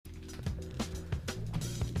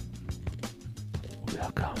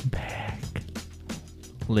Welcome back,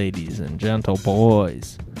 ladies and gentle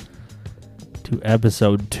boys, to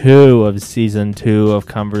episode 2 of season 2 of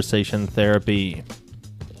Conversation Therapy.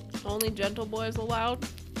 Only gentle boys allowed?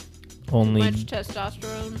 Only Too much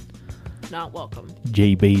testosterone? Not welcome.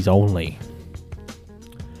 JBs only.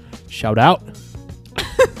 Shout out.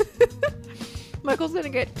 Michael's gonna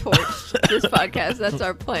get torched this podcast. That's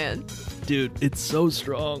our plan. Dude, it's so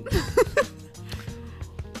strong.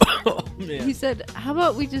 Oh, man. He said, how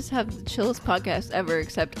about we just have the chillest podcast ever,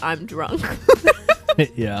 except I'm drunk.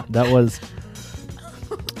 Yeah, that was...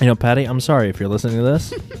 Patty, I'm sorry if you're listening to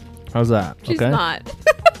this. How's that? She's okay? not.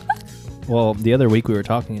 Well, the other week we were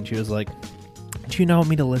talking and she was like, do you want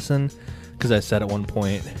me to listen? Because I said at one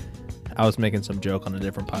point, I was making some joke on a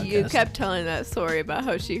different podcast. You kept telling that story about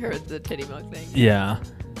how she heard the titty milk thing. Yeah.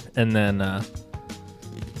 And then I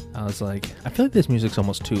was like, I feel like this music's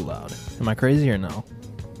almost too loud. Am I crazy or no?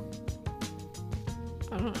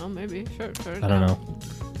 I don't know. Maybe. Sure. I don't know.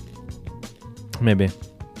 Maybe.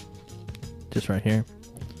 Just right here.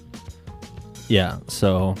 Yeah.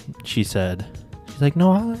 So she said, she's like,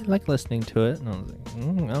 no, I like listening to it. And I was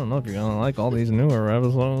like, I don't know if you're going to like all these newer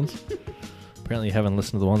episodes. Apparently you haven't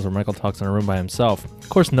listened to the ones where Michael talks in a room by himself. Of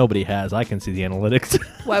course, nobody has. I can see the analytics.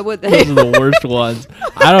 Why would they? Those are the worst ones.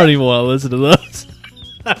 I don't even want to listen to those.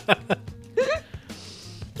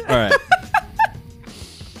 All right.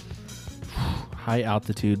 High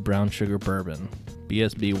altitude brown sugar bourbon.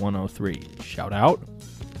 BSB 103. Shout out.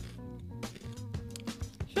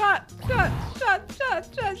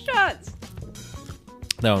 Shots.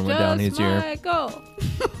 That one went down easier. Michael.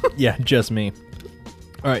 Yeah, just me.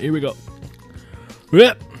 All right, here we go.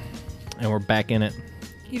 Rip. And we're back in it.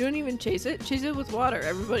 You don't even chase it. Chase it with water.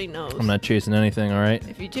 Everybody knows. I'm not chasing anything, all right?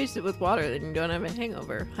 If you chase it with water, then you don't have a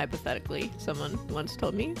hangover. Hypothetically, someone once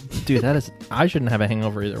told me. Dude, I shouldn't have a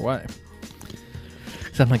hangover either way.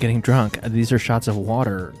 Except I'm not getting drunk. These are shots of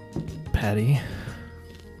water, Patty.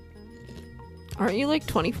 Aren't you like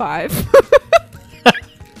 25?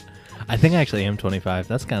 I think I actually am 25.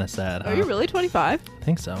 That's kind of sad. Are you really 25? I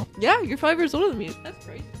think so. Yeah, you're 5 years older than me. That's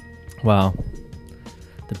great. Wow.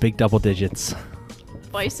 The big double digits.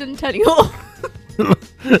 Bicentennial.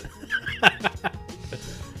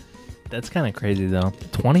 That's kind of crazy, though.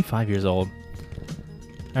 25 years old.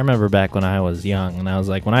 I remember back when I was young, and I was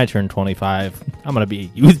like, when I turn 25, I'm going to be a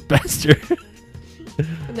youth bastard.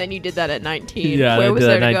 And then you did that at 19. Yeah, Where I was did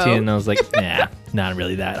there that at to 19, go? and I was like, nah, not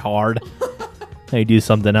really that hard. Now you do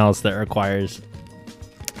something else that requires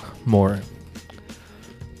more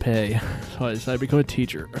pay. So I decided to become a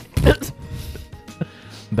teacher.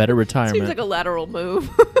 Better retirement. Seems like a lateral move.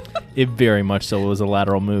 It very much so was a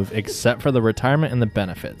lateral move, except for the retirement and the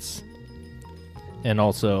benefits. And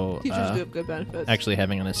also Teachers do have good benefits. actually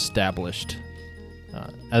having an established,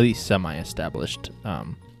 at least semi-established...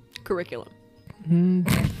 Curriculum.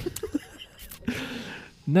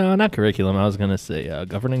 No, not curriculum. I was going to say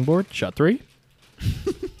governing board. Shot 3.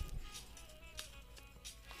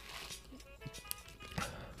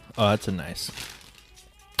 Oh, that's a nice.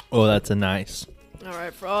 Oh, that's a nice. All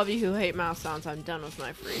right, for all of you who hate mouth sounds, I'm done with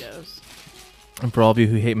my Fritos. And for all of you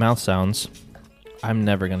who hate mouth sounds, I'm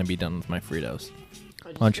never going to be done with my Fritos.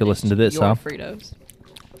 Why don't you listen to this, your huh? Fritos.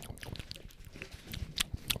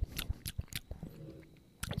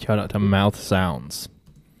 Shout out to Mouth Sounds.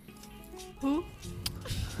 Who?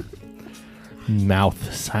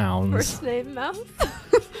 Mouth Sounds. First name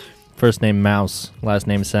Mouth? First name Mouse, last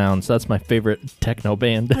name Sounds. That's my favorite techno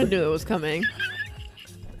band. I knew it was coming.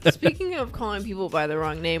 Speaking of calling people by the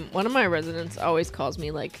wrong name, one of my residents always calls me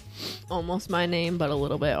like almost my name, but a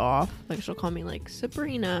little bit off. Like she'll call me like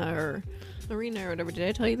Sabrina or Arena or whatever. Did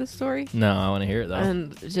I tell you this story? No, I want to hear it though.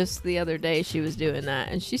 And just the other day she was doing that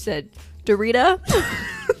and she said, Dorita?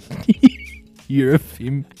 You're a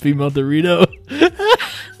female Dorito.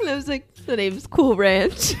 And I was like, the name's Cool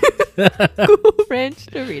Ranch. Cool Ranch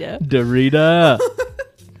Dorita. Dorita.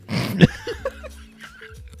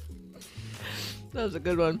 That was a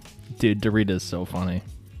good one. Dude, Dorita's so funny.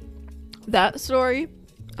 That story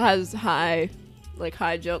has high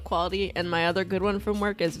joke quality. And my other good one from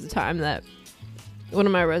work is the time that one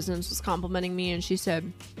of my residents was complimenting me and she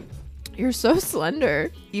said, "You're so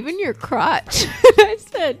slender, even your crotch." And I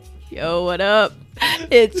said, "Yo, what up?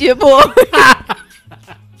 It's your boy."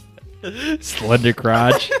 Slender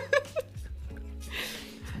crotch.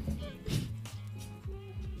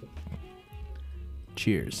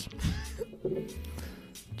 Cheers.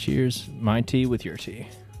 Cheers, my tea with your tea.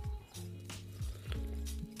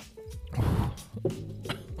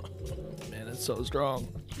 Man, it's so strong.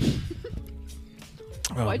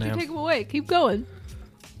 Oh, Why'd you man. take him away? Keep going.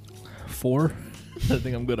 4? I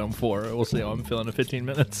think I'm good on 4. We'll see how I'm feeling in 15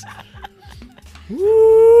 minutes.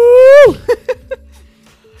 Woo!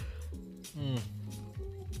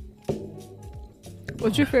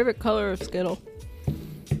 What's your favorite color of Skittle?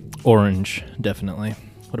 Orange, definitely.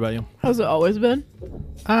 What about you? How's it always been?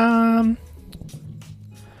 I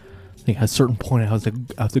think at a certain point I was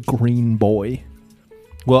a green boy.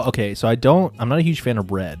 Well, okay, so I'm not a huge fan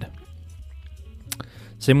of red.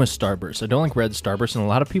 Same with Starburst. I don't like red Starburst, and a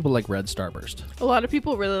lot of people like red Starburst. A lot of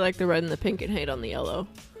people really like the red and the pink and hate on the yellow.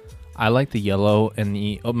 I like the yellow and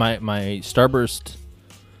my Starburst.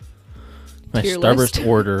 My Tier Starburst list.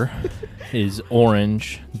 order is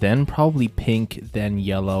orange, then probably pink, then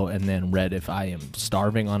yellow, and then red if I am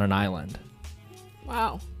starving on an island.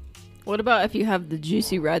 Wow. What about if you have the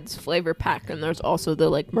Juicy Reds flavor pack and there's also the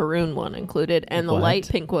like maroon one included and the What? light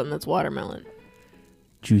pink one that's watermelon?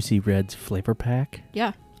 Juicy Red's flavor pack?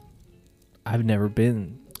 Yeah. I've never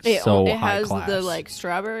been It so it high has class. the like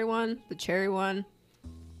strawberry one, the cherry one,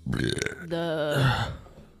 the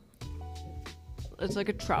it's like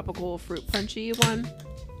a tropical fruit punchy one,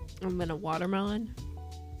 and then a watermelon.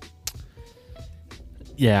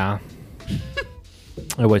 Yeah.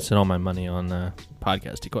 I wasted all my money on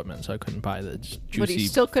podcast equipment, so I couldn't buy the juicy. But he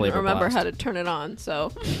still couldn't Flavor remember Blast. how to turn it on,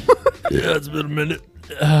 so Yeah, it's been a minute.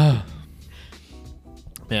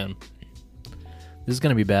 Man, this is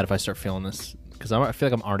gonna be bad if I start feeling this because I feel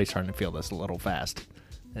like I'm already starting to feel this a little fast.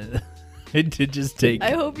 It did just take.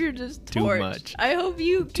 I hope you're just Too torched. much. I hope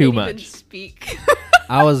you Too can't even much. speak.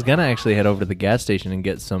 I was gonna actually head over to the gas station and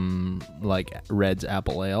get some like Red's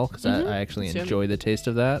apple ale because I actually Same. enjoy the taste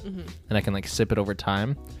of that, and I can like sip it over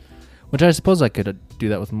time. Which I suppose I could do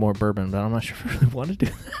that with more bourbon, but I'm not sure if I really want to do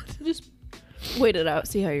that. Just wait it out,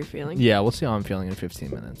 see how you're feeling. Yeah, we'll see how I'm feeling in 15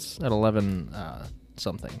 minutes. At 11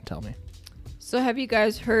 something, tell me. So have you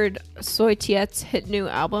guys heard Soy Tiet's hit new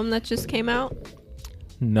album that just came out?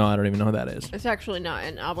 No, I don't even know who that is. It's actually not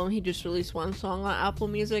an album. He just released one song on Apple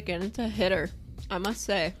Music, and it's a hitter, I must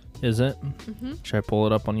say. Is it? Should I pull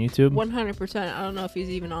it up on YouTube? 100%. I don't know if he's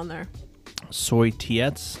even on there. Soy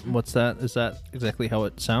Tietz? What's that? Is that exactly how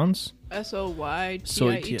it sounds? Soytiet.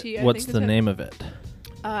 Soy Tietz. What's the name of it?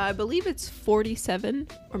 I believe it's 47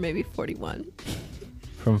 or maybe 41.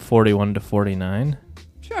 From 41 to 49?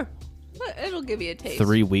 Sure. But it'll give you a taste.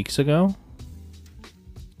 3 weeks ago?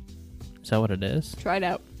 Is that what it is? Try it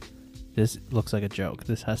out. This looks like a joke.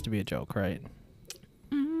 This has to be a joke, right?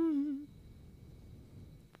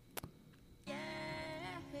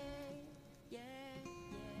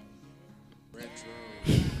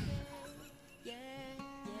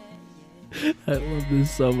 I love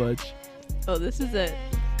this so much. Oh, this is it.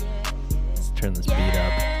 Let's turn this beat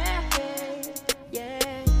up.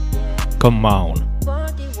 Come on.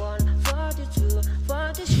 41, 42,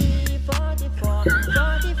 43, 44,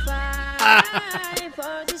 45,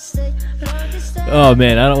 46, 47. Oh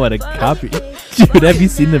man, I don't want to copy. Dude, have you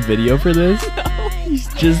seen the video for this? He's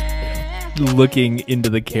just looking into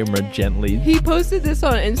the camera gently. He posted this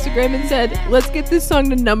on Instagram and said, "Let's get this song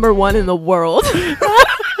to #1 in the world."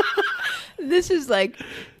 This is like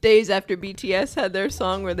days after BTS had their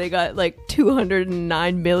song where they got like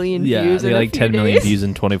 209 million Yeah, views they in like a few 10 million days. views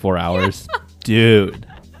in 24 hours. Dude,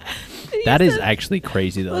 He that is said, actually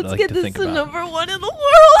crazy though. Let's to, like, get to this think to about. #1 in the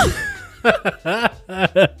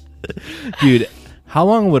world. Dude, how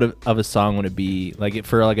long of a song would it be? Like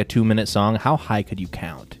for like a 2-minute song, how high could you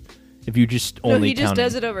count? If you just only No, he just counted-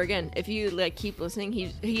 does it over again. If you like keep listening,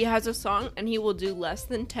 he has a song and he will do less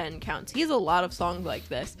than 10 counts. He has a lot of songs like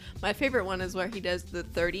this. My favorite one is where he does the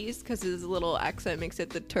 30s because his little accent makes it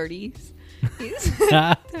the 30s. He's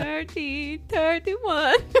 30,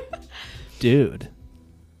 31. Dude,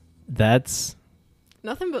 that's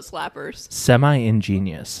Nothing but slappers.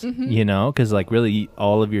 semi-ingenious, Mm-hmm. you know? Because, like, really,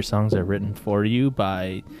 all of your songs are written for you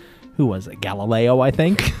by, who was it? Galileo, I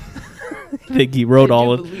think? I think he wrote I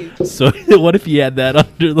all do of... believe. So, what if you had that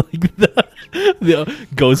under, like, the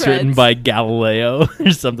ghost written Creds. by Galileo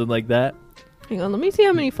or something like that? Hang on, let me see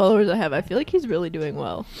how many followers I have. I feel like he's really doing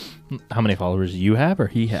well. How many followers you have or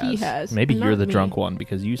he has? He has, Maybe not you're the me. drunk one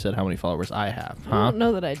because you said how many followers I have, I huh? don't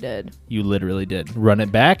know that I did. You literally did. Run it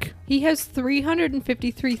back? He has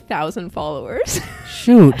 353,000 followers.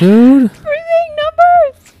 Shoot, dude. We're saying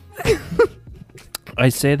numbers. I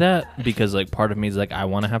say that because like part of me is like I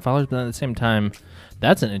want to have followers, but at the same time,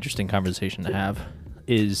 that's an interesting conversation to have.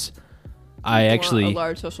 Is I Want actually a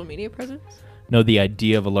large social media presence? know the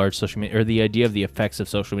idea of a large social media or the idea of the effects of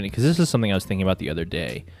social media because this is something I was thinking about the other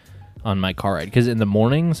day on my car ride. Because in the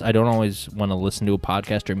mornings I don't always want to listen to a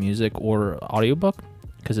podcast or music or audiobook,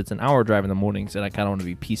 because it's an hour drive in the mornings, and I kind of want to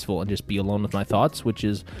be peaceful and just be alone with my thoughts, which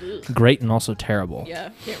is great and also terrible. Yeah,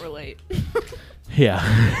 can't relate. Yeah.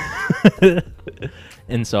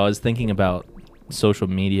 And so I was thinking about social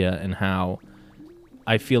media and how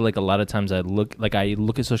I feel like a lot of times I look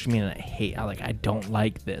at social media and I don't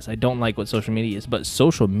like this. I don't like what social media is. But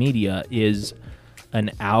social media is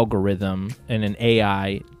an algorithm and an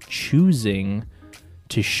AI choosing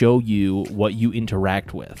to show you what you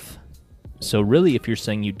interact with. So really, if you're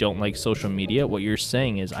saying you don't like social media, what you're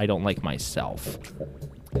saying is I don't like myself.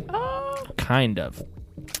 Kind of.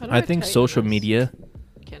 I think social media...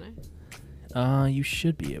 Can I? You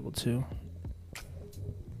should be able to.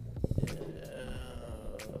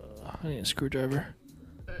 I need a screwdriver.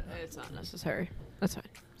 It's not necessary. That's fine.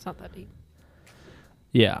 It's not that deep.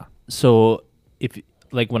 Yeah. So if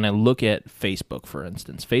like when I look at Facebook, for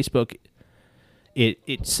instance, Facebook,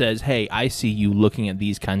 it says, hey, I see you looking at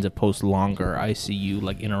these kinds of posts longer. I see you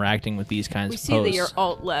like interacting with these kinds of posts. We see that you're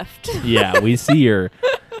alt left. Yeah, we see your...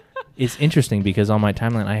 It's interesting because on my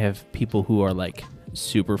timeline, I have people who are like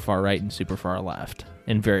super far right and super far left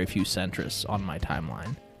and very few centrists on my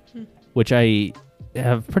timeline, which I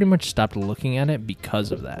have pretty much stopped looking at it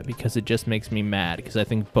because of that, because it just makes me mad because I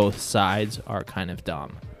think both sides are kind of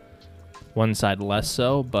dumb. One side less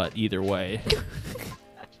so, but either way.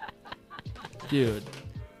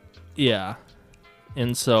 Yeah.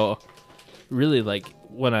 And so really like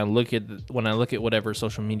when I look at whatever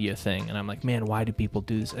social media thing and I'm like, man, why do people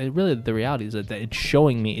do this? And really the reality is that it's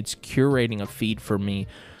showing me, it's curating a feed for me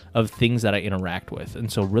of things that I interact with. And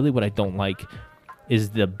so really what I don't like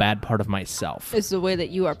is the bad part of myself. It's the way that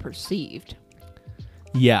you are perceived.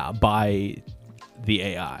 Yeah, by the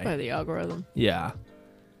AI. By the algorithm. Yeah.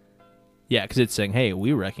 Yeah, because it's saying, hey,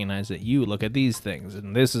 we recognize that you look at these things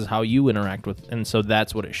and this is how you interact with. And so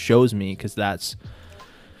that's what it shows me because that's,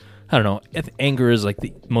 I don't know, anger is like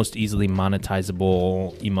the most easily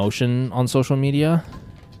monetizable emotion on social media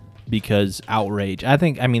because outrage. I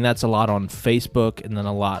mean, that's a lot on Facebook and then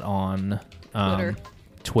a lot on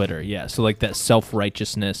Twitter. Yeah. So like that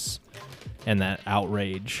self-righteousness and that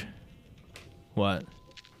outrage. What?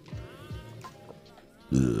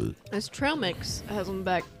 This trail mix has on the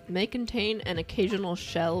back, may contain an occasional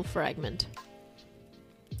shell fragment.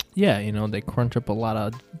 Yeah, they crunch up a lot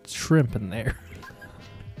of shrimp in there.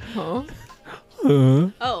 Huh?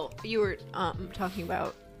 Oh, you were talking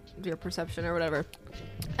about your perception or whatever.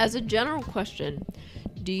 As a general question,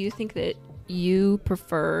 do you think that you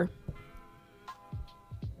prefer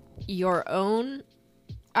your own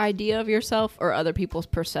idea of yourself or other people's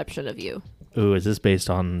perception of you? Ooh, is this based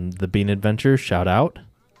on the Bean Adventure? Shout out.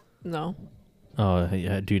 No. Oh,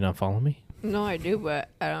 yeah. Do you not follow me? No, I do, but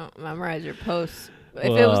I don't memorize your posts. If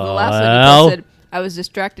it was the last one you posted, I was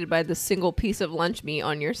distracted by the single piece of lunch meat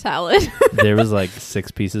on your salad. There was like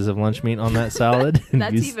 6 pieces of lunch meat on that salad.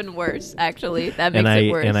 That's even worse, actually. That makes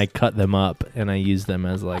it worse. And I cut them up and I used them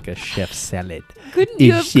as like a chef salad. Couldn't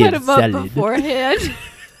you have cut them up beforehand?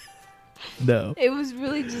 No. It was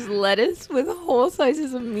really just lettuce with whole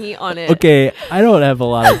slices of meat on it. Okay, I don't have a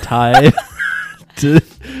lot of time to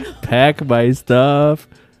pack my stuff.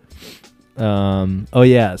 Oh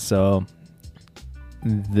yeah, so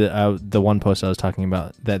the one post I was talking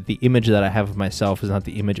about, that the image that I have of myself is not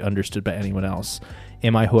the image understood by anyone else.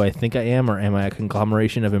 Am I who I think I am, or am I a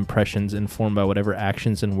conglomeration of impressions informed by whatever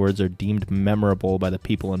actions and words are deemed memorable by the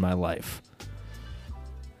people in my life?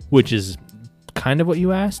 Which is kind of what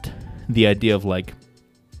you asked. The idea of like,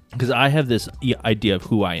 because I have this idea of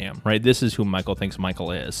who I am, right? This is who Michael thinks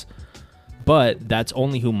Michael is. But that's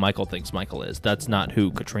only who Michael thinks Michael is. That's not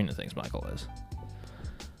who Katrina thinks Michael is.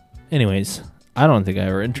 Anyways, I don't think I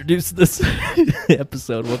ever introduced this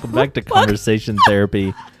episode. Welcome back to Conversation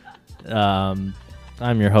Therapy. I'm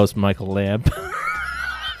your host, Michael Lamp.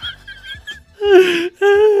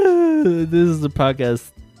 This is a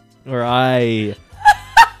podcast where I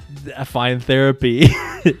find therapy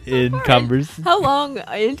in conversation. How long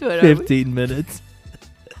into it? 15 minutes.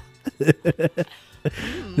 This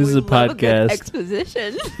is a podcast.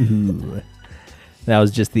 Exposition. Ooh. That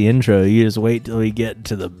was just the intro. You just wait till we get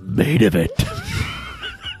to the meat of it.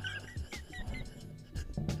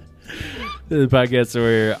 The podcast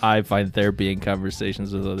where I find therapy in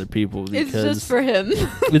conversations with other people. It's just for him.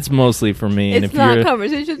 It's mostly for me. It's and if not you're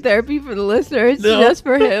conversation therapy for the listener. It's just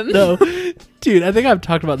for him. No. Dude, I think I've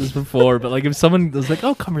talked about this before, but like if someone was like,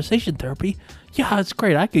 oh, conversation therapy, yeah, it's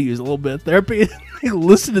great. I could use a little bit of therapy.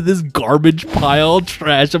 Listen to this garbage pile,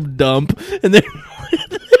 trash of dump, and then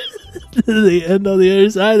they end on the other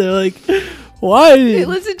side. They're like, why? They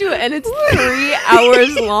listen to it and it's 3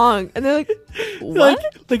 hours long. And they're like, what?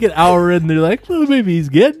 Like an hour in, they're like, well, maybe he's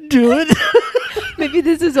getting to it. Maybe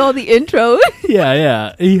this is all the intro.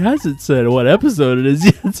 Yeah. He hasn't said what episode it is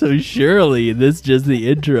yet, so surely this is just the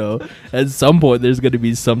intro. At some point, there's going to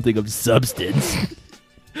be something of substance.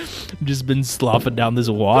 I've just been sloughing down this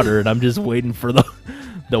water, and I'm just waiting for the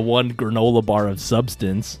one granola bar of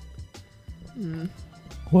substance.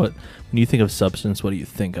 What? When you think of substance, what do you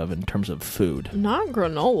think of in terms of food? Not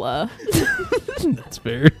granola. That's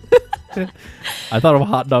fair. I thought of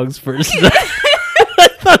hot dogs first.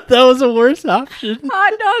 I thought that was a worse option.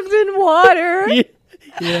 Hot dogs in water.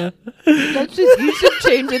 Yeah. You should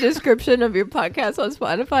change the description of your podcast on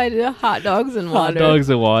Spotify to hot dogs and water. Hot dogs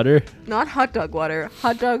and water. Not hot dog water.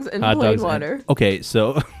 Hot dogs and Hot plain dogs water. Okay,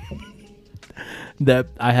 so that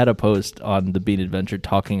I had a post on the Bean Adventure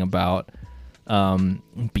talking about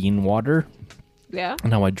bean water Yeah.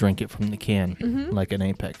 and how I drink it from the can like an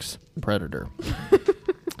apex predator.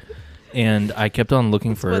 And I kept on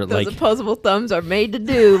looking for What those like opposable thumbs are made to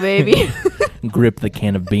do, baby. grip the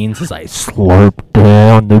can of beans as I slurp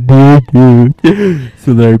down the bean.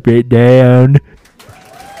 Slurp it down.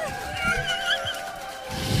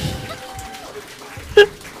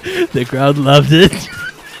 The crowd loved it.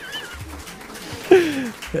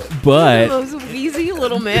 But Those wheezy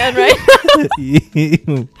little man, right?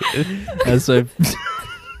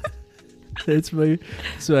 that's my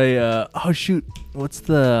oh shoot, what's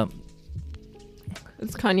the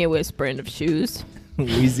It's Kanye West's brand of shoes.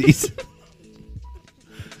 Wheezies?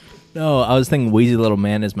 No, I was thinking Wheezy Little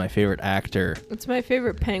Man is my favorite actor. It's my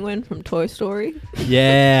favorite penguin from Toy Story.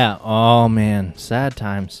 Yeah. Oh man, sad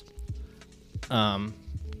times. He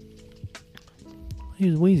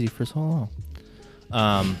was Wheezy for so long.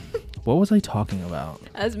 What was I talking about?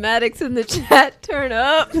 Asthmatics in the chat, turn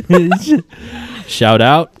up. Shout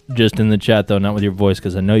out, just in the chat though, not with your voice,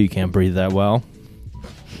 because I know you can't breathe that well.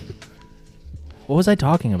 What was I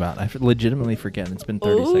talking about? I legitimately forget. It's been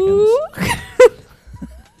 30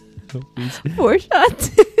 seconds. 4 shots.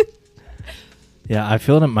 Yeah, I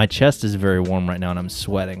feel that my chest is very warm right now, and I'm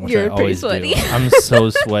sweating, which You're I always pretty do. sweaty. I'm so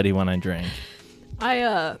sweaty when I drink.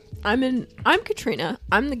 I'm Katrina.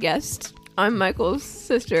 I'm the guest. I'm Michael's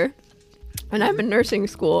sister, and I'm in nursing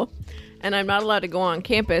school, and I'm not allowed to go on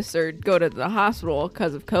campus or go to the hospital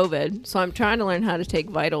because of COVID. So I'm trying to learn how to take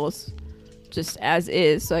vitals just as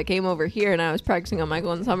is. So I came over here and I was practicing on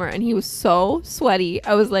Michael in the summer, and he was so sweaty.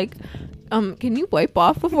 I was like, can you wipe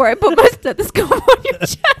off before I put my stethoscope on your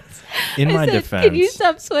chest? In I my said, defense, can you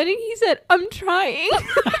stop sweating? He said, I'm trying.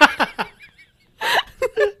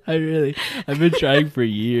 I've been trying for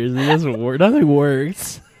years. It doesn't work. Nothing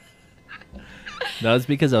works. That was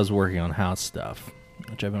because I was working on house stuff,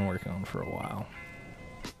 which I've been working on for a while.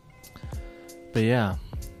 But yeah,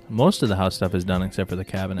 most of the house stuff is done except for the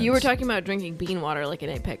cabinets. You were talking about drinking bean water like an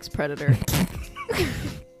apex predator.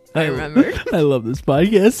 I remember. I love this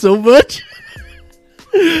podcast so much.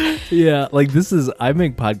 Yeah, like I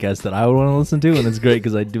make podcasts that I would want to listen to, and it's great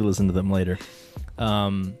because I do listen to them later.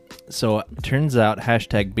 So it turns out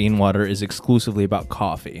 #BeanWater is exclusively about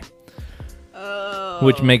coffee. Oh.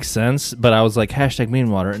 Which makes sense, but I was like,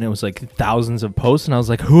 #BeanWater, and it was like thousands of posts, and I was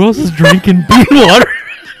like, who else is drinking bean water?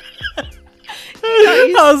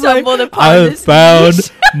 I was like, I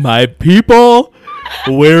found my people.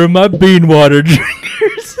 Where are my bean water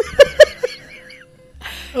drinkers?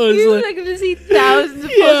 You're like to see thousands of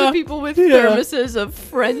posts of people with thermoses of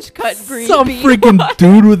French cut green Some bean freaking water.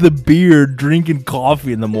 dude with a beard drinking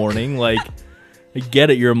coffee in the morning. Like, I get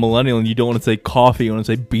it, you're a millennial and you don't want to say coffee, you want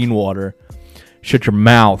to say bean water. Shut your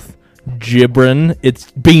mouth, Gibran. It's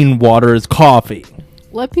bean water is coffee.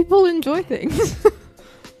 Let people enjoy things.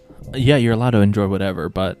 Yeah, you're allowed to enjoy whatever,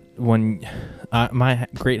 but when my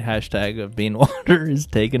great hashtag of bean water is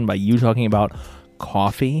taken by you talking about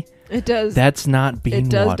coffee, It does. that's not bean water. It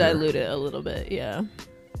does dilute it a little bit, yeah.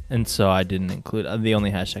 And so I didn't include the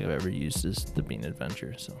only hashtag I've ever used is the Bean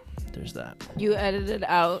Adventure. So there's that. You edited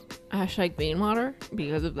out #BeanWater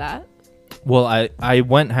because of that? Well, I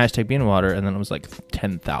went #BeanWater and then it was like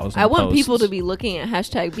 10,000 I want posts. people to be looking at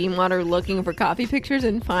 #BeanWater looking for coffee pictures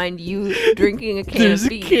and find you drinking a can There's of a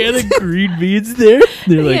beans. can of green beans there.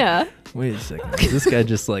 They're like, yeah. wait a second. Is this guy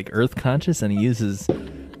just like earth conscious and he uses a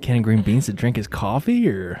can of green beans to drink his coffee,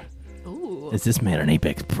 or Ooh. is this man an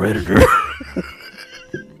apex predator?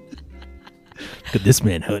 Could this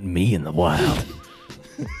man hunt me in the wild?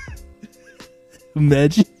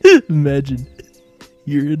 Imagine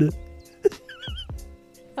you're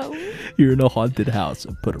in a haunted house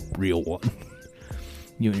and put a real one.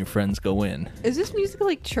 You and your friends go in. Is this music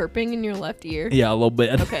like chirping in your left ear? Yeah, a little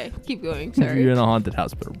bit. Okay, keep going. Sorry. You're in a haunted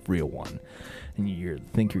house, but a real one, and you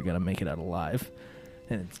think you're gonna make it out alive,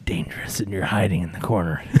 and it's dangerous, and you're hiding in the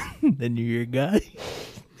corner. Then you hear a guy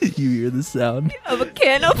You hear the sound. Of a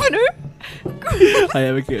can opener. I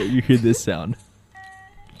have a can. You hear this sound.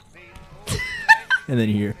 And then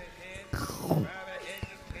you hear,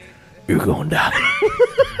 you're going to die.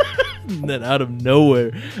 And then out of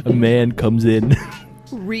nowhere, a man comes in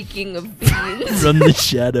Reeking of beans. from the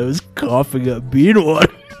shadows, coughing up bean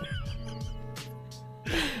water.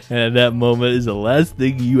 And at that moment is the last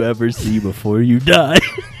thing you ever see before you die.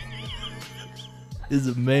 Is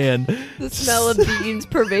a man. The smell of beans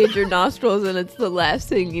pervades your nostrils, and it's the last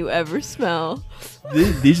thing you ever smell.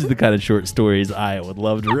 These are the kind of short stories I would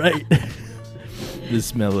love to write. The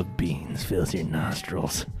smell of beans fills your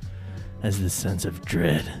nostrils as the sense of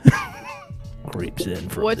dread creeps in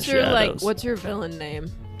from What's the your shadows. what's your villain name?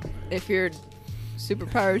 If your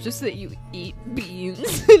superpower is just that you eat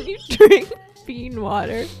beans and you drink bean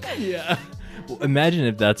water. Yeah. Well, imagine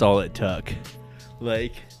if that's all it took.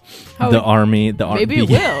 Like How the would- army. Maybe it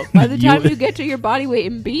will. By the time you get to your body weight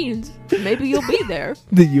in beans, maybe you'll be there.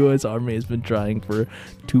 The U.S. Army has been trying for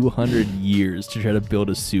 200 years to try to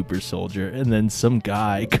build a super soldier, and then some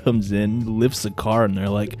guy comes in, lifts a car, and they're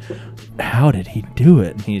like, "How did he do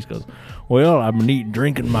it?" And he just goes, "Well, I've been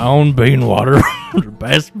drinking my own bean water for the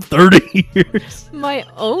past 30 years." My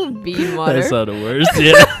own bean water. That's not the worst.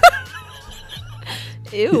 Yeah.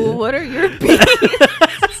 Ew, what are your beans?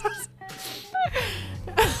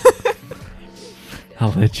 I'll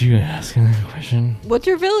let you ask a question. What's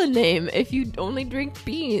your villain name if you only drink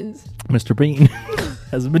beans? Mr. Bean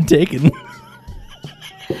hasn't been taken.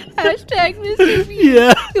 Hashtag Mr. Bean.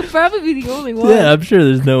 Yeah. You'll probably be the only one. Yeah, I'm sure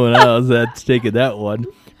there's no one else that's taken that one.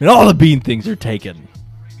 And all the bean things are taken.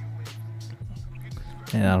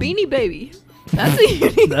 Yeah, Beanie Baby. That's a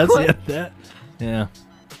unique that's one. it. That. Yeah.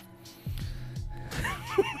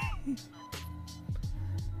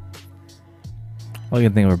 All I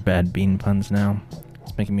can think of are bad bean puns now.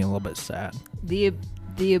 It's making me a little bit sad. The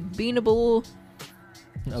Beanable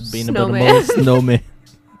A bean Snowman. snowman.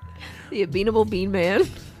 The Beanable Bean Man.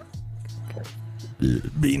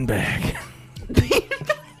 Bean bag.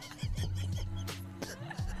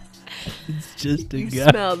 It's just a You guy.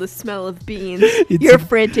 smell the smell of beans. It's You're a-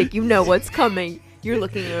 frantic. You know what's coming. You're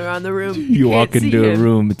looking around the room. You walk can't see into a him.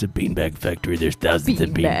 room, it's a beanbag factory. There's thousands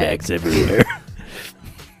of Bean beanbags bags. everywhere.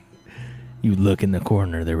 You look in the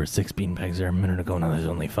corner, there were 6 beanbags there a minute ago, now there's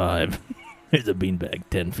only 5. There's a beanbag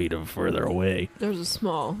 10 feet further away. There's a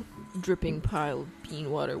small dripping pile of bean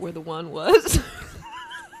water where the one was.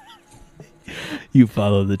 You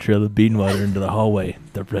follow the trail of bean water into the hallway,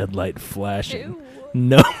 the red light flashing. Ew.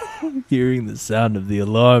 No, hearing the sound of the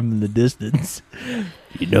alarm in the distance.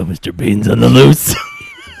 You know Mr. Bean's on the loose.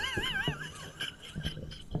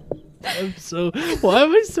 Why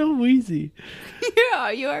am I so wheezy? Yeah,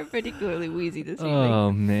 you are particularly wheezy this evening.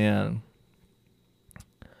 Oh, man.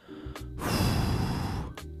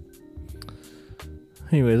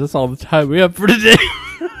 Anyways, that's all the time we have for today.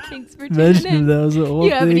 Thanks for tuning Imagine if in. that was the whole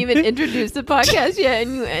You haven't thing. even introduced the podcast yet,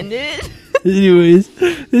 and you ended it. Anyways,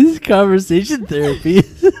 this is conversation therapy.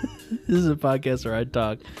 This is a podcast where I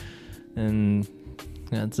talk, and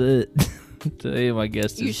that's it. Today, my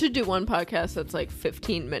guest You is should do one podcast that's like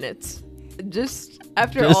 15 minutes. Just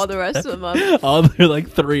after Just- all the rest of them up. all they're like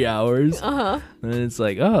 3 hours, Uh-huh. and it's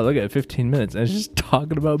like, oh, look at 15 minutes. And it's just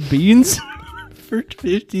talking about beans for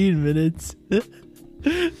 15 minutes.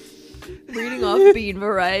 Reading off bean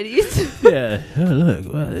varieties. Yeah. Oh,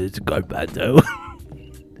 look, well, it's garbanzo.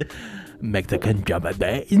 Mexican java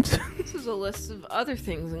beans. This is a list of other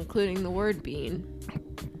things, including the word bean.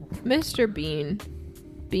 Mr. Bean.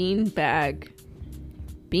 Bean bag.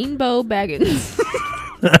 Beanbo Baggins.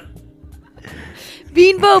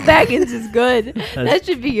 Beanbo Baggins is good. That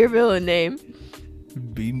should be your villain name.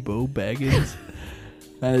 Beanbo Baggins.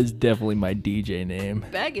 That is definitely my DJ name.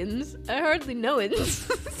 Baggins? I hardly know it.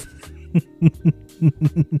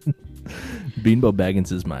 Beanbo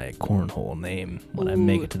Baggins is my cornhole name when I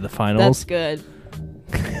make Ooh, it to the That's finals. good.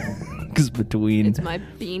 Because between... It's my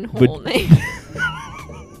beanhole name.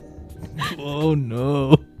 Oh,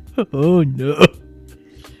 no. Oh, no.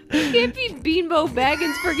 You can't be Beanbo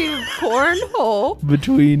Baggins for giving cornhole.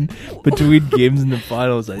 Between games in the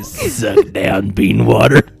finals, I suck down bean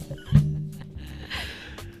water.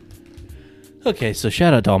 Okay, so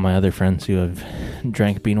shout out to all my other friends who have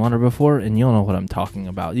drank bean water before, and you'll know what I'm talking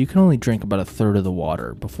about. You can only drink about a third of the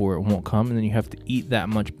water before it won't come, and then you have to eat that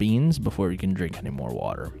much beans before you can drink any more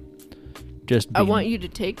water. Just I bean- want you to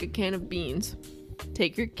take a can of beans,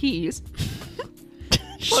 take your keys,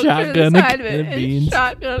 shotgun a can of beans.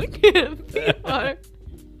 shotgun a can of bean water.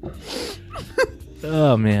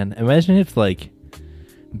 Oh man, imagine if like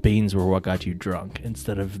beans were what got you drunk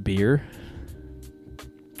instead of beer.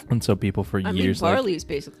 And so people for I mean, years like, barley is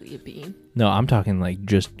basically a bean. no, I'm talking like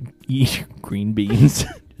just eat green beans,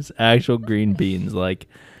 just actual green beans. Like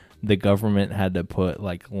the government had to put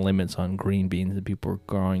like limits on green beans, and people were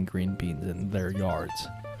growing green beans in their yards.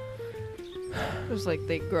 It was like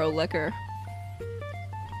they grow liquor.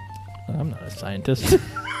 I'm not a scientist.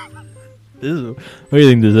 What do you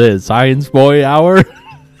think this is? Science boy hour?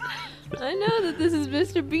 I know that this is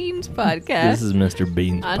Mr. Bean's podcast. This is Mr.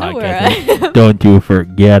 Bean's I know where podcast. I am. Don't you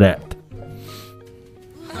forget it.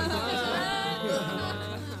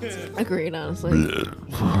 Agreed, honestly.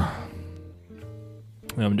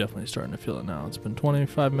 I'm definitely starting to feel it now. It's been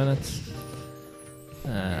 25 minutes.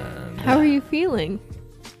 And How are you feeling?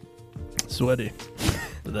 sweaty.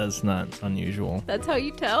 But that's not unusual. That's how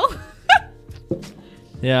you tell?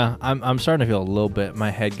 Yeah, I'm starting to feel a little bit.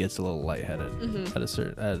 My head gets a little lightheaded Mhm. at a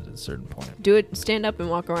certain point. Do it, stand up and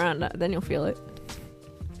walk around, then you'll feel it.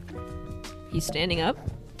 He's standing up.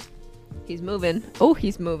 He's moving. Oh,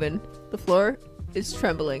 he's moving. The floor is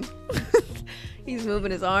trembling. He's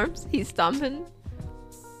moving his arms. He's stomping.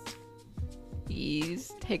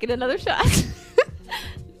 He's taking another shot.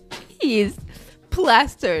 He's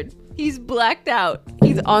plastered. He's blacked out.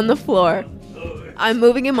 He's on the floor. I'm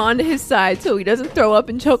moving him onto his side so he doesn't throw up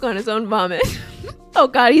and choke on his own vomit. Oh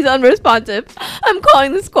god, he's unresponsive. I'm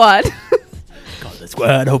calling the squad. Call the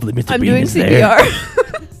squad. Hopefully Mr. I'm Bean doing is there.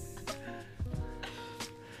 CPR.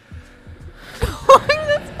 Calling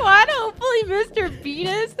the squad. Hopefully Mr. Bean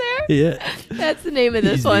is there. Yeah. That's the name of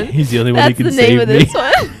this He's one. he's the only one who That's can the name save of me. this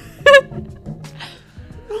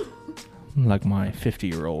one. Like my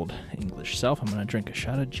 50-year-old English self, I'm going to drink a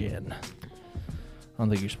shot of gin. I don't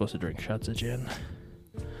think you're supposed to drink shots of gin.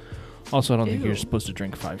 Also, I don't think Ew. you're supposed to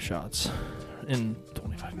drink 5 shots in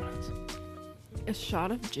 25 minutes. A shot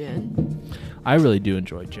of gin. I really do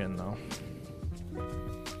enjoy gin, though.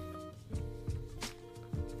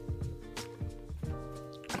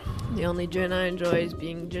 The only gin I enjoy is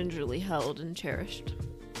being gingerly held and cherished.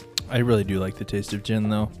 I really do like the taste of gin,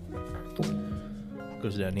 though.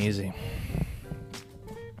 Goes down easy.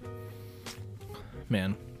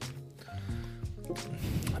 Man.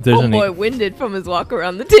 If there's Oh any, boy, winded from his walk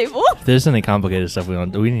around the table. if there's any complicated stuff we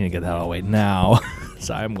need to get that out of the way now.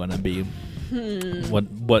 So I'm gonna be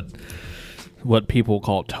what people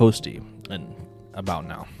call toasty and about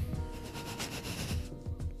now.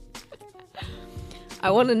 I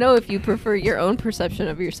want to know if you prefer your own perception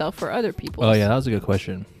of yourself or other people's. Oh yeah, that was a good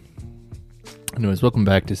question. Anyways, welcome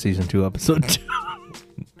back to season 2, episode 2.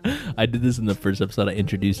 I did this in the first episode. I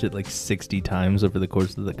introduced it like 60 times over the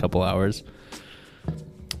course of the couple hours.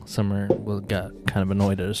 Summer got kind of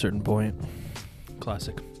annoyed at a certain point.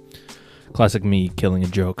 Classic me killing a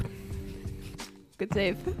joke. Good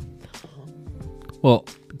save. Well,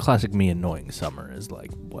 classic me annoying Summer is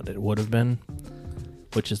like what it would have been,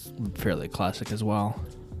 which is fairly classic as well.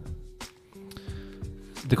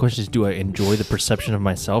 The question is, do I enjoy the perception of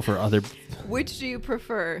myself or other... Which do you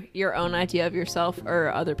prefer, your own idea of yourself or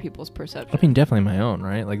other people's perception? I mean, definitely my own,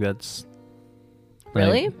 right? Like, that's...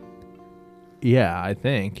 Really? Like, yeah, I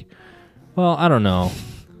think. Well, I don't know.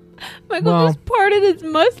 Michael well- just parted his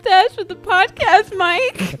mustache with the podcast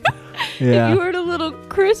mic. Yeah. If you heard a little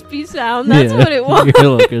crispy sound, that's what it was. You hear a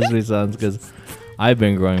little crispy sounds because I've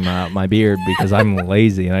been growing my beard because I'm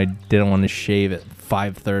lazy and I didn't want to shave at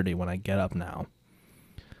 5:30 when I get up now.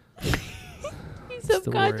 He the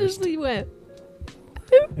subconsciously went.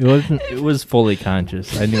 It wasn't. It was fully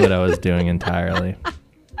conscious. I knew what I was doing entirely.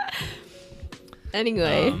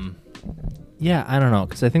 Anyway, Yeah, I don't know,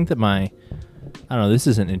 because I think that I don't know, this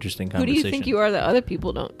is an interesting who conversation. do you think you are that other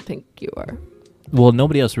people don't think you are? Well,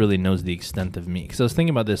 nobody else really knows the extent of me. Because I was thinking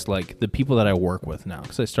about this, like, the people that I work with now,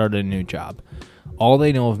 because I started a new job. All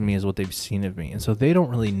they know of me is what they've seen of me. And so they don't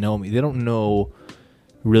really know me. They don't know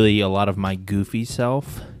really a lot of my goofy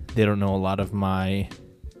self. They don't know a lot of my,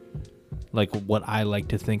 like, what I like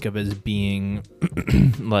to think of as being,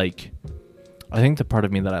 like, I think the part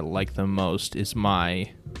of me that I like the most is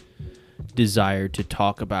my desire to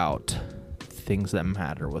talk about things that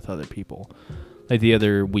matter with other people. Like the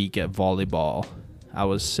other week at volleyball, I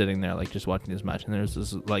was sitting there like just watching this match, and there was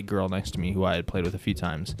this like girl next to me who I had played with a few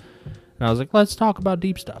times, and I was like, let's talk about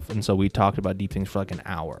deep stuff. And so we talked about deep things for like an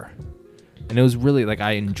hour, and it was really like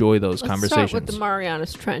I enjoy those Let's conversations. start with the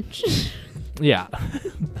Marianas Trench. Yeah.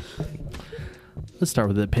 Let's start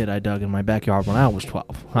with the pit I dug in my backyard when I was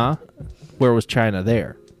 12, huh? Where was China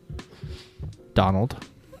there? Donald.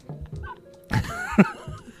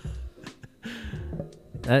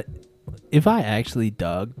 If I actually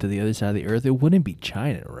dug to the other side of the earth, it wouldn't be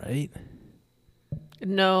China, right?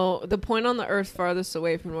 No, the point on the Earth farthest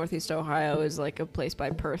away from Northeast Ohio is like a place by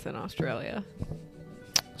Perth in Australia.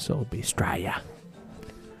 So it'll be Straya.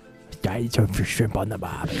 Straya for shrimp on the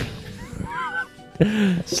barbie.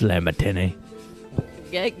 Slam a tinny.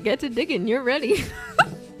 Get to digging. You're ready.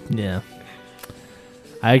 Yeah.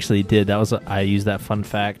 I actually did. I used that fun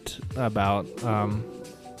fact about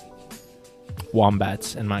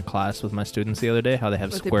wombats in my class with my students the other day, how they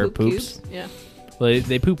have With the square poop poops. cubes? Yeah. Well,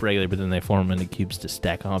 they poop regularly, but then they form them into cubes to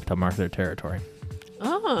stack them up to mark their territory.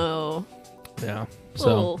 Oh. Yeah. So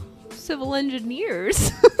Little civil engineers.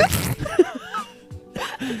 who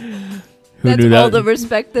That's knew all that? the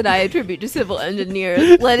respect that I attribute to civil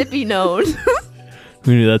engineers. Let it be known.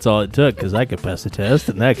 Who knew that's all it took? Because I could pass the test.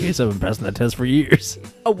 In that case, I've been passing that test for years.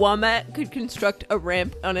 A wombat could construct a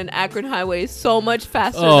ramp on an Akron highway so much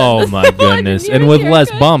faster. Oh than my goodness! And with less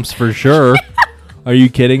bumps for sure. Are you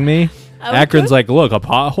kidding me? I would Akron's put- like, look, a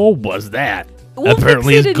pothole was that. We'll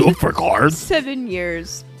Apparently, fix it it's in good for cars. 7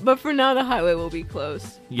 years, but for now the highway will be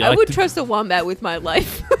closed. You I like would to- trust a wombat with my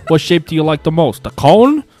life. What shape do you like the most? A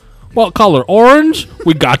cone? What color? Orange?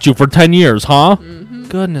 We got you for 10 years, huh? Mm-hmm.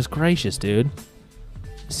 Goodness gracious, dude.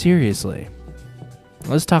 Seriously.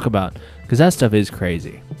 Let's talk about, because that stuff is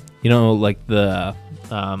crazy. You know, like the,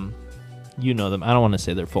 you know them. I don't want to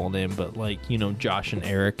say their full name, but like, you know, Josh and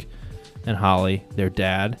Eric and Holly, their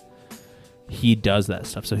dad. He does that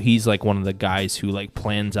stuff. So he's like one of the guys who like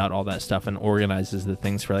plans out all that stuff and organizes the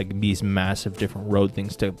things for like these massive different road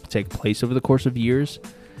things to take place over the course of years.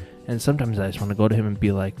 And sometimes I just want to go to him and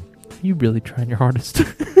be like, are you really trying your hardest?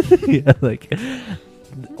 Yeah, like,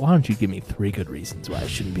 why don't you give me 3 good reasons why I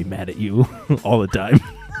shouldn't be mad at you all the time?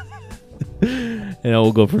 And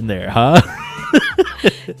we'll go from there, huh?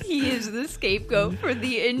 He is the scapegoat for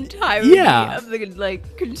the entirety Yeah. of the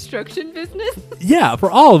like construction business. Yeah, for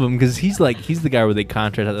all of them, because he's the guy where they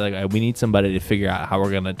contract out, like, we need somebody to figure out how we're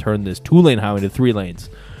going to turn this 2-lane highway to 3 lanes.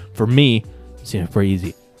 For me, it's pretty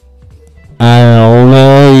easy. Add a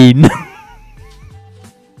lane.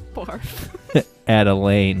 Barf. Add a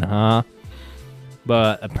lane, huh?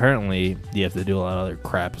 But apparently, you have to do a lot of other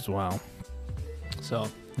crap as well. So,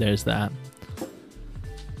 there's that.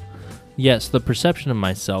 Yes, the perception of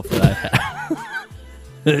myself that I have.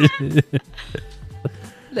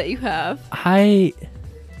 That you have.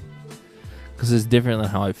 Because it's different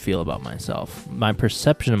than how I feel about myself. My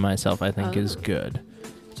perception of myself, I think, is good.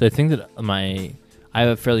 So I think that I have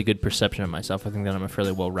a fairly good perception of myself. I think that I'm a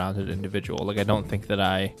fairly well-rounded individual. Like, I don't think that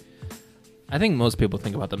I think most people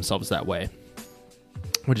think about themselves that way.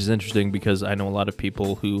 Which is interesting because I know a lot of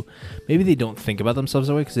people who maybe they don't think about themselves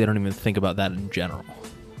that way because they don't even think about that in general.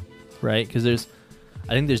 Right? Because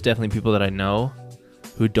I think there's definitely people that I know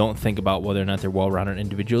who don't think about whether or not they're well-rounded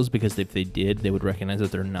individuals, because if they did, they would recognize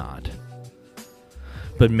that they're not.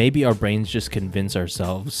 But maybe our brains just convince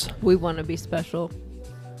ourselves. We want to be special.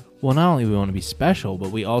 Well, not only do we want to be special, but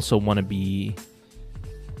we also want to be...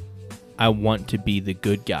 I want to be the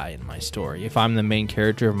good guy in my story. If I'm the main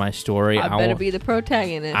character of my story, I better be the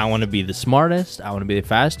protagonist. I want to be the smartest. I want to be the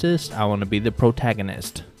fastest. I want to be the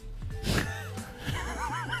protagonist.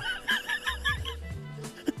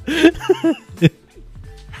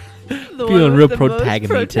 Feeling real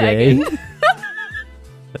protagony today.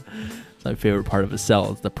 It's my favorite part of a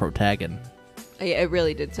cell. It's the protagon. Yeah, it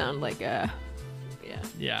really did sound like yeah.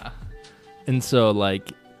 Yeah. And so,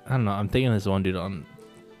 like, I don't know. I'm thinking of this one dude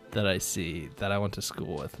that I see that I went to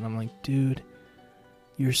school with, and I'm like, dude,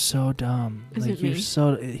 you're so dumb. Is like, it you're me?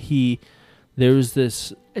 so there was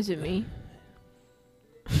this. Is it me?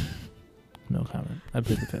 No comment. I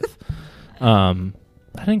plead the fifth. I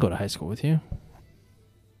didn't go to high school with you.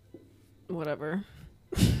 Whatever.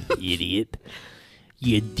 Idiot.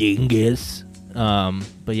 You dingus.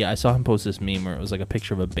 But yeah, I saw him post this meme where it was like a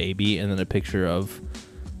picture of a baby and then a picture of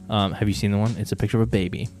have you seen the one? It's a picture of a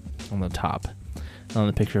baby on the top. And on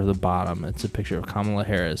the picture of the bottom, it's a picture of Kamala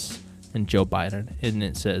Harris and Joe Biden. And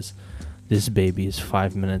it says, "This baby is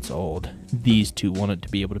 5 minutes old. These two wanted to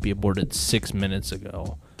be able to be aborted 6 minutes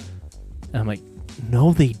ago." And I'm like,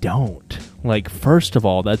 no, they don't. Like, first of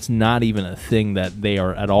all, that's not even a thing that they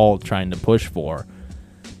are at all trying to push for.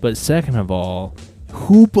 But second of all,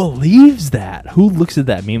 who believes that? Who looks at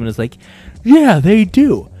that meme and is like, yeah, they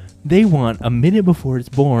do. They want a minute before it's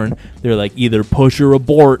born. They're like, either push or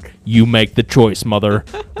abort. You make the choice, mother.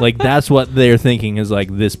 Like, that's what they're thinking is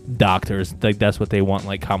like this doctor is like, that's what they want.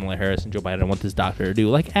 Like Kamala Harris and Joe Biden want this doctor to do.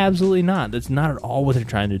 Like, absolutely not. That's not at all what they're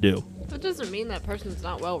trying to do. That doesn't mean that person's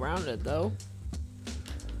not well-rounded, though.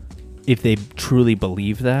 If they truly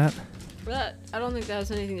believe that, But I don't think that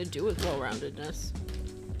has anything to do with well-roundedness.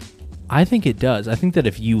 I think it does. I think that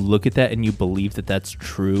if you look at that and you believe that that's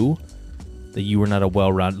true, that you are not a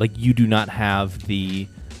well-rounded, like you do not have the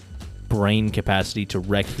brain capacity to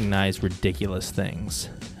recognize ridiculous things.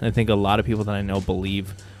 I think a lot of people that I know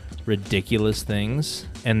believe ridiculous things,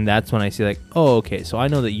 and that's when I see like, oh, okay, so I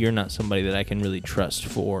know that you're not somebody that I can really trust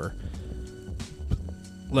for,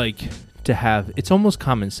 like, to have. It's almost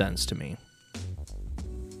common sense to me,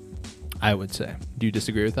 I would say. Do you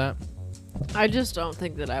disagree with that? I just don't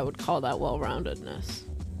think that I would call that well-roundedness.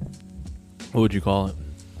 What would you call it?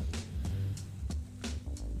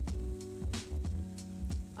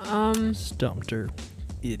 Stumped her,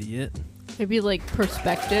 idiot. Maybe like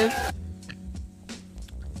perspective.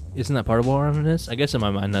 Isn't that part of well-roundedness? I guess in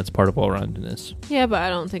my mind that's part of well-roundedness. Yeah, but I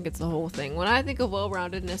don't think it's the whole thing. When I think of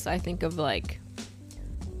well-roundedness, I think of like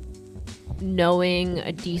knowing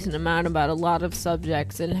a decent amount about a lot of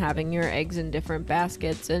subjects and having your eggs in different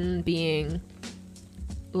baskets and being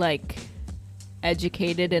like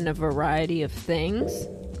educated in a variety of things.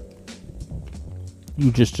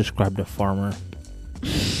 You just described a farmer.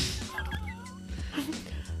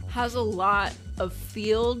 Has a lot of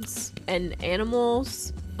fields and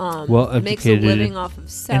animals. Well Makes a educated living off of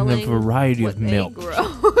selling and a variety what of they milk. grow.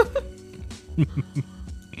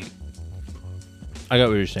 I got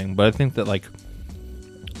what you're saying, but I think that like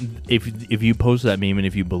if you post that meme and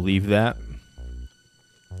if you believe that,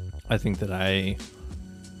 I think that I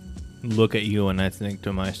look at you and I think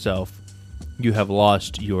to myself, you have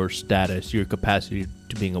lost your status, your capacity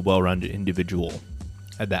to being a well-rounded individual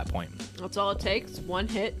at that point. That's all it takes. One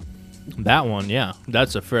hit. That one, yeah,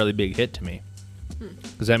 that's a fairly big hit to me.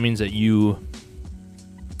 Because that means that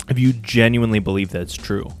if you genuinely believe that's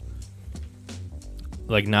true,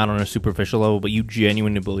 like not on a superficial level, but you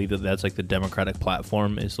genuinely believe that that's like the Democratic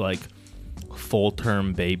platform is like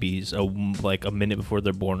full-term babies, like a minute before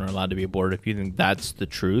they're born are allowed to be aborted. If you think that's the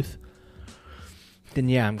truth, then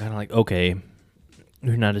yeah, I'm kind of like, okay,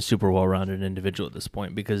 you're not a super well-rounded individual at this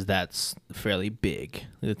point because that's fairly big.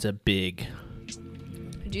 It's a big...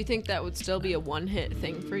 Do you think that would still be a one-hit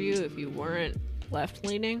thing for you if you weren't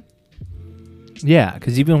left-leaning? Yeah,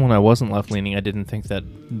 because even when I wasn't left-leaning, I didn't think that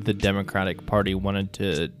the Democratic Party wanted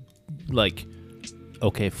to, like,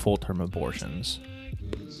 okay, full-term abortions.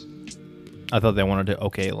 I thought they wanted to,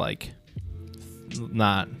 okay, like,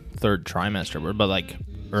 not third trimester, but, like,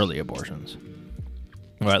 early abortions.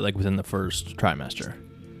 Right, like, within the first trimester.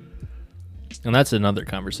 And that's another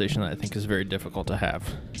conversation that I think is very difficult to have.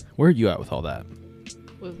 Where are you at with all that?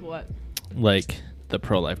 With what? Like, the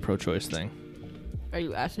pro-life, pro-choice thing. Are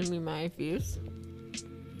you asking me my views?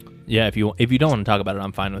 Yeah, if you don't want to talk about it,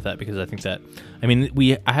 I'm fine with that because I think that, I mean,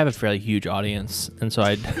 I have a fairly huge audience, and so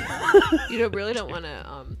You really don't want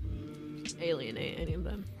to alienate any of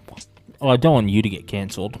them. Oh, I don't want you to get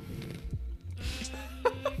canceled.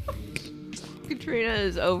 Katrina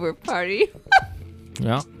is over party.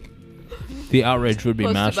 Yeah, the outrage would be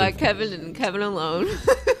Posted massive. by Kevin and Kevin alone.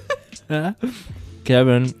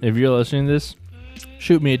 Kevin, if you're listening to this,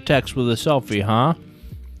 shoot me a text with a selfie, huh?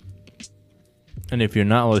 And if you're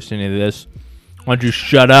not listening to this, why don't you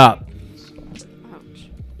shut up? Ouch.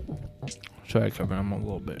 Sorry, Kevin, I'm a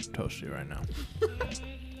little bit toasty right now.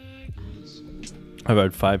 I've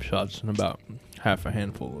had 5 shots and about half a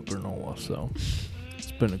handful of granola, so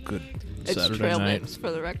it's been a good It's Saturday trail night. mix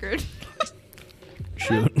for the record.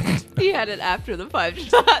 Shoot. He had it after the 5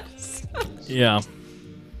 shots. Yeah.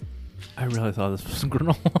 I really thought this was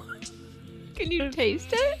granola. Can you taste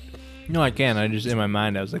it? No, I can't. I just, in my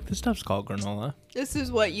mind, I was like, this stuff's called granola. This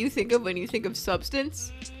is what you think of when you think of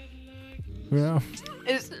substance? Yeah.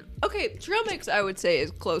 Okay, trail mix I would say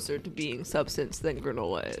is closer to being substance than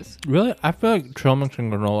granola is. Really? I feel like trail mix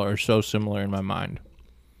and granola are so similar in my mind.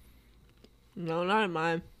 No, not in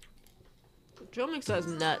mine. Trail mix has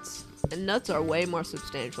nuts, and nuts are way more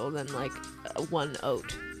substantial than like one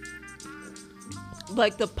oat.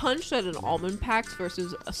 Like the punch that an almond packs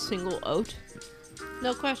versus a single oat.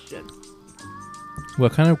 No question.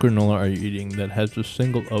 What kind of granola are you eating that has a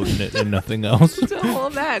single oat in it and nothing else? It's a whole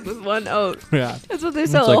bag with one oat. Yeah. That's what they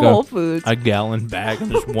It's sell like at Whole Foods. A gallon bag and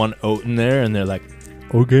there's one oat in there and they're like,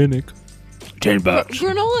 organic. $10.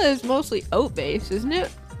 Granola is mostly oat based, isn't it?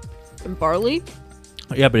 And barley.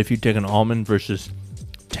 Yeah, but if you take an almond versus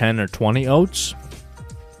 10 or 20 oats,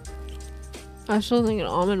 I still think an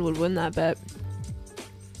almond would win that bet.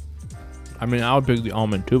 I mean, I would pick the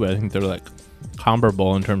almond too, but I think they're like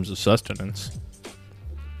comparable in terms of sustenance.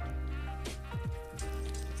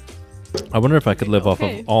 I wonder if I could live off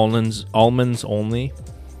of almonds only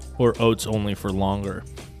or oats only for longer.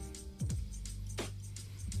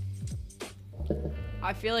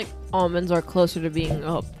 I feel like almonds are closer to being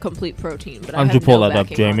a complete protein, but Why I don't have you pull no that up,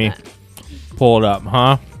 backing on Jamie? that. Pull it up,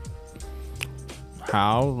 huh?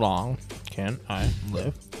 How long can I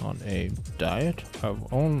live on a diet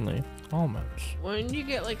of only almonds? Wouldn't you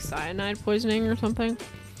get like cyanide poisoning or something?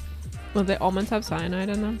 Will the almonds have cyanide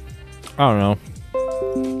in them? I don't know.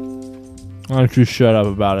 Why don't you shut up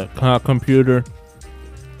about it, computer?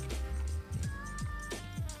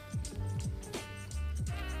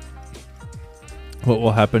 What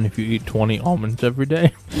will happen if you eat 20 almonds every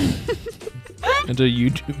day? It's a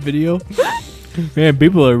YouTube video. Man,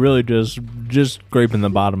 people are really just scraping the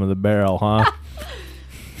bottom of the barrel, huh?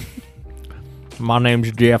 My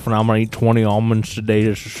name's Jeff, and I'm gonna eat 20 almonds today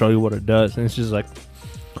just to show you what it does. And it's just like,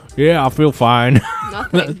 yeah, I feel fine.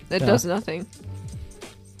 Nothing. It does nothing.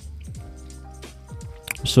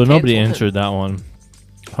 So nobody Cancel it. answered that one.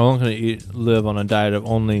 How long can I live on a diet of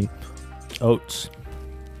only oats?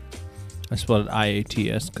 I spelled it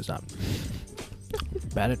IATS because I'm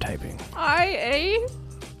bad at typing. IA?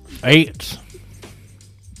 8.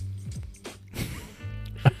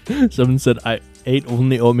 Someone said I ate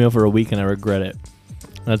only oatmeal for a week and I regret it.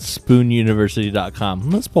 That's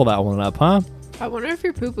spoonuniversity.com. Let's pull that one up, huh? I wonder if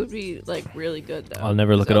your poop would be like really good though. I'll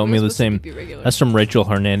never look So at oatmeal the supposed to same. be regular. That's from Rachel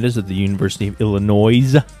Hernandez at the University of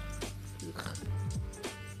Illinois.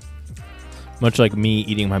 Much like me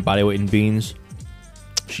eating my body weight in beans,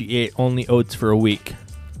 she ate only oats for a week.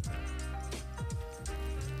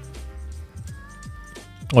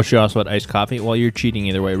 Oh, she also had iced coffee. Well, you're cheating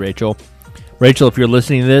either way, Rachel. Rachel, if you're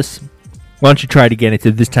listening to this, why don't you try it again?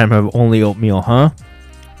 Except this time have only oatmeal, huh?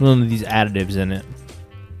 None of these additives in it.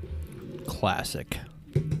 Classic.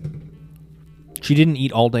 She didn't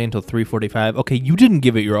eat all day until 3:45. Okay, you didn't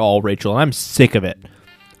give it your all, Rachel. I'm sick of it.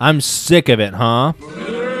 I'm sick of it, huh?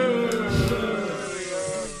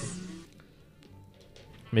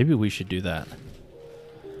 Maybe we should do that.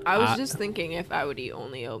 I was just thinking if I would eat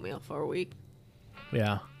only oatmeal for a week.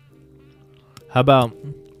 Yeah. How about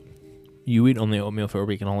you eat only oatmeal for a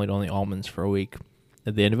week and I'll eat only almonds for a week?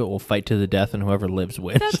 At the end of it, we'll fight to the death, and whoever lives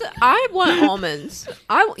wins. I want almonds.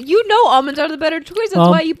 You know almonds are the better choice. That's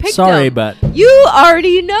why you picked sorry, them. but You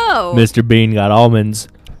already know. Mr. Bean got almonds.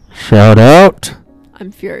 Shout out.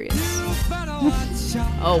 I'm furious.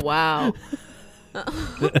 Oh, wow.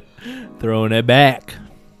 Throwing it back.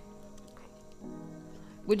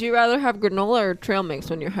 Would you rather have granola or trail mix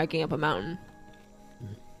when you're hiking up a mountain?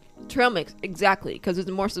 Trail mix, exactly, because it's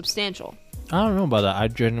more substantial. I don't know about that. I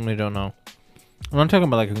genuinely don't know. I'm not talking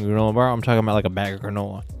about like a granola bar. I'm talking about like a bag of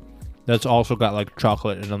granola. That's also got like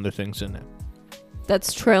chocolate and other things in it.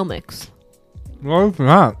 That's trail mix. No, it's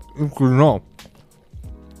not. It's granola.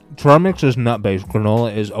 Trail mix is nut-based.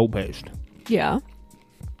 Granola is oat-based. Yeah.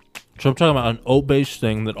 So I'm talking about an oat-based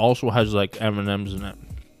thing that also has like M&Ms in it.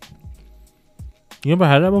 You ever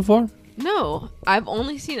had that before? No, I've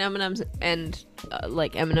only seen M&Ms and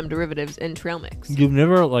like M&M derivatives in trail mix. You've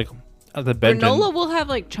never like at the Benton. Granola will have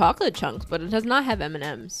like chocolate chunks, but it does not have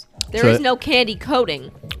M&Ms. There So is it- no candy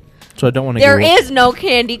coating. So I don't want to. There is no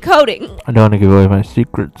candy coating. I don't want to give away my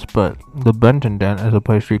secrets, but the Benton Den is a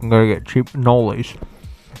place where you can go get cheap nollies.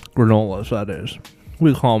 Granolas, that is.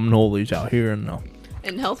 We call them nollies out here in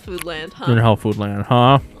In health food land, huh? health food land,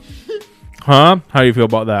 huh? Huh? How do you feel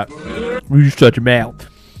about that? You shut your mouth.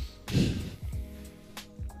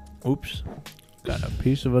 Oops. Got a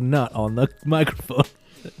piece of a nut on the microphone.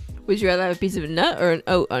 Would you rather have a piece of a nut or an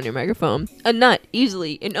oat on your microphone? A nut,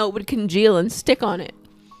 easily. An oat would congeal and stick on it.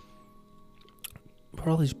 What are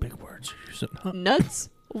all these big words you're using? Huh? Nuts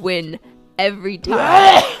win every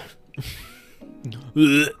time.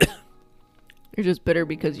 You're just bitter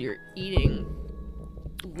because you're eating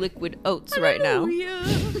liquid oats right now.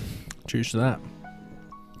 Cheers to that.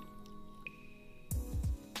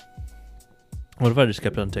 What if I just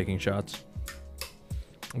kept on taking shots?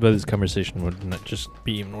 But this conversation would not just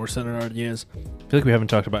be even worse than it already is. I feel like we haven't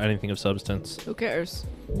talked about anything of substance. Who cares?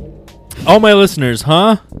 All my listeners,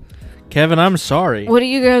 huh? Kevin, I'm sorry. What do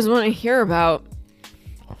you guys want to hear about?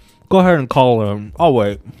 Go ahead and call him. I'll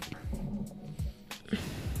wait.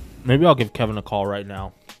 Maybe I'll give Kevin a call right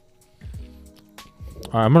now.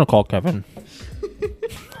 Alright, I'm gonna call Kevin.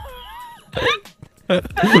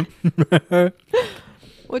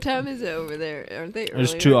 What time is it over there? Aren't they earlier?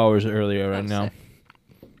 It's 2 hours earlier right Oh, now. sick.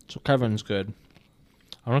 So Kevin's good.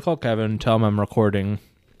 I'm gonna call Kevin, tell him I'm recording,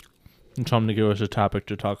 and tell him to give us a topic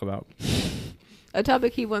to talk about. A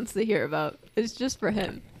topic he wants to hear about. It's just for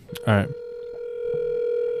him. Alright.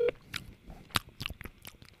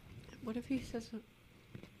 What if he says...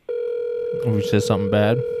 If he says something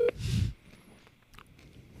bad.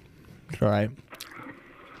 It's alright.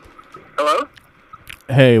 Hello?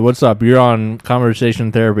 Hey, what's up? You're on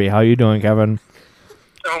Conversation Therapy. How you doing, Kevin?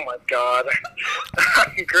 Oh my god.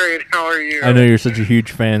 I'm great. How are you? I know you're such a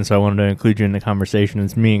huge fan, so I wanted to include you in the conversation.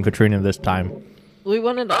 It's me and Katrina this time. We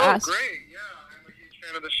wanted to Oh, ask... great. Yeah, I'm a huge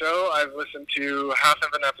fan of the show. I've listened to half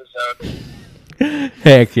of an episode.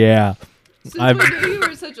 Heck yeah. Since I've- we knew you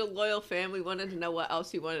were such a loyal fan, we wanted to know what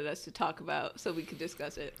else you wanted us to talk about so we could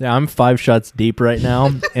discuss it. Yeah, I'm 5 shots deep right now,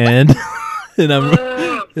 and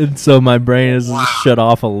and so my brain is shut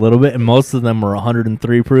off a little bit, and most of them are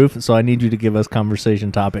 103 proof. So I need you to give us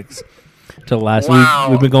conversation topics to last. Wow.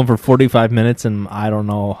 We've been going for 45 minutes, and I don't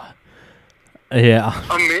know. Yeah,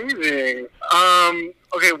 Amazing.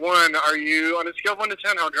 Okay, 1, are you, on a scale of 1 to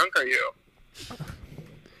 10, how drunk are you?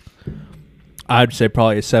 I'd say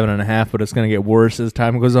probably a 7.5, but it's gonna get worse as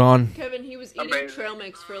time goes on. Kevin, he was eating Amazing. trail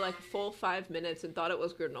mix for like a full 5 minutes and thought it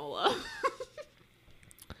was granola.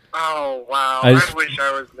 Oh, wow. I I, just- wish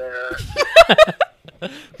I was there.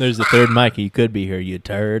 There's the third mic. You could be here, you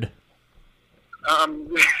turd.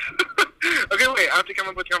 Okay, wait, I have to come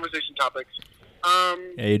up with conversation topics.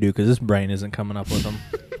 Yeah, you do, because this brain isn't coming up with them.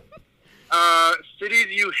 Cities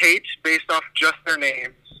you hate based off just their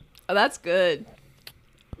names. Oh, that's good.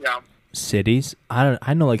 Yeah. Cities?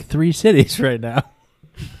 I know like 3 cities right now.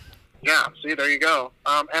 Yeah, see, there you go.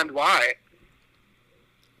 And why?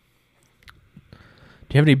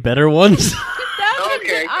 Do you have any better ones?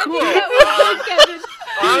 Okay, I cool. think that was good, Kevin.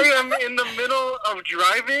 I am in the middle of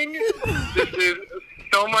driving. This is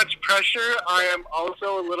so much pressure. I am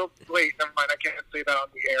also a little... Wait, never mind. I can't say that on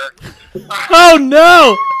the air. Oh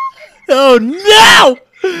no! Oh no!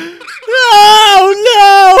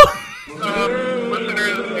 Oh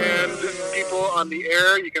Listeners and people on the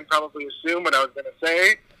air, you can probably assume what I was going to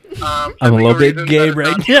say. I'm For a legal little bit reasons, gay that is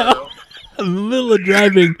right not now. true. I'm in the middle of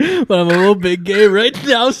driving, but I'm a little bit gay right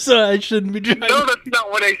now, so I shouldn't be driving. No, that's not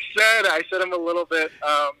what I said. I said I'm a little bit...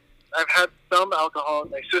 I've had some alcohol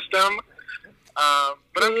in my system,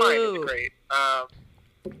 but I'm fine. Ooh. It's great.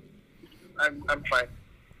 I'm fine.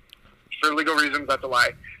 For legal reasons, that's a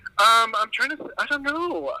lie. I'm trying to... I don't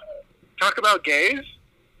know. Talk about gays?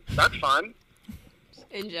 That's fun.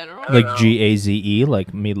 In general? Like know. GAZE,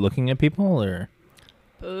 like me looking at people, or...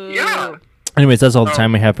 Ooh. Yeah. Anyways, that's all the Oh.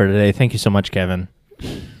 time we have for today. Thank you so much, Kevin.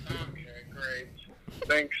 Okay, great.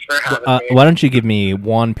 Thanks for having me. Why don't you give me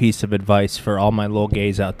one piece of advice for all my little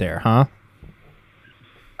gays out there, huh?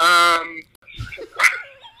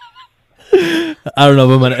 I don't know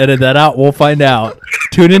if I'm going to edit that out. We'll find out.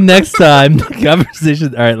 Tune in next time.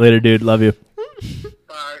 Conversation. All right, later, dude. Love you.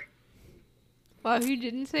 Bye. Wow, he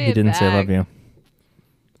didn't say He it didn't say back. love you.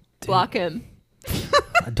 Block him.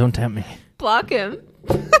 Don't tempt me. Block him.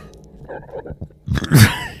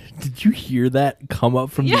 Did you hear that come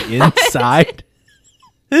up from the Yes. inside?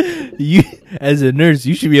 You, as a nurse,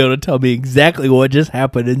 you should be able to tell me exactly what just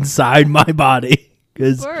happened inside my body.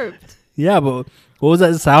 'Cause- Burped. yeah, but what was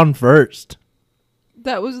that sound first?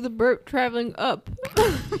 That was the burp traveling up.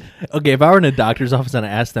 Okay, if I were in a doctor's office and I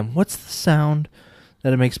asked them, what's the sound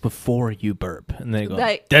that it makes before you burp? And they go,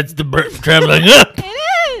 That- that's the burp traveling up. It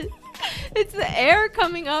is. It's the air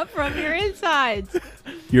coming up from your insides.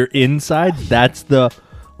 Your inside, that's the...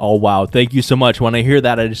 Oh, wow. Thank you so much. When I hear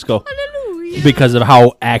that, I just go, Hallelujah. because of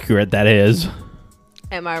how accurate that is.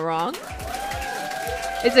 Am I wrong?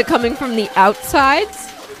 Is it coming from the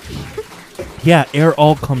outsides? Yeah, air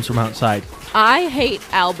all comes from outside. I hate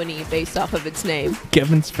Albany based off of its name.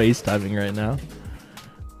 Kevin's FaceTiming right now.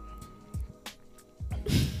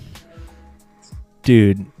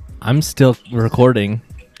 Dude, I'm still recording.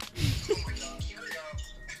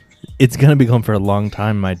 It's gonna be going for a long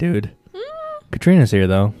time, my dude. Katrina's here,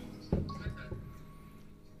 though.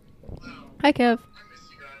 Hi, Kev.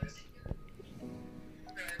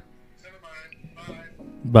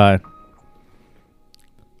 Bye.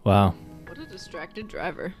 Wow. What a distracted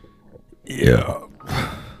driver. Yeah.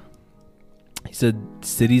 He said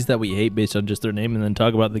cities that we hate based on just their name and then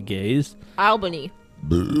talk about the gays. Albany.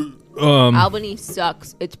 Um, Albany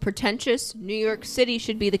sucks. It's pretentious. New York City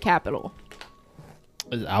should be the capital.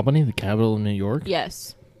 Is Albany the capital of New York?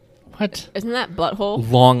 Yes. What? Isn't that butthole?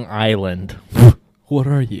 Long Island. What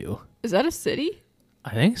are you? Is that a city?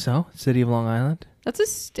 I think so. City of Long Island. That's a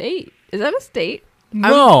state. Is that a state?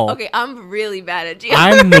 No. Okay, I'm really bad at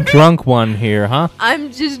geography. I'm the drunk one here, huh?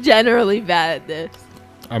 I'm just generally bad at this.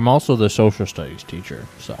 I'm also the social studies teacher,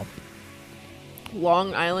 so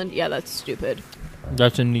Long Island? Yeah, that's stupid.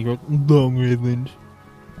 that's in New York. Long Island.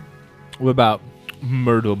 What about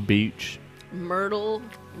Myrtle Beach? Myrtle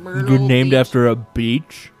You're named Beach. after a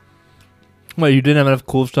beach? Well, you didn't have enough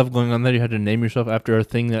cool stuff going on there. You had to name yourself after a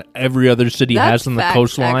thing that every other city That's has on the facts,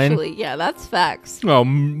 coastline. Actually, yeah, that's facts. Oh,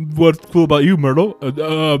 what's cool about you, Myrtle?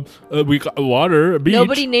 We got water, a beach.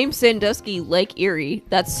 Nobody named Sandusky Lake Erie.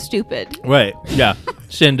 That's stupid. Right, yeah.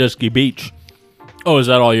 Sandusky Beach. Oh, is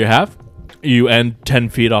that all you have? You end 10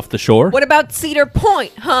 feet off the shore? What about Cedar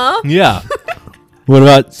Point, huh? Yeah. What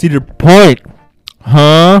about Cedar Point?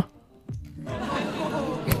 Huh?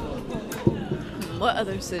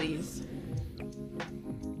 Other cities.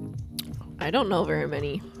 I don't know very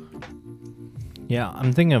many. Yeah,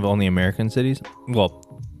 I'm thinking of only American cities.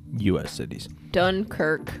 Well, U.S. cities.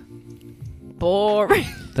 Dunkirk. Boring.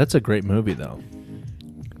 That's a great movie, though.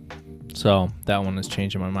 So that one is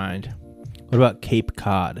changing my mind. What about Cape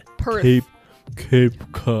Cod? Perth.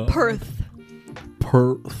 Cape Cod. Perth.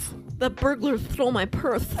 Perth. The burglars stole my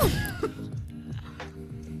Perth.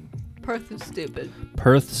 Perth is stupid.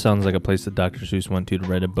 Perth sounds like a place that Dr. Seuss went to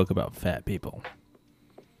write a book about fat people.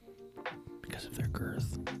 Because of their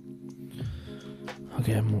girth.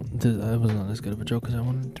 Okay, that was not as good of a joke as I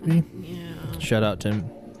wanted it to be. Yeah. Shout out to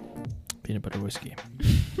Peanut Butter Whiskey.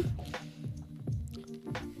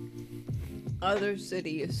 Other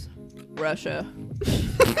cities. Russia.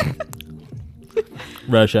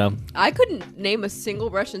 Russia. I couldn't name a single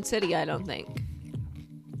Russian city, I don't think.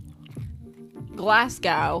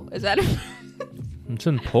 Glasgow. Is that a... It's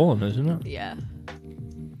in Poland, isn't it? Yeah.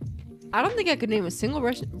 I don't think I could name a single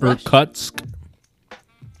Russian... Irkutsk.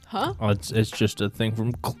 Huh? Oh, it's just a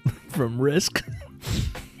thing from Risk.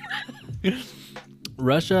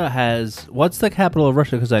 Russia has... What's the capital of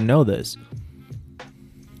Russia? Because I know this.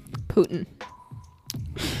 Putin.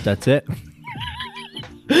 That's it?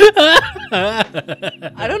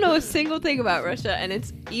 I don't know a single thing about Russia, and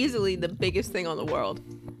it's easily the biggest thing on the world.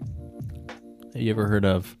 Have you ever heard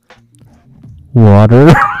of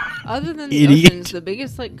water? Other than the Idiot. oceans, the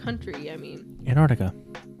biggest like country, I mean. Antarctica.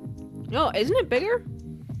 No, isn't it bigger?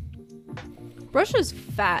 Russia's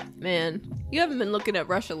fat, man. You haven't been looking at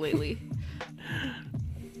Russia lately.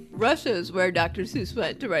 Russia is where Dr. Seuss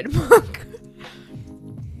went to write a book.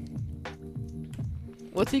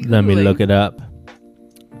 What's he Googling? Let me look it up.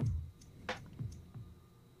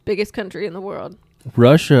 Biggest country in the world.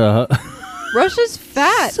 Russia. Russia's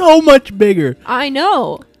fat. So much bigger. I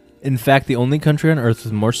know. In fact, the only country on Earth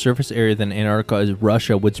with more surface area than Antarctica is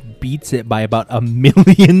Russia, which beats it by about 1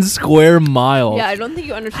 million square miles. Yeah, I don't think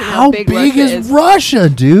you understand How how big Russia is Russia,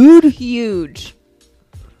 dude? Huge.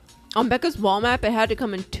 On Becca's wall map, it had to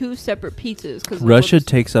come in 2 separate pieces. Russia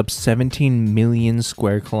takes up 17 million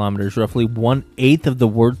square kilometers, roughly 1/8 of the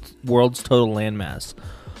world's total landmass.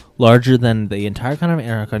 Larger than the entire continent of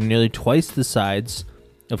Antarctica, nearly twice the size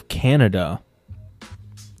of Canada,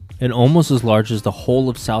 and almost as large as the whole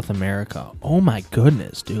of South America. Oh my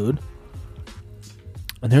goodness, dude.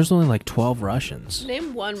 And there's only like 12 Russians.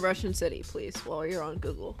 Name one Russian city, please, while you're on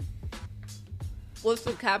Google. What's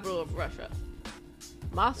the capital of Russia?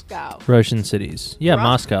 Moscow. Russian cities. Yeah,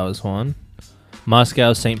 Moscow is one.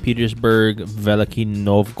 Moscow, St. Petersburg, Veliky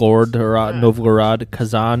Novgorod, Novgorod,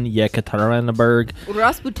 Kazan, Yekaterinburg,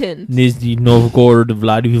 Rasputin. Nizhny Novgorod,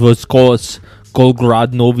 Vladivostok,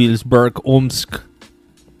 Golgrad, Novilsburg, Omsk.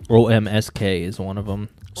 OMSK is one of them.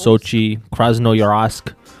 Sochi,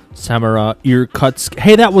 Krasnoyarsk, Samara, Irkutsk.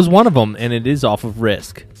 Hey, that was one of them, and it is off of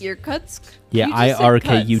Risk. Irkutsk? Yeah, You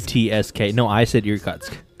just said Irkutsk. No, I said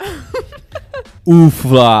Irkutsk.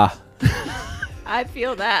 Ufa. I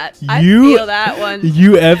feel that. You- I feel that one.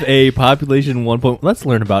 UFA population 1. Let's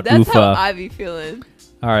learn about That's Ufa. how I be feeling.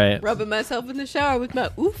 All right. Rubbing myself in the shower with my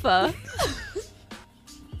UFA.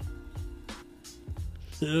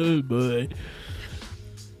 Oh boy.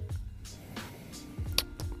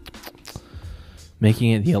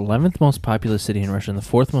 Making it the 11th most populous city in Russia and the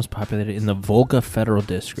 4th most populated in the Volga Federal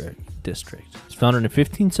District. It's founded in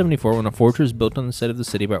 1574 when a fortress was built on the site of the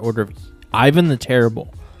city by order of Ivan the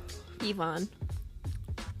Terrible. Ivan.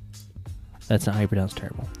 That's not how you pronounce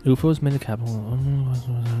terrible. Ufa was made the capital.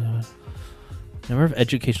 Number of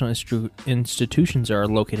educational institutions are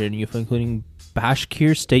located in Ufa, including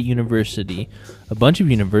Bashkir State University. A bunch of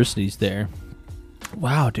universities there.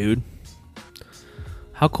 Wow, dude.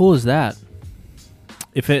 How cool is that?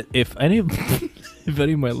 If any of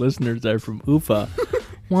my listeners are from Ufa,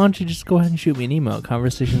 why don't you just go ahead and shoot me an email at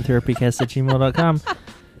conversationtherapycast@gmail.com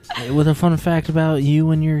with a fun fact about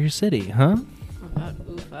you and your city, huh? About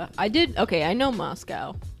UFA. I know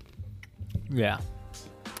Moscow. Yeah.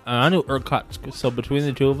 I knew Irkutsk, so between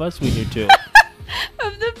the two of us, we knew two.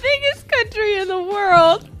 Of the biggest country in the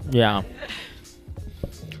world. Yeah.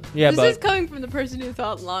 Yeah, This is coming from the person who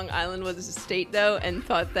thought Long Island was a state, though, and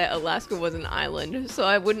thought that Alaska was an island. So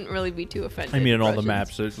I wouldn't really be too offended. I mean, in all the Russians.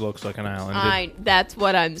 maps, it looks like an island. That's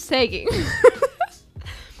what I'm saying.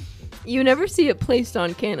 You never see it placed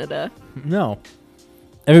on Canada. No.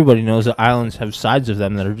 Everybody knows that islands have sides of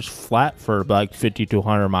them that are just flat for like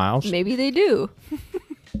 5,200 miles. Maybe they do.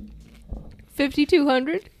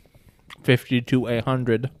 5,200?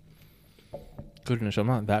 5,200. Goodness, I'm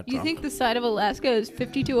not that You drunk. think the side of Alaska is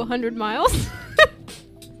 50 to 100 miles?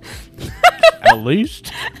 At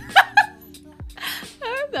least.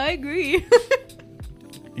 I agree.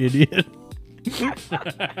 idiot.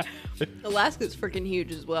 Alaska's freaking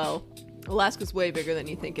huge as well. Alaska's way bigger than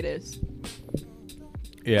you think it is.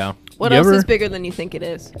 Yeah. What You else ever- is bigger than you think it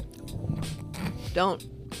is? Don't.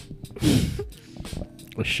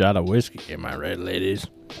 A shot of whiskey, am I right, ladies?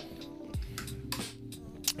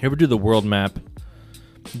 You ever do the world map?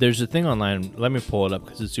 There's a thing online. Let me pull it up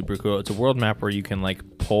because it's super cool. It's a world map where you can like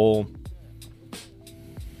pull,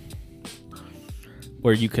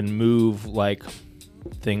 where you can move like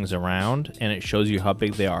things around, and it shows you how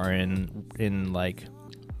big they are in like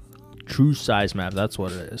true size map. That's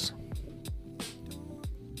what it is.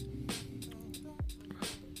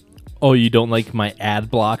 Oh, you don't like my ad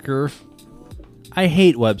blocker? I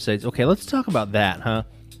hate websites. Okay, let's talk about that, huh?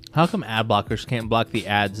 How come ad blockers can't block the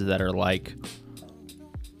ads that are like,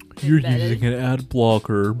 you're Embedded. using an ad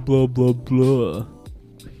blocker, blah, blah, blah.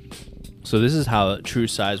 So this is how true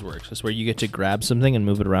size works. It's where you get to grab something and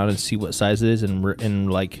move it around and see what size it is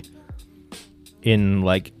and like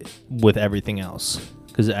with everything else.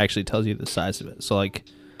 Because it actually tells you the size of it. So like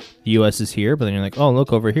the US is here, but then you're like, oh,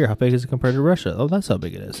 look over here. How big is it compared to Russia? Oh, that's how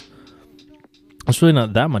big it is. It's really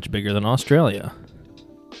not that much bigger than Australia.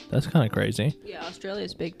 That's kind of crazy. Yeah,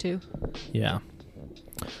 Australia's big too. Yeah.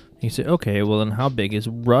 You say, okay, well then how big is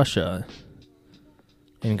Russia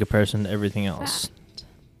in comparison to everything else?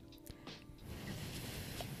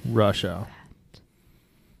 Russia.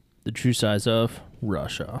 The true size of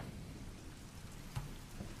Russia.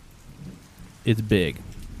 It's big.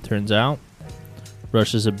 Turns out,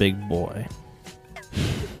 Russia's a big boy.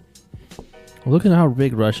 Look at how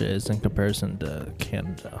big Russia is in comparison to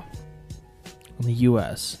Canada. And the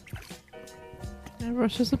US. Yeah,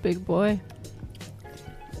 Russia's a big boy.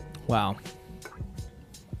 Wow.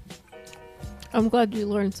 I'm glad you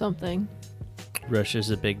learned something.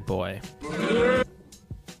 Russia's a big boy.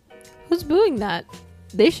 Who's booing that?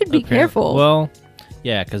 They should be careful. Well,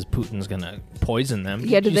 yeah, because Putin's gonna poison them.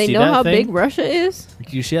 yeah, do Did you they see know that how thing? big Russia is?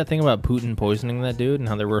 Did you see that thing about Putin poisoning that dude and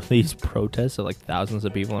how there were these protests of like thousands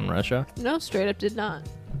of people in Russia? No, straight up did not.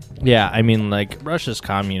 Yeah, I mean, like, Russia's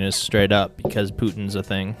communist straight up because Putin's a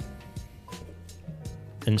thing.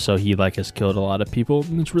 And so he, like, has killed a lot of people.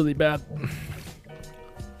 And it's really bad.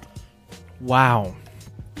 Wow.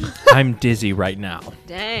 I'm dizzy right now.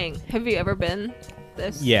 Dang. Have you ever been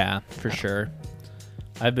this? Yeah, for sure.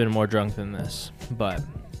 I've been more drunk than this, but,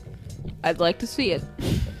 I'd like to see it.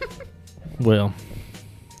 well,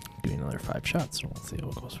 give me another 5 shots and we'll see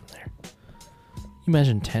what goes from there. You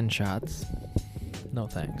imagine 10 shots? No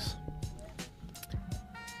thanks.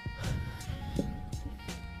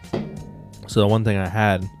 So the one thing I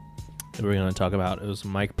had that we're going to talk about, it was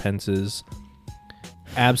Mike Pence's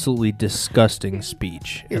absolutely disgusting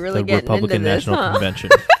speech You're at really the getting Republican into this, National huh? Convention.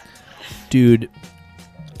 Dude,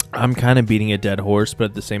 I'm kind of beating a dead horse, but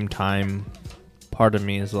at the same time, part of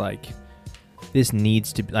me is like, this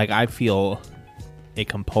needs to be, like, I feel a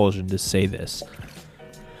compulsion to say this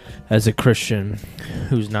as a Christian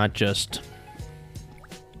who's not just,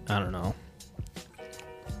 I don't know,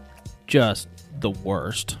 just the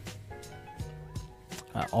worst.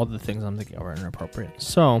 All the things I'm thinking are inappropriate.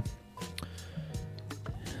 So,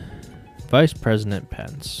 Vice President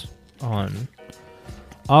Pence on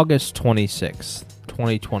August 26th,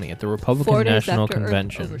 2020, at the Republican 4 days National after Earth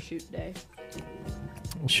Convention. Overshoot Day.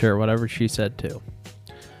 Sure, whatever she said too.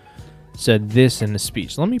 Said this in a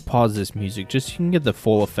speech. Let me pause this music just so you can get the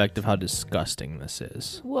full effect of how disgusting this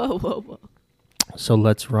is. Whoa, whoa, whoa. So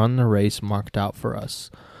let's run the race marked out for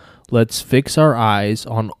us. Let's fix our eyes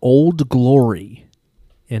on Old Glory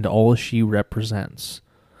and all she represents.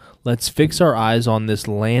 Let's fix our eyes on this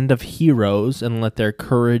land of heroes and let their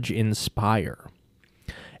courage inspire.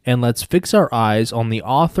 And let's fix our eyes on the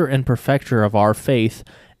author and perfecter of our faith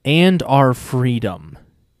and our freedom.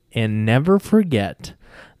 And never forget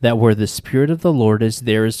that where the Spirit of the Lord is,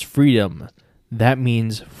 there is freedom. That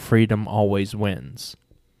means freedom always wins.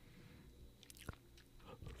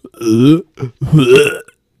 Now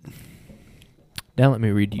let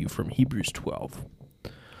me read to you from Hebrews 12.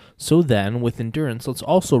 So then, with endurance, let's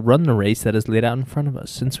also run the race that is laid out in front of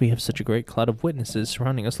us. Since we have such a great cloud of witnesses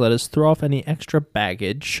surrounding us, let us throw off any extra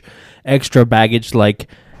baggage. Extra baggage like,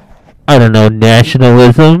 I don't know,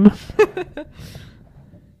 nationalism.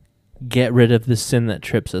 Get rid of the sin that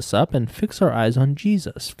trips us up and fix our eyes on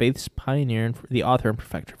Jesus, faith's pioneer and the author and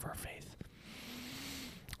perfecter of our faith.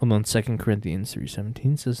 And then 2 Corinthians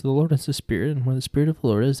 3:17 says, the Lord is the Spirit, and where the Spirit of the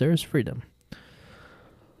Lord is, there is freedom.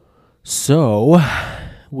 So,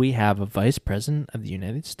 we have a Vice President of the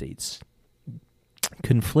United States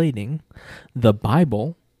conflating the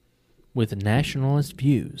Bible with nationalist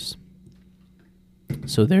views.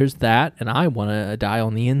 So there's that, and I want to die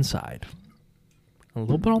on the inside. A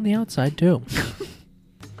little bit on the outside, too.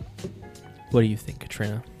 What do you think,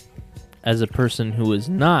 Katrina? As a person who is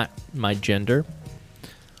not my gender.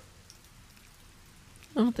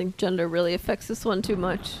 I don't think gender really affects this one too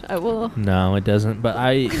much. I will. No, it doesn't. But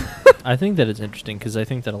I think that it's interesting because I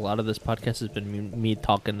think that a lot of this podcast has been me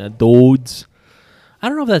talking to dudes. I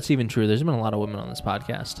don't know if that's even true. There's been a lot of women on this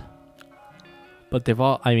podcast. But they've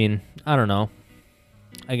all, I mean, I don't know.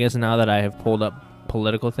 I guess now that I have pulled up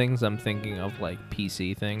political things, I'm thinking of like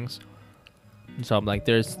PC things. And so I'm like,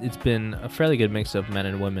 it's been a fairly good mix of men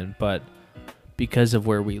and women. But because of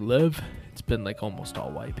where we live, it's been like almost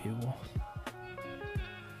all white people.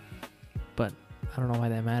 But I don't know why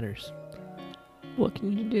that matters. What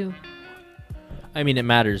can you do? I mean, it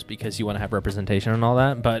matters because you want to have representation and all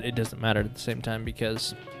that, but it doesn't matter at the same time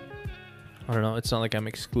because, I don't know, it's not like I'm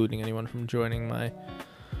excluding anyone from joining my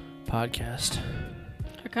podcast.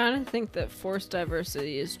 I kind of think that forced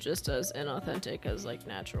diversity is just as inauthentic as like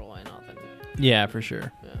natural inauthentic. Yeah, for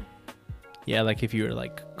sure. Yeah. Yeah, like if you were to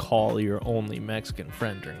like call your only Mexican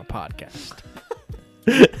friend during a podcast.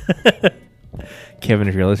 Kevin,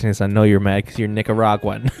 if you're listening to this, I know you're mad because you're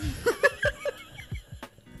Nicaraguan.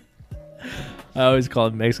 I always call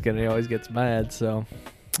him Mexican and he always gets mad. So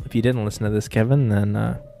if you didn't listen to this, Kevin, then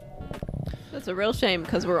That's a real shame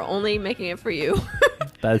because we're only making it for you.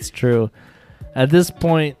 that's true. At this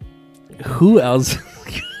point, who else?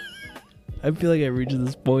 I feel like I reached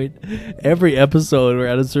this point. Every episode, we're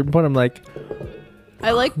at a certain point, I'm like,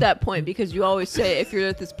 I like that point because you always say, if you're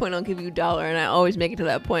at this point, I'll give you $1. And I always make it to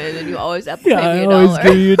that point, and then you always have to yeah, pay me I $1. always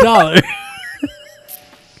give you $1.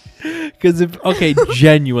 Because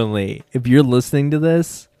genuinely, if you're listening to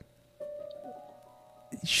this,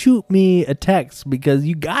 shoot me a text because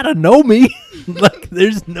you gotta know me. Like,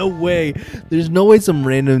 there's no way some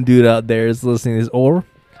random dude out there is listening to this, or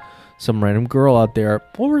some random girl out there,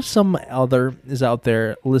 or some other is out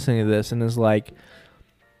there listening to this and is like,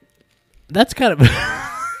 that's kind of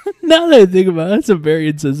now that I think about it, that's a very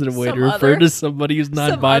insensitive way Some to refer other? to somebody who's Some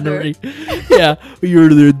non-binary. Yeah,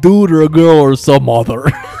 you're either a dude or a girl or some other.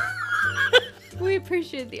 We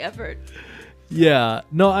appreciate the effort. Yeah,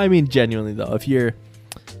 no, I mean genuinely though, if you're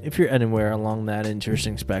anywhere along that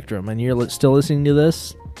interesting spectrum and you're still listening to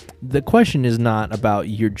this, the question is not about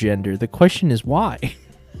your gender. The question is why.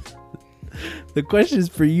 The question is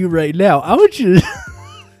for you right now. I want you to,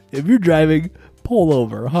 if you're driving, pull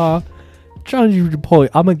over, huh? Challenge you to pull.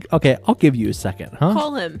 Okay, I'll give you a second, huh?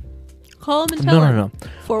 Call him and tell him. No.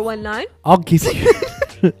 419? I'll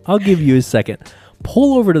give you a second.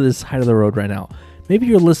 Pull over to the side of the road right now. Maybe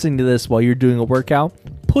you're listening to this while you're doing a workout.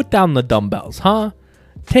 Put down the dumbbells, huh?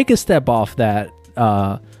 Take a step off that.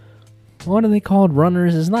 What are they called?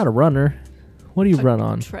 Runners? It's not a runner. What do you run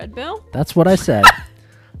on? Treadmill? That's what I said.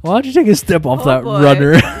 Why don't you take a step off that boy.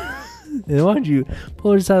 runner? And why don't you pull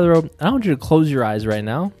over to the side of the road? I want you to close your eyes right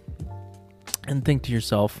now and think to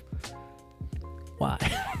yourself, why?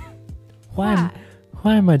 Why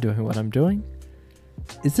am I doing what I'm doing?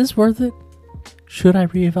 Is this worth it? Should I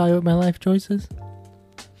reevaluate my life choices?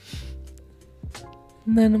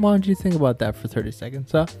 And then why don't you think about that for 30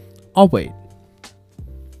 seconds? I'll wait.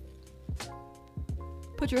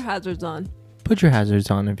 Put your hazards on. Put your hazards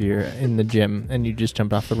on if you're in the gym and you just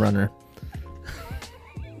jumped off the runner.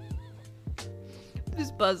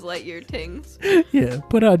 Just Buzz Lightyear tings. Yeah,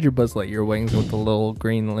 put out your Buzz Lightyear wings with the little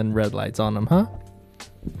green and red lights on them, huh?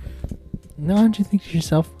 Now, don't you think to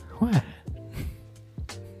yourself, why?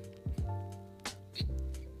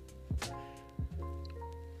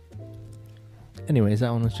 Anyways,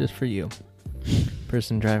 that one was just for you.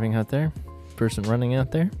 Person driving out there, person running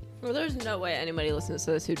out there. Well, there's no way anybody listens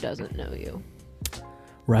to this who doesn't know you.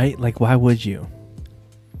 Right? Like, why would you?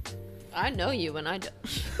 I know you and I don't.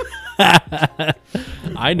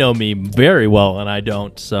 I know me very well and I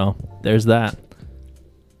don't, so there's that.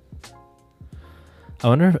 I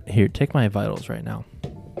wonder if, here, take my vitals right now.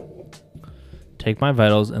 Take my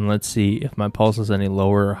vitals and let's see if my pulse is any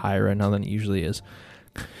lower or higher right now than it usually is.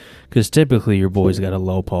 Because typically your boy's got a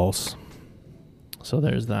low pulse. So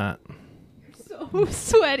there's that. So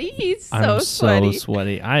sweaty. He's so I'm sweaty. so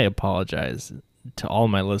sweaty. I apologize to all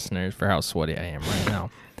my listeners for how sweaty I am right now.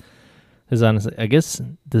 Because honestly, I guess,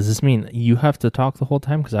 does this mean you have to talk the whole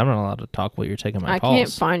time? Because I'm not allowed to talk while you're taking my pulse. I can't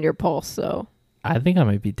find your pulse, so. I think I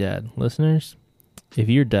might be dead. Listeners, if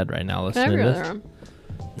you're dead right now listening to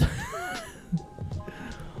this.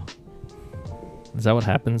 Is that what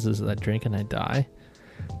happens? Is I drink and I die?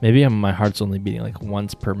 Maybe my heart's only beating like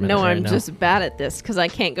once per minute. No, right I'm now. just bad at this because I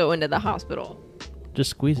can't go into the hospital.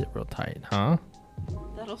 Just squeeze it real tight, huh?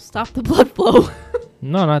 That'll stop the blood flow.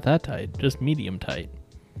 No, not that tight. Just medium tight.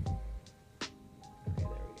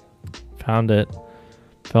 Found it.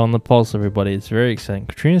 Feeling the pulse, everybody. It's very exciting.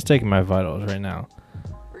 Katrina's taking my vitals right now.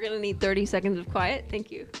 We're gonna need 30 seconds of quiet. Thank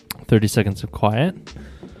you. 30 seconds of quiet.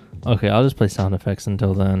 Okay, I'll just play sound effects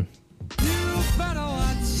until then.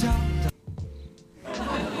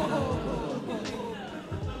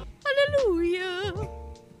 Hallelujah.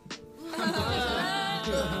 Hallelujah.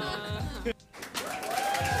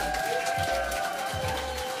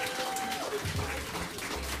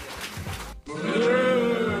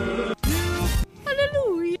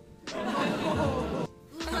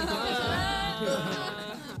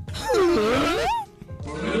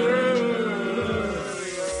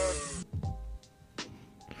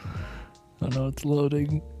 Oh no, it's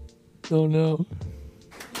loading. Oh no.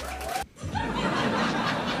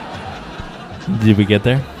 Did we get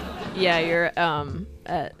there? Yeah, you're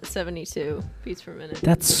at 72 beats per minute.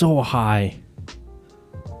 That's so high.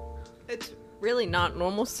 It's really not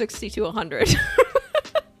normal. 60 to 100.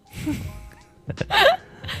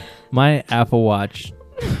 My Apple Watch,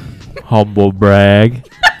 humble brag.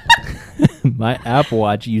 My Apple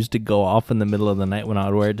Watch used to go off in the middle of the night when I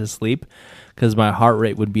would wear it to sleep because my heart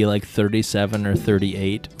rate would be like 37 or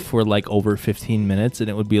 38 for like over 15 minutes. And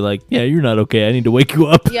it would be like, yeah, you're not okay. I need to wake you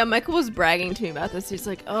up. Yeah, Michael was bragging to me about this. He's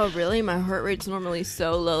like, oh, really? My heart rate's normally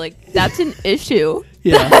so low. Like, that's an issue.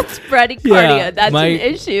 Yeah. That's bradycardia. Yeah, That's an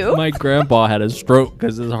issue. My grandpa had a stroke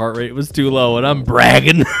because his heart rate was too low, and I'm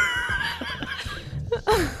bragging.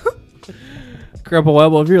 Grandpa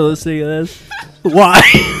Webble, if you're listening to this, why?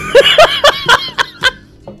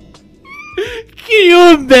 Can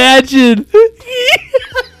you imagine?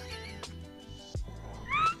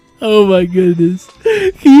 Oh my goodness.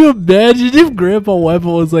 Can you imagine if Grandpa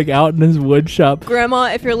Webble was like out in his wood shop?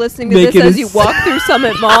 Grandma, if you're listening to this Making as a you walk through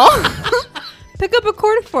Summit Mall, pick up a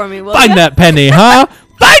quarter for me, will Find ya? that penny, huh?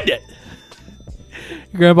 Find it!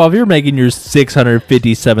 Grandpa, if you're making your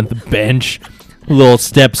 657th bench, little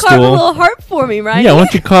step Carve a stool. little heart for me, right? Yeah, why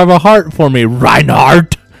don't you carve a heart for me,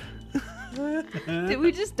 Reinhardt? Did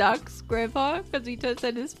we just dox Grandpa because he just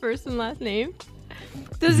said his first and last name?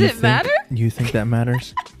 Does it matter? You think that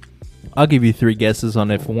matters? I'll give you 3 guesses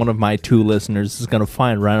on if one of my 2 listeners is going to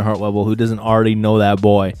find Reinhardt Webble who doesn't already know that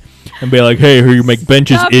boy and be like, hey, here you make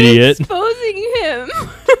benches, Stop idiot. exposing him.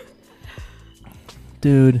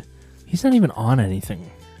 Dude, he's not even on anything.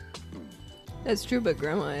 That's true, but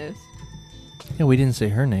Grandma is. Yeah, we didn't say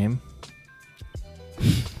her name.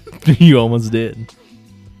 You almost did.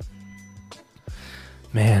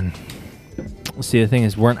 Man. See, the thing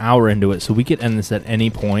is, we're an hour into it, so we could end this at any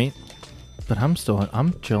point. But I'm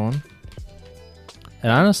chilling.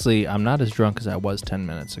 And honestly, I'm not as drunk as I was 10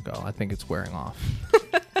 minutes ago. I think it's wearing off.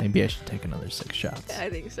 Maybe I should take another 6 shots. I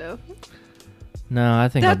think so. No, I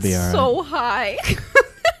think I'll That's be all right. so high.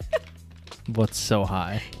 What's so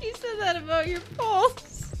high? You said that about your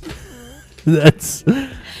pulse. That's...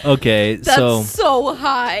 Okay, That's so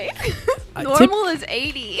high. I Normal is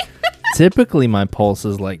 80. typically my pulse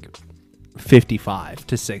is like 55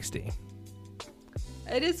 to 60.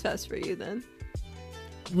 It is fast for you then.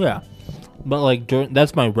 Yeah. But like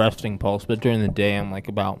that's my resting pulse, but during the day I'm like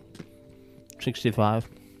about 65.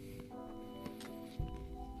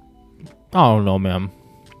 I don't know, man.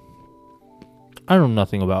 I know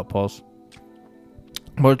nothing about pulse.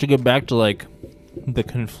 But to get back to like the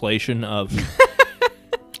conflation of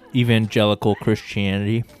evangelical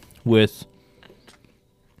Christianity with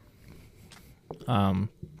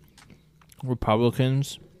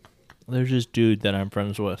Republicans, there's this dude that I'm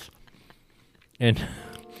friends with. And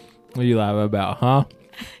what do you laugh about, huh?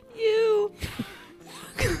 You.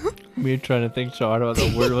 Me trying to think so hard about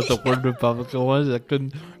what the word Republican was. I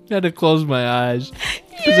had to close my eyes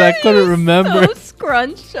because I couldn't remember. So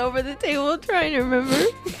scrunched over the table trying to remember.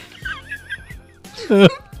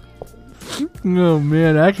 Oh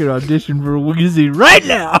man, I could audition for Wheezy right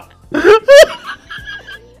now.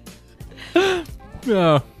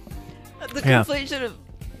 Oh. The Yeah. conflation of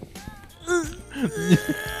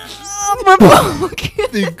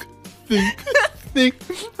Think.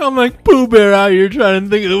 I'm like Pooh Bear out here trying to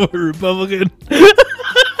think of the word Republican.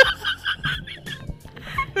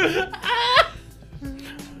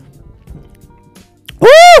 Woo!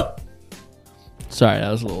 Sorry,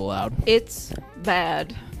 that was a little loud. It's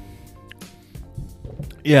bad.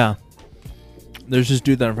 Yeah. There's this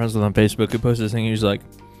dude that I'm friends with on Facebook who posted this thing. He's like,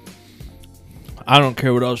 I don't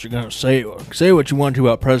care what else you're going to say. Say what you want to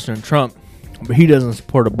about President Trump, but he doesn't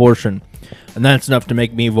support abortion. And that's enough to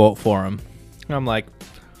make me vote for him. And I'm like,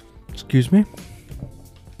 excuse me?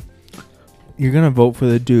 You're going to vote for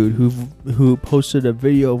the dude who posted a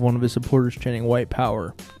video of one of his supporters chanting white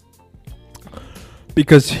power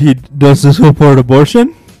because he doesn't support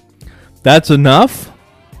abortion? That's enough?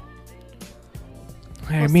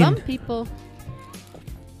 I Well, mean, some people.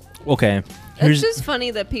 okay. It's just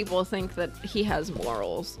funny that people think that he has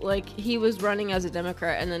morals. Like, he was running as a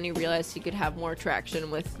Democrat, and then he realized he could have more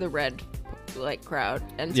traction with the red, like, crowd.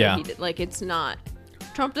 And so Yeah. he did. Like, it's not.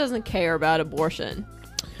 Trump doesn't care about abortion.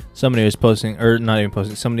 Somebody was posting, or not even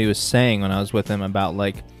posting, somebody was saying when I was with him about,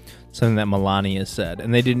 like, something that Melania said.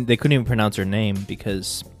 And they couldn't even pronounce her name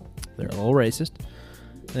because they're a little racist.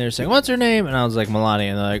 And they were saying, what's her name? And I was like,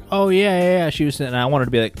 Melania. And they're like, oh, yeah. She was saying, and I wanted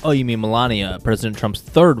to be like, oh, you mean Melania, President Trump's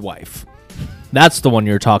third wife. That's the one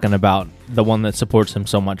you're talking about. The one that supports him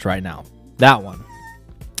so much right now. That one.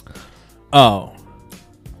 Oh.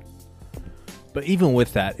 But even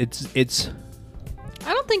with that, it's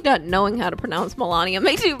I don't think not knowing how to pronounce Melania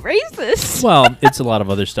makes you racist. well, it's a lot of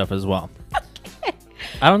other stuff as well. Okay.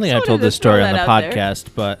 I don't think I Just told wanted this to throw story on the that out there. podcast,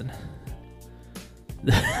 but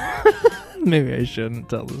maybe I shouldn't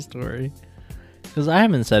tell the story. Because I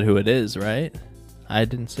haven't said who it is, right? I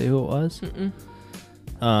didn't say who it was. Mm-mm.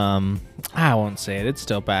 I won't say it. It's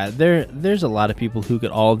still bad. There's a lot of people who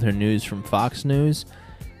get all of their news from Fox News,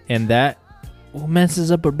 and that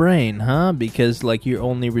messes up a brain, huh? Because like you're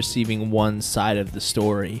only receiving one side of the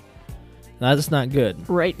story. That's not good.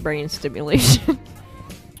 Right brain stimulation.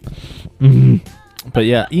 But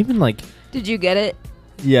yeah, even like Did you get it?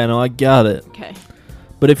 yeah, no, I got it. Okay.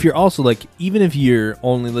 But if you're also like, even if you're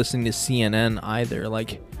only listening to CNN, either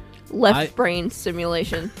like Left brain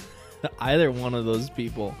stimulation. either one of those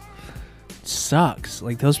people sucks.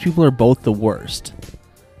 Like those people are both the worst.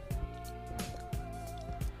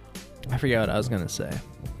 I forget what I was gonna say.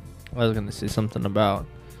 I was gonna say something about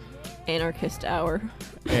Anarchist hour.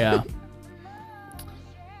 yeah.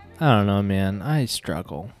 I don't know, man. I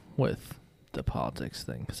struggle with the politics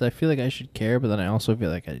thing because I feel like I should care, but then I also feel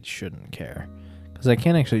like I shouldn't care because I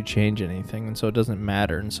can't actually change anything, and so it doesn't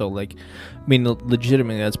matter. And so, like, I mean,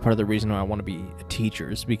 legitimately, that's part of the reason why I want to be a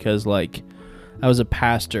teacher is because, like, I was a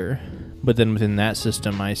pastor, but then within that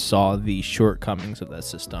system, I saw the shortcomings of that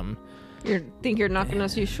system. You think you're not going to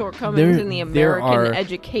see shortcomings There- in the there are American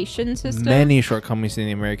education system? Many shortcomings in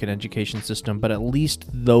the American education system, but at least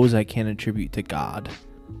those I can attribute to God.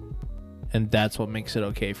 And that's what makes it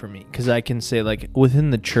okay for me. Because I can say, like,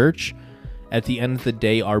 within the church, at the end of the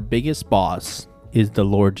day, our biggest boss is the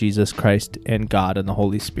Lord Jesus Christ and God and the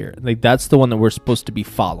Holy Spirit. Like, that's the one that we're supposed to be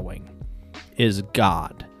following, is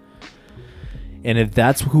God. And if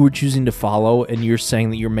that's who we're choosing to follow, and you're saying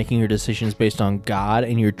that you're making your decisions based on God,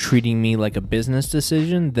 and you're treating me like a business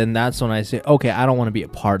decision, then that's when I say, okay, I don't want to be a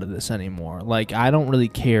part of this anymore. Like, I don't really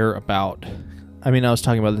care about... I mean, I was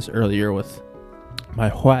talking about this earlier with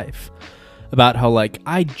my wife, about how, like,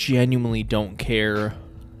 I genuinely don't care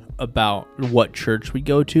about what church we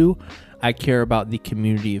go to. I care about the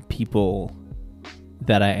community of people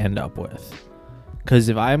that I end up with. Because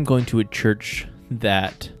if I'm going to a church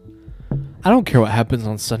that... I don't care what happens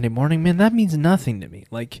on Sunday morning, man, that means nothing to me.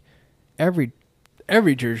 Like, every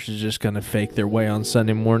church is just going to fake their way on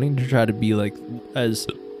Sunday morning to try to be, like,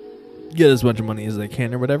 get as much money as they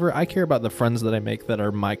can or whatever. I care about the friends that I make that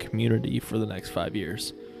are my community for the next 5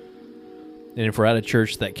 years. And if we're at a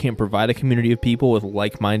church that can't provide a community of people with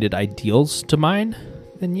like-minded ideals to mine,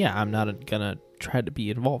 then yeah, I'm not gonna try to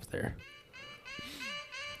be involved there.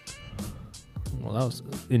 Well, that was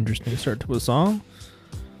an interesting start to a song.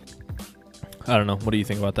 I don't know. What do you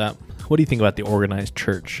think about that? What do you think about the organized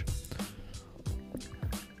church?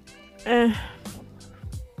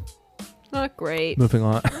 Not great. Moving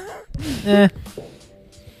on.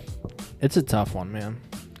 It's a tough one, man.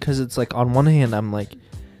 Because it's like, on one hand, I'm like,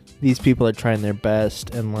 these people are trying their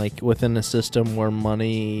best, and like within a system where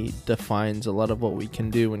money defines a lot of what we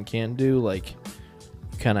can do and can't do, like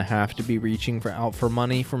you kind of have to be reaching out for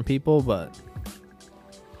money from people. But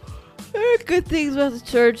There are good things about the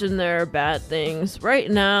church and there are bad things.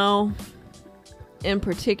 Right now, in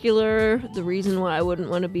particular, the reason why I wouldn't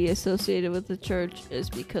want to be associated with the church is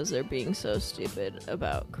because they're being so stupid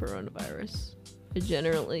about coronavirus. I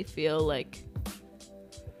generally feel like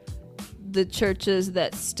the churches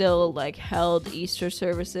that still like held Easter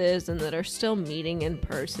services and that are still meeting in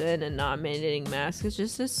person and not mandating masks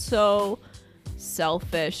is so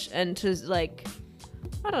selfish, and to like,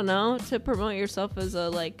 I don't know, to promote yourself as a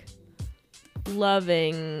like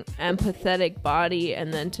loving, empathetic body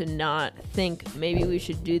and then to not think maybe we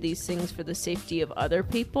should do these things for the safety of other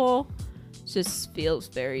people just feels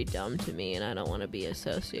very dumb to me, and I don't want to be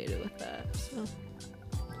associated with that. So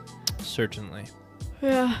certainly.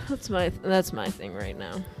 yeah, that's my thing right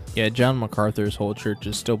now. Yeah, John MacArthur's whole church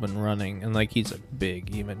has still been running, and like he's a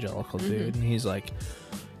big evangelical dude, and he's like,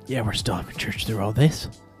 yeah, we're still having church through all this.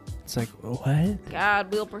 It's like, what?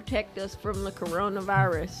 God will protect us from the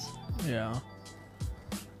coronavirus. Yeah.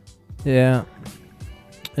 Yeah.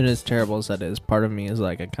 And as terrible as that is, part of me is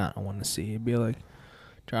like, I kind of want to see it be like,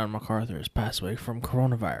 John MacArthur has passed away from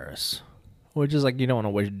coronavirus. Which is like, you don't want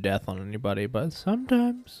to wish death on anybody, but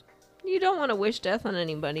sometimes. You don't want to wish death on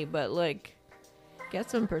anybody, but like, get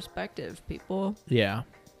some perspective, people. Yeah.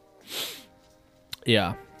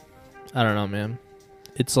 Yeah. I don't know, man.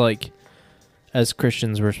 It's like, as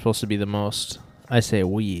Christians, we're supposed to be the most, I say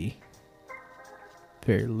we,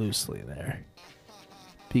 very loosely there.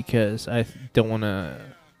 Because I don't want to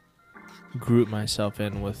group myself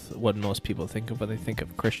in with what most people think of when they think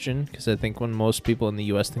of Christian. Because I think when most people in the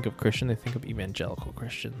U.S. think of Christian, they think of evangelical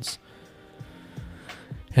Christians.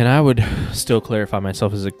 And I would still clarify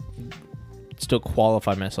myself as a... Still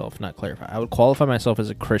qualify myself, not clarify. I would qualify myself as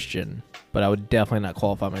a Christian, but I would definitely not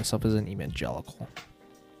qualify myself as an evangelical.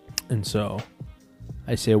 And so,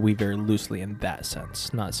 I say we very loosely in that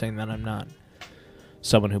sense. Not saying that I'm not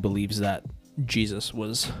someone who believes that Jesus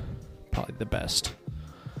was probably the best.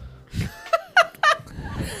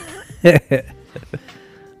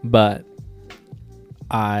 But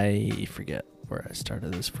I forget where I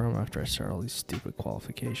started this from after I started all these stupid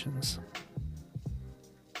qualifications.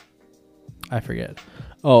 I forget.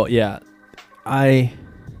 Oh, yeah. I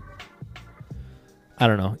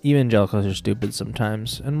don't know. Evangelicals are stupid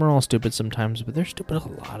sometimes, and we're all stupid sometimes, but they're stupid a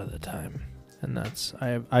lot of the time. And that's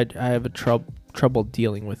I have a trouble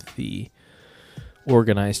dealing with the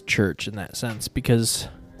organized church in that sense, because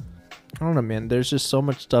I don't know, man, there's just so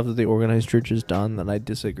much stuff that the organized church has done that I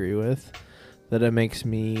disagree with, that it makes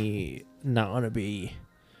me not want to be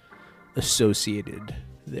associated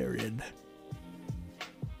therein.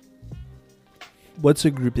 What's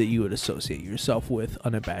a group that you would associate yourself with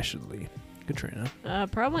unabashedly, Katrina?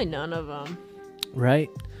 Probably none of them. Right?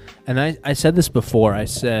 And I said this before. I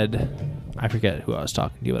said, I forget who I was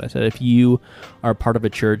talking to, but I said, if you are part of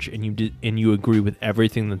a church and you agree with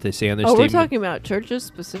everything that they say on their statement. Oh, we're talking about churches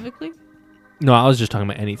specifically? No, I was just talking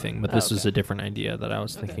about anything, but this okay. is a different idea that I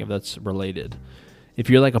was thinking of that's related. If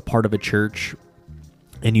you're like a part of a church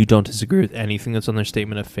and you don't disagree with anything that's on their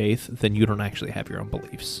statement of faith, then you don't actually have your own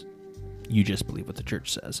beliefs. You just believe what the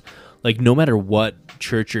church says. Like, no matter what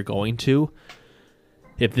church you're going to,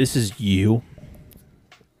 if this is you,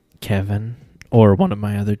 Kevin, or one of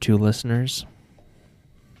my other two listeners,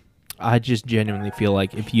 I just genuinely feel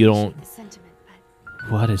like if you don't...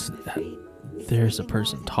 What is that? There's a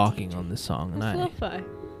person talking on this song, and It's lo-fi.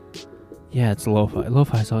 Yeah, it's lo-fi.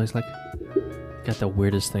 Lo-fi is always like got the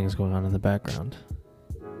weirdest things going on in the background.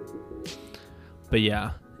 But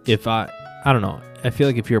yeah, if I don't know. I feel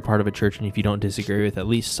like if you're a part of a church and if you don't disagree with at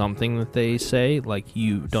least something that they say, like,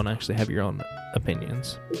 you don't actually have your own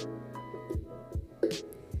opinions.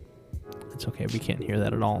 It's okay. We can't hear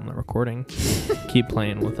that at all in the recording. Keep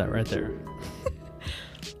playing with that right there.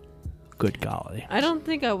 Good golly. I don't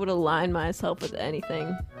think I would align myself with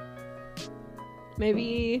anything.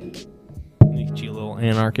 Maybe Make you a little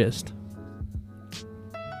anarchist.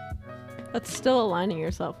 that's still aligning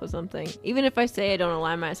yourself with something. Even if I say I don't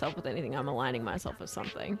align myself with anything, I'm aligning myself with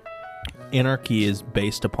something. Anarchy is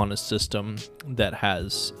based upon a system that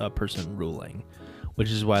has a person ruling, which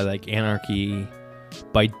is why, like, anarchy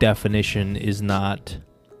by definition is not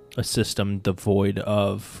a system devoid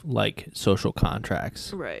of, like, social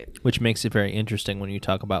contracts. Right. Which makes it very interesting when you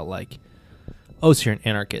talk about, like, oh, so you're an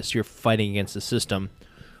anarchist. You're fighting against the system,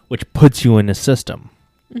 which puts you in a system.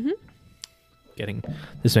 Mm-hmm.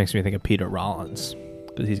 This makes me think of Peter Rollins,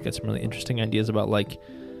 because he's got some really interesting ideas about, like,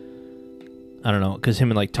 I don't know, because him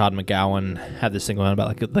and, like, Todd McGowan have this thing going on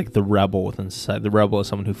about, like the rebel within society. The rebel is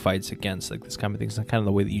someone who fights against, like, this kind of thing. It's kind of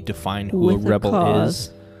the way that you define who With a rebel cause.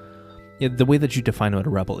 is. Yeah, the way that you define what a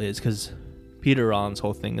rebel is, because Peter Rollins'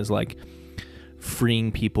 whole thing is, like,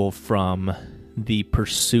 freeing people from the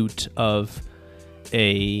pursuit of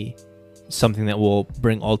something that will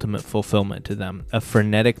bring ultimate fulfillment to them. A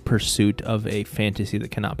frenetic pursuit of a fantasy that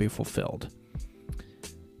cannot be fulfilled.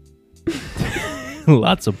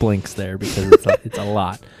 Lots of blinks there because it's a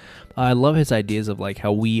lot. I love his ideas of, like,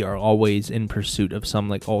 how we are always in pursuit of some,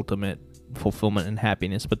 like, ultimate fulfillment and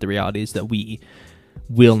happiness, but the reality is that we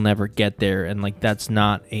will never get there, and, like, that's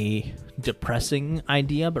not a depressing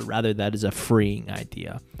idea, but rather that is a freeing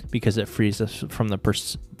idea because it frees us from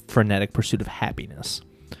the frenetic pursuit of happiness.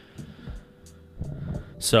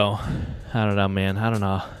 So, I don't know, man. I don't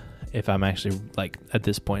know if I'm actually, like, at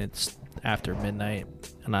this point, it's after midnight,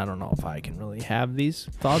 and I don't know if I can really have these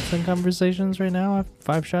thoughts and conversations right now. I'm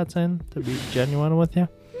 5 shots in, to be genuine with you.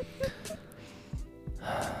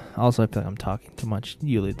 Also, I feel like I'm talking too much.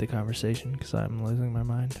 You lead the conversation, because I'm losing my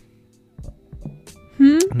mind.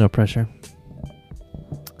 No pressure.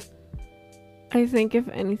 I think if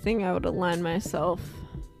anything, I would align myself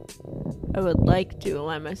I would like to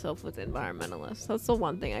align myself with environmentalists. That's the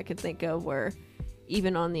one thing I could think of where,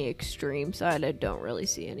 even on the extreme side, I don't really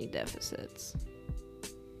see any deficits.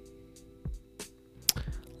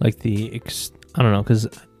 Like I don't know, because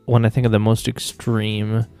when I think of the most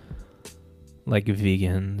extreme, like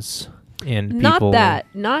vegans and people, not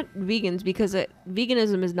vegans, because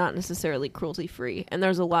veganism is not necessarily cruelty free, and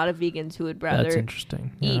there's a lot of vegans who would that's rather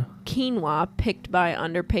interesting. eat Yeah. quinoa picked by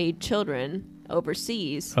underpaid children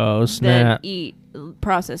overseas Oh than snap! eat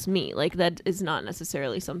processed meat. Like, that is not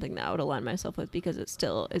necessarily something that I would align myself with, because it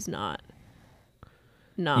still is not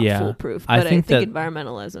Yeah. foolproof. I But I think think that-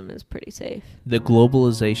 environmentalism is pretty safe. The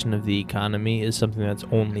globalization of the economy is something that's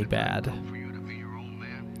only bad,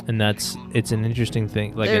 and it's an interesting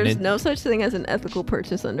thing. Like, There's no such thing as an ethical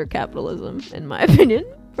purchase under capitalism, in my opinion.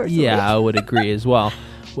 Personally. yeah, I would agree as well.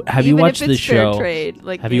 Have you Even watched if the it's fair show? trade,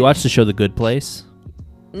 like, Have you watched the show The Good Place?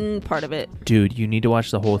 part of it? Dude, you need to watch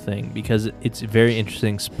the whole thing because it's very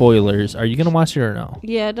interesting. Spoilers. Are you going to watch it or no?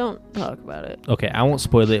 Yeah, don't talk about it. Okay, I won't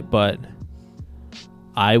spoil it, but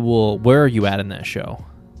I will. Where are you at in that show?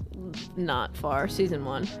 Not far. Season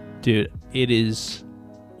 1. Dude, it is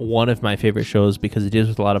one of my favorite shows because it deals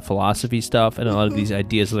with a lot of philosophy stuff and a lot of these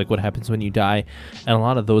ideas of like what happens when you die, and a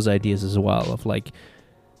lot of those ideas as well of like,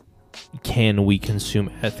 can we consume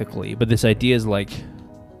ethically? But this idea is like,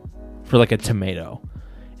 for like a tomato.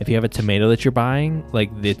 If you have a tomato that you're buying, like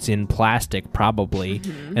it's in plastic probably,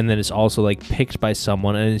 and then it's also like picked by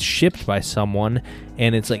someone and it's shipped by someone,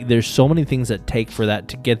 and it's like there's so many things that take for that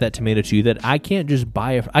to get that tomato to you that I can't just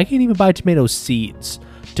buy. I can't even buy tomato seeds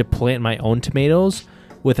to plant my own tomatoes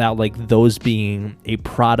without like those being a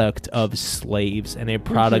product of slaves and a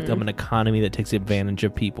product of an economy that takes advantage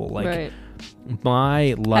of people. Like Right.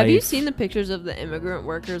 my life. Have you seen the pictures of the immigrant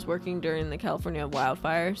workers working during the California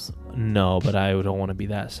wildfires? No, but I don't want to be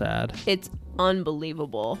that sad. It's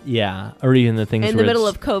unbelievable. Yeah, or even the things In the where middle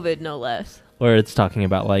it's- of COVID, no less. where it's talking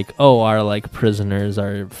about like, oh, our like prisoners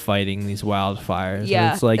are fighting these wildfires. And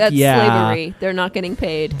Yeah, it's like, that's yeah, slavery. They're not getting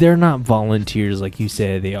paid. they're not volunteers like you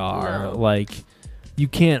say they are. No. Like, you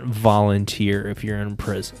can't volunteer if you're in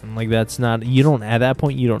prison. Like, that's not. You don't at that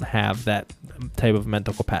point. You don't have that type of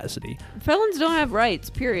mental capacity. Felons don't have rights,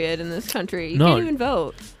 period, in this country. You No. can't even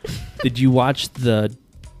vote. Did you watch the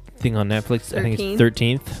thing on Netflix? I think it's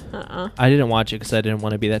 13th. I didn't watch it because I didn't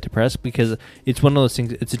want to be that depressed because it's one of those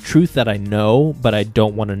things. It's a truth that I know, but I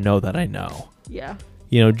don't want to know that I know. Yeah.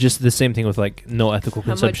 You know, just the same thing with like no ethical How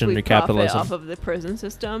much consumption we under profit capitalism. off of the prison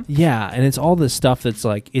system. Yeah, and it's all this stuff that's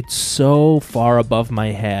like, it's so far above my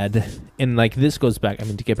head. And like, this goes back, I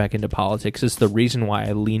mean, to get back into politics, it's the reason why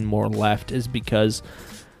I lean more left is because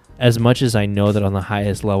as much as I know that on the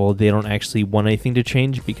highest level, they don't actually want anything to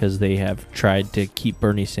change because they have tried to keep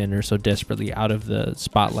Bernie Sanders so desperately out of the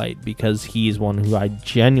spotlight because he's one who I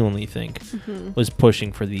genuinely think was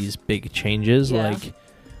pushing for these big changes. Yeah. Like,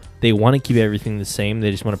 they want to keep everything the same.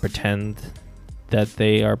 They just want to pretend that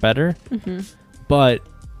they are better. But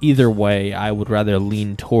either way, I would rather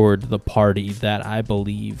lean toward the party that I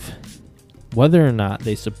believe, whether or not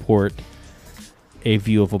they support a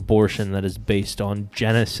view of abortion that is based on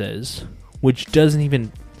Genesis, which doesn't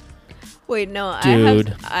even... Wait, no,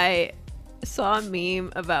 Dude. I saw a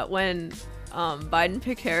meme about when Biden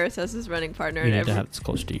picked Harris as his running partner, You and, need to have this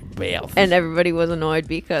close to your mouth. and everybody was annoyed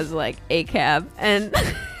because like ACAB and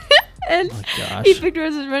and Oh my gosh. he picked her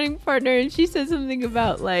as his running partner, and she said something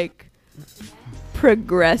about like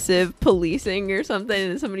progressive policing or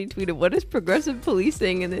something, and somebody tweeted, "What is progressive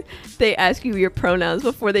policing?" And they ask you your pronouns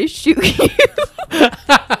before they shoot you.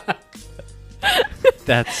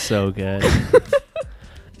 That's so good.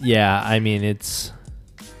 Yeah, I mean, it's...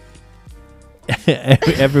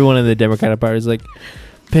 Everyone in the Democratic Party is like,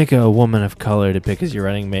 pick a woman of color to pick as your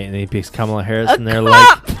running mate, and he picks Kamala Harris, and they're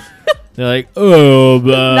cop! like, oh,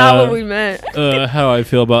 Not what we meant. how do I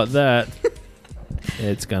feel about that?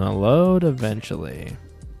 It's gonna load eventually.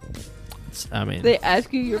 I mean, They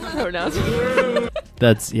ask you your pronouns.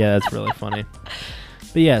 that's really funny.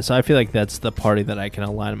 But yeah, so I feel like that's the party that I can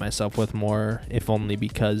align myself with more, if only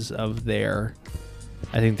because of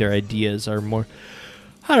I think their ideas are more,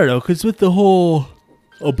 I don't know, because with the whole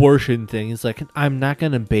abortion thing, it's like, I'm not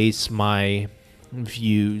going to base my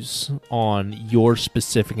views on your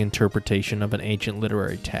specific interpretation of an ancient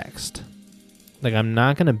literary text. Like, I'm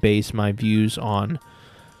not going to base my views on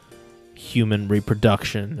human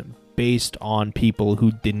reproduction based on people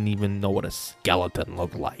who didn't even know what a skeleton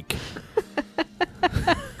looked like.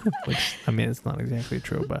 Which, I mean, it's not exactly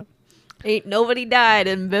true, but... Ain't nobody died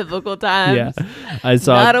in biblical times. Yeah, I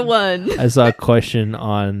saw Not a one. I saw a question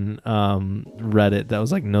on Reddit that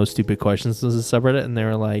was like, no stupid questions was a subreddit, and they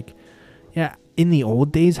were like, yeah, in the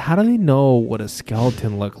old days, how do they know what a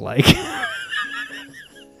skeleton looked like?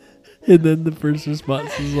 And then the first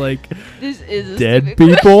response is like, This is a dead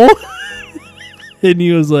stupid question. people? And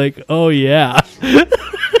he was like, oh yeah.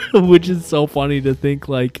 Which is so funny to think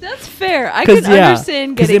like, That's fair. I can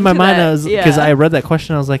understand because getting in my to mind that. I was, because I read that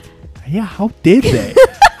question, I was like, yeah, how did they?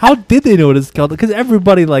 How did they know what a skeleton? Because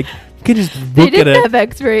everybody like can just They look at didn't it. have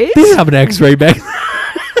X-rays. They didn't have an X-ray back then.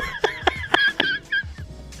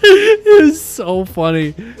 It was so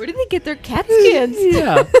funny. Where did they get their CAT scans?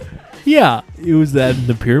 Yeah. Yeah. It was that in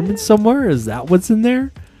the pyramid somewhere? Is that what's in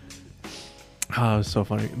there? Oh, it was so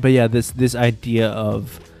funny. But yeah, this idea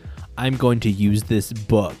of I'm going to use this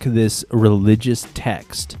book, this religious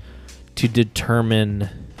text, to determine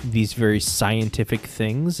these very scientific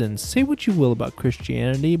things, and say what you will about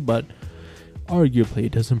Christianity, but arguably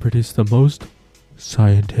it doesn't produce the most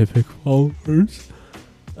scientific followers.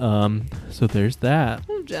 So there's that.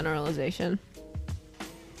 Generalization.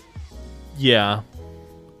 Yeah.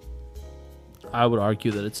 I would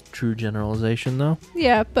argue that it's true generalization, though.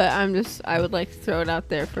 Yeah, but I would like to throw it out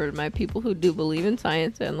there for my people who do believe in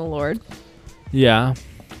science and the Lord. Yeah.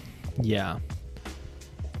 Yeah.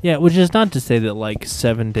 Yeah, which is not to say that, like,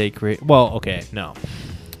 7-day well, okay, no.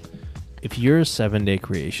 If you're a 7-day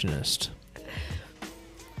creationist,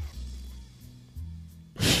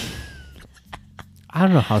 I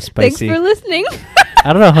don't know how spicy. Thanks for listening.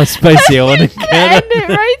 I don't know how spicy I want to End get. it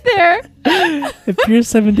right there. If you're a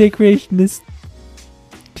 7-day creationist,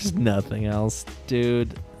 just nothing else,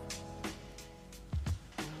 dude.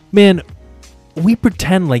 Man, we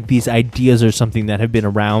pretend like these ideas are something that have been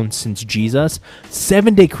around since Jesus.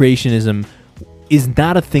 7-day creationism is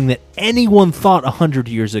not a thing that anyone thought 100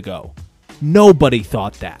 years ago. Nobody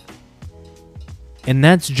thought that. And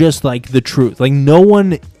that's just like the truth. Like, no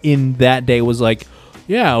one in that day was like,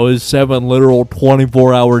 yeah, it was 7 literal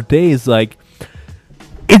 24-hour days. Like,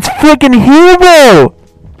 it's freaking Hebrew!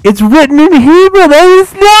 It's written in Hebrew! That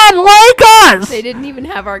is not like us! They didn't even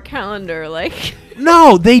have our calendar, like...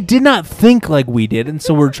 No, they did not think like we did. And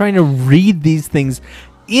so we're trying to read these things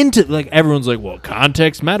into, like, everyone's like, well,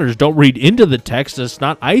 context matters. Don't read into the text. It's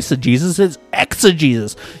not eisegesis, it's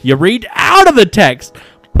exegesis. You read out of the text.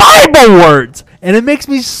 Bible words! And it makes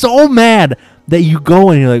me so mad that you go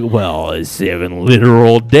and you're like, well, it's 7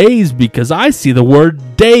 literal days because I see the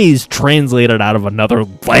word days translated out of another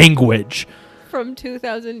language. From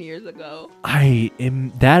 2,000 years ago.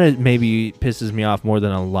 That maybe pisses me off more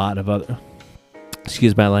than a lot of other,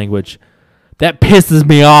 excuse my language, that pisses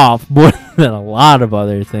me off more than a lot of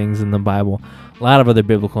other things in the Bible, a lot of other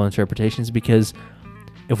biblical interpretations, because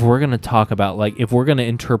if we're going to talk about, like, if we're going to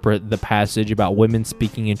interpret the passage about women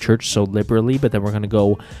speaking in church so liberally, but then we're going to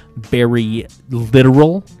go very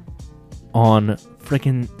literal on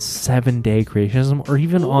freaking 7-day creationism, or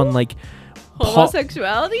even on, like,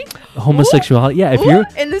 Homosexuality? Homosexuality, yeah. If you're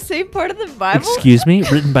in the same part of the Bible? Excuse me,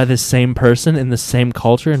 written by the same person in the same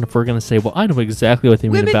culture, and if we're going to say, well, I know exactly what they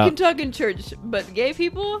mean Women about... can talk in church, but gay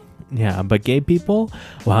people? Yeah, but gay people,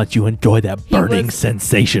 why don't you enjoy that burning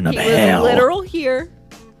sensation of He hell? was literal here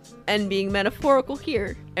and being metaphorical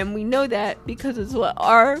here. And we know that because it's what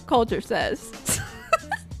our culture says.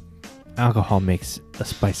 Alcohol makes a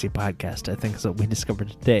spicy podcast, I think is what we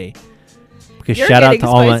discovered today. Because You're shout out getting to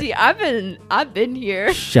all spicy. I've been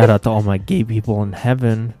here. shout out to all my gay people in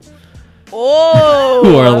heaven Oh.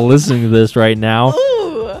 who are listening to this right now.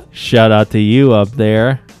 Ooh. Shout out to you up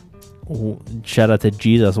there. Shout out to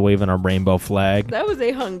Jesus waving a rainbow flag. That was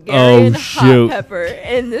a Hungarian hot shoot. pepper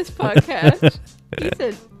in this podcast. He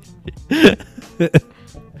said,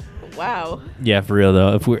 wow. Yeah, for real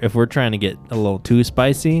though. If we're trying to get a little too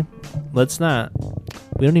spicy, let's not.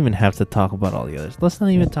 We don't even have to talk about all the others. Let's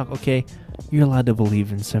not even talk. Okay, you're allowed to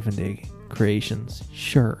believe in 7-day creations.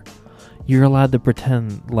 Sure. You're allowed to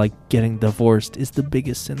pretend like getting divorced is the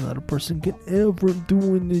biggest sin that a person could ever do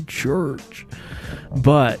in the church.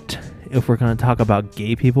 But if we're going to talk about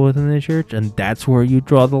gay people within the church, and that's where you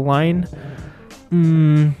draw the line,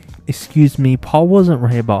 excuse me, Paul wasn't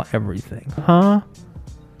right about everything, huh?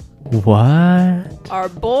 What? Our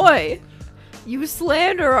boy. You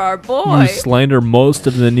slander our boy. You slander most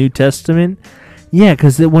of the New Testament? Yeah,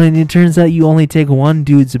 because when it turns out you only take one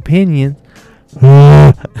dude's opinion.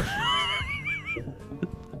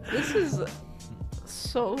 This is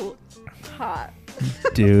so hot.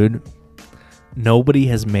 Dude, nobody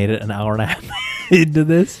has made it an hour and a half into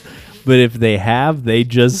this, but if they have, they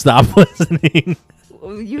just stopped listening.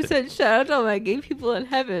 You said shout out to all my gay people in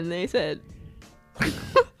heaven. They said,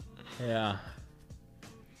 yeah.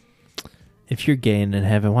 If you're gay and in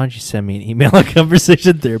heaven, why don't you send me an email at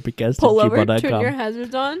conversation therapycast@gmail.com. pull over, turn your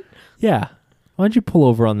hazards on. Yeah. Why'd you pull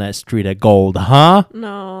over on that street at Gold, huh?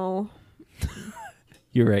 No.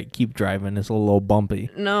 You're right. Keep driving. It's a little bumpy.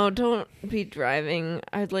 No, don't be driving.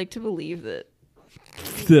 I'd like to believe that.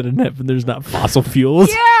 That in heaven there's not fossil fuels.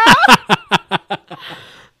 Yeah.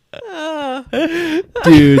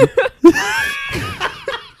 Dude.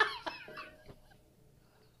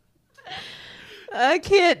 I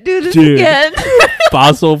can't do this Dude. again.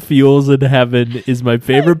 Fossil Fuels in Heaven is my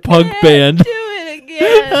favorite punk Can't band. do it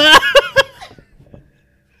again.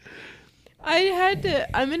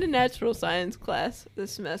 I'm in a natural science class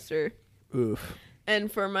this semester. Oof.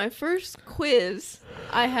 And for my first quiz,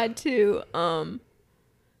 I had to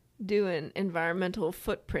do an environmental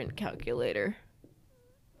footprint calculator.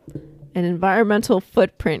 An environmental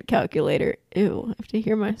footprint calculator. Ew, I have to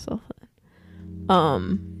hear myself.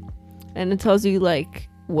 And it tells you like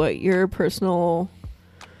what your personal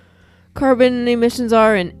carbon emissions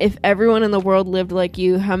are, and if everyone in the world lived like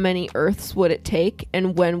you, how many Earths would it take,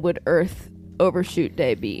 and when would Earth overshoot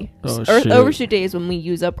day be? Oh, Earth shoot. overshoot day is when we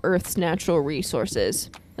use up Earth's natural resources,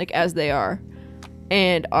 like as they are.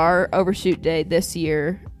 And our overshoot day this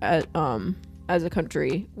year, as a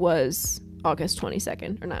country, was August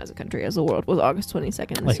 22nd, or not as a country, as a world, was August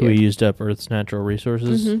 22nd this Like year. we used up Earth's natural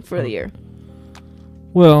resources For the year.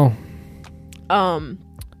 Well,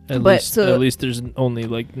 But so- at least there's only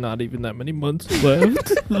like not even that many months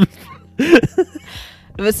left.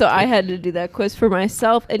 But so I had to do that quiz for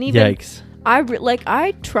myself, and even Yikes.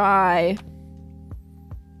 I try.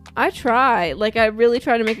 Like, I really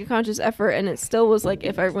try to make a conscious effort, and it still was like,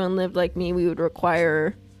 if everyone lived like me, we would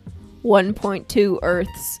require 1.2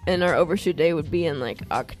 Earths, and our overshoot day would be in like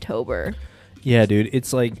October. Yeah, dude.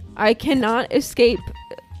 It's like I cannot escape.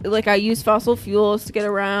 Like, I use fossil fuels to get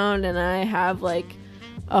around, and I have like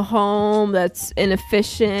a home that's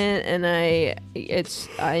inefficient, and I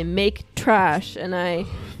make trash, and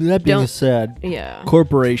that being Don't- said, yeah,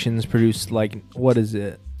 corporations produce like what is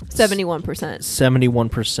it? 71%.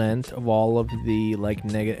 71% of all of the like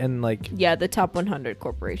negative and like Yeah, the top 100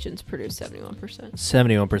 corporations produce 71%.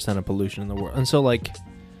 71% of pollution in the world. And so like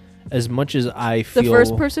as much as I feel The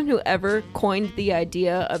first person who ever coined the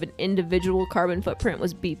idea of an individual carbon footprint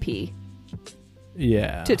was BP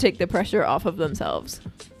yeah. to take the pressure off of themselves.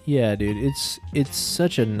 Yeah, dude, it's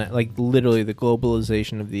such a like literally the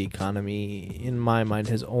globalization of the economy in my mind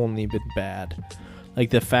has only been bad. Like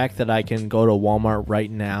the fact that I can go to Walmart right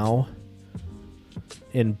now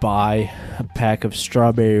and buy a pack of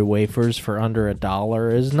strawberry wafers for under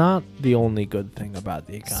 $1 is not the only good thing about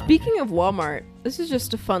the economy. Speaking of Walmart, this is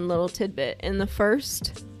just a fun little tidbit. In the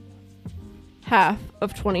first half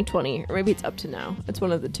of 2020, or maybe it's up to now, it's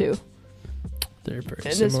one of the two. They're very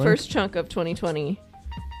In similar. this first chunk of 2020,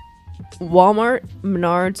 Walmart,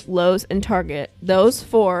 Menards, Lowe's, and Target, those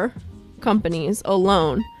four companies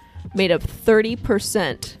alone made up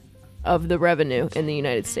 30% of the revenue in the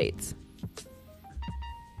United States.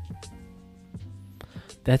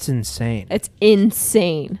 That's insane. It's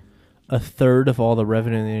insane. A third of all the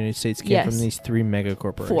revenue in the United States came Yes. from these three mega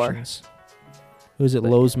corporations. Who is it?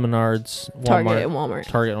 Lowe's, Menards, Walmart, Target and Walmart.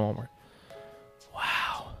 Target and Walmart.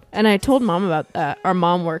 Wow. And I told Mom about that. Our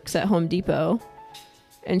mom works at Home Depot.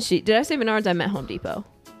 And did I say Menards? I meant Home Depot.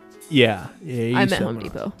 Yeah. Yeah. I meant Home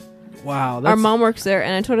Depot. Wow. Our mom works there,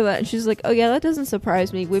 and I told her that, and she's like, "Oh yeah, that doesn't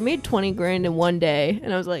surprise me. We made 20 grand in one day."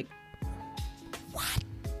 And I was like,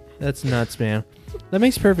 That's nuts, man. That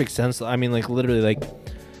makes perfect sense. I mean, like, literally, like,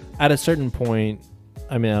 at a certain point,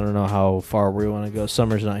 I mean, I don't know how far we want to go.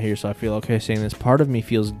 Summer's not here, so I feel okay saying this. Part of me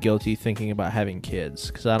feels guilty thinking about having kids,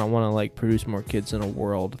 because I don't want to, like, produce more kids in a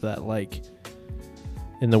world that, like,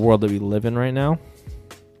 in the world that we live in right now.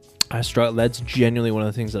 That's genuinely one of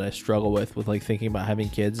the things that I struggle with, like, thinking about having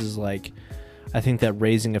kids is, like, I think that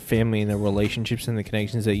raising a family and the relationships and the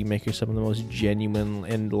connections that you make are some of the most genuine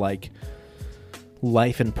and, like,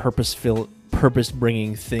 life and purpose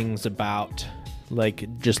bringing things about,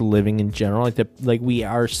 like, just living in general. Like we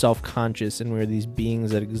are self-conscious and we're these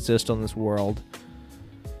beings that exist on this world,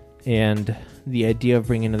 and the idea of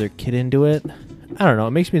bringing another kid into it, I don't know,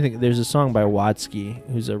 it makes me think. There's a song by Watsky,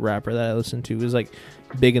 who's a rapper that I listen to, who's like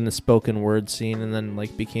big in the spoken word scene, and then he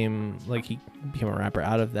became a rapper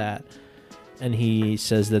out of that. And he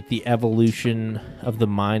says that the evolution of the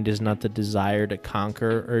mind is not the desire to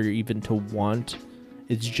conquer or even to want,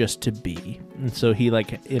 it's just to be. And so he,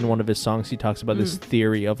 like, in one of his songs, he talks about this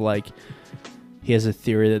theory of, like, he has a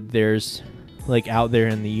theory that there's, like, out there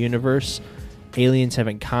in the universe, aliens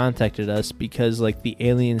haven't contacted us because, like, the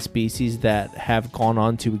alien species that have gone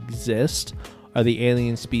on to exist are the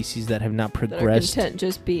alien species that have not That are progressed. content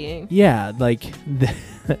just being. Yeah, like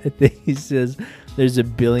he says there's a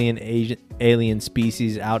billion alien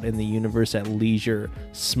species out in the universe at leisure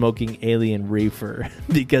smoking alien reefer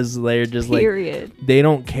because they're just Period. like they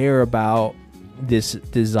don't care about this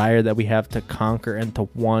desire that we have to conquer and to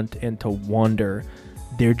want and to wonder.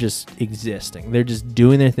 They're just existing. They're just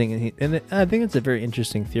doing their thing. And I think it's a very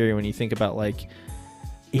interesting theory when you think about like,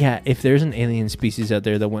 yeah, if there's an alien species out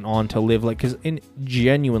there that went on to live, like, because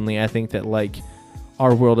genuinely, I think that like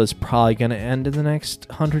our world is probably going to end in the next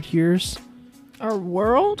 100 years. Our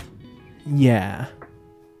world? Yeah.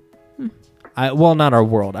 Well, not our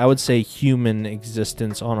world. I would say human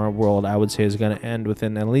existence on our world, I would say, is going to end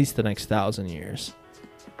within at least the next 1,000 years.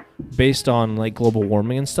 Based on like global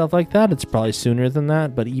warming and stuff like that, it's probably sooner than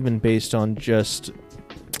that. But even based on just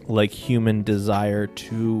like human desire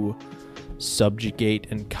to subjugate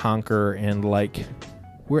and conquer, and like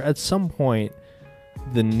we're at some point,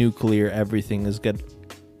 the nuclear everything is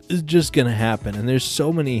just gonna happen. And there's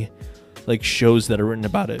so many like shows that are written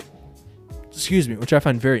about it. Excuse me, which I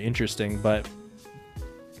find very interesting. But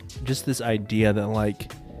just this idea that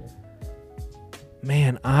like,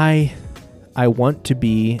 man, I want to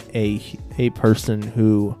be a person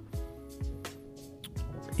who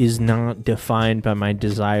is not defined by my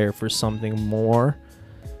desire for something more.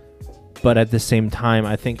 But at the same time,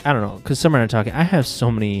 I think, I don't know, because Summer and I are talking, I have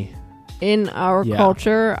so many... In our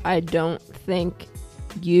culture, I don't think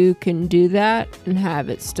you can do that and have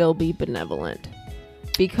it still be benevolent.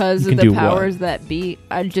 Because of the powers that be,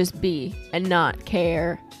 I'd just be and not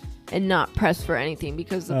care and not press for anything,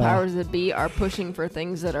 because the powers that be are pushing for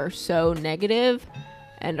things that are so negative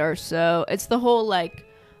and are so... It's the whole, like,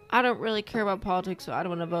 I don't really care about politics, so I don't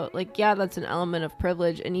want to vote. Like, yeah, that's an element of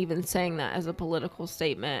privilege, and even saying that as a political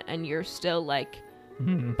statement, and you're still, like,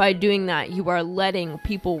 by doing that, you are letting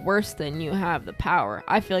people worse than you have the power.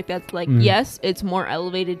 I feel like that's, like, yes, it's more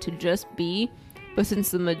elevated to just be, but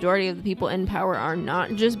since the majority of the people in power are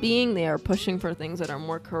not just being, they are pushing for things that are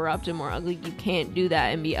more corrupt and more ugly. You can't do that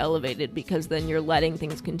and be elevated, because then you're letting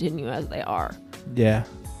things continue as they are. Yeah.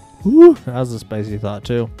 Woo, that was a spicy thought,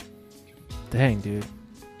 too. Dang, dude.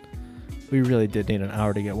 We really did need an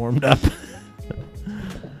hour to get warmed up.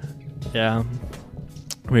 Yeah.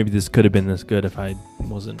 Maybe this could have been this good if I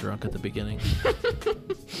wasn't drunk at the beginning.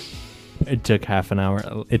 It took half an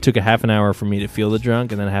hour. It took a half an hour for me to feel the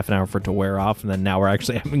drunk, and then half an hour for it to wear off, and then now we're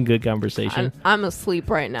actually having good conversation. I'm asleep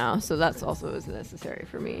right now, so that's also as necessary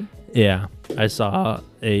for me. Yeah. I saw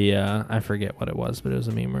I forget what it was, but it was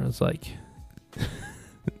a meme where it was like...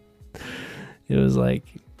 it was like...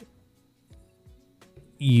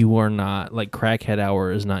 You are not... Like, crackhead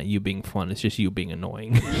hour is not you being fun. It's just you being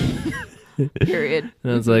annoying. Period.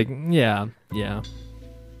 And it's like, yeah.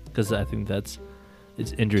 Because I think it's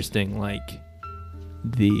interesting, like,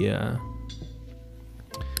 the,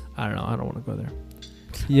 I don't know, I don't want to go there.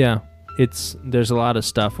 Yeah, there's a lot of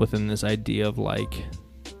stuff within this idea of, like,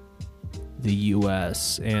 the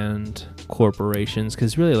U.S. and corporations,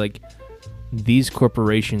 because really, like, these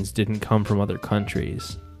corporations didn't come from other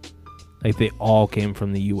countries. Like, they all came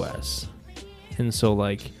from the U.S. And so,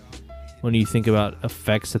 like, when you think about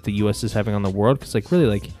effects that the U.S. is having on the world, because, like, really,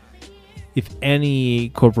 like, if any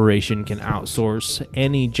corporation can outsource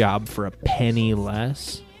any job for a penny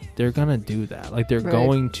less, they're gonna do that. Like, they're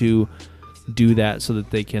going to do that so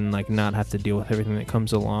that they can, like, not have to deal with everything that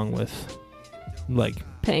comes along with, like,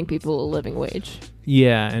 paying people a living wage.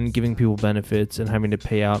 Yeah, and giving people benefits and having to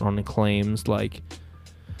pay out on the claims. Like,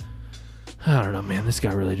 I don't know, man. This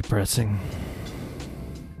got really depressing.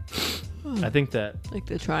 I think that... Like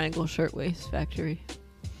the Triangle Shirtwaist Factory.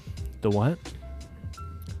 The what?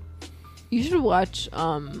 You should watch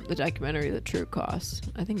the documentary The True Cost.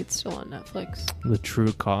 I think it's still on Netflix. The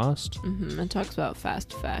True Cost? Mm-hmm. It talks about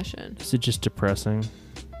fast fashion. Is it just depressing?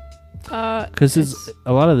 Because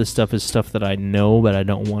a lot of this stuff is stuff that I know, but I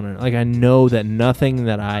don't want to... Like, I know that nothing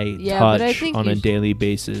that I touch on a daily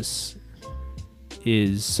basis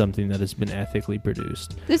is something that has been ethically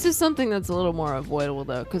produced. This is something that's a little more avoidable,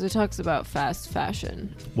 though, because it talks about fast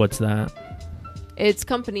fashion. What's that? It's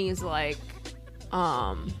companies like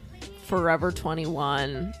Forever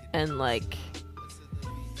 21 and like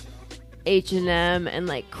H&M and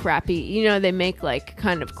like crappy, you know, they make like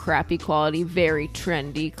kind of crappy quality, very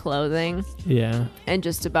trendy clothing. Yeah. And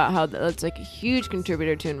just about how that's like a huge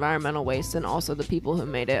contributor to environmental waste, and also the people who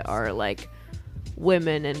made it are like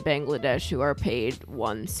women in Bangladesh who are paid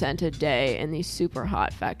 1 cent a day in these super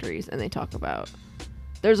hot factories. And they talk about,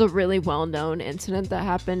 there's a really well-known incident that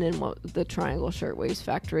happened in the Triangle Shirtwaist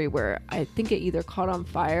Factory where I think it either caught on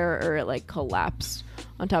fire or it like collapsed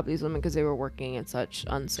on top of these women because they were working in such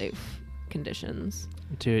unsafe conditions.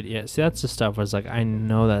 Dude, yeah. See, that's the stuff was like, I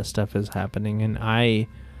know that stuff is happening, and I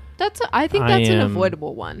think I that's an am-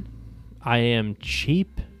 avoidable one. am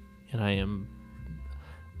cheap, and I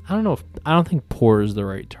don't think poor is the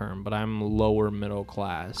right term, but I'm lower middle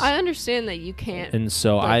class. I understand that you can't and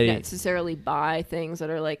so like, necessarily buy things that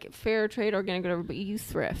are like fair trade, organic, whatever, but you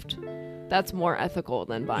thrift. That's more ethical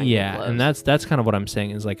than buying new yeah, clothes. and that's kind of what I'm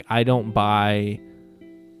saying is like I don't buy.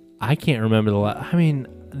 I can't remember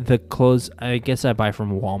the clothes. I guess I buy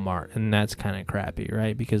from Walmart, and that's kind of crappy,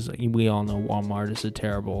 right? Because we all know Walmart is a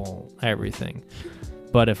terrible everything.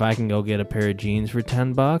 But if I can go get a pair of jeans for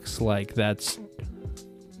 $10, like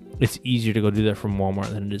it's easier to go do that from Walmart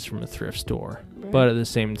than it is from a thrift store. Right. But at the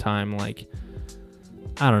same time, like,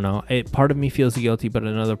 I don't know. Part of me feels guilty, but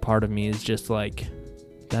another part of me is just like,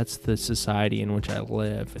 that's the society in which I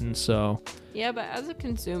live. And so, Yeah, but as a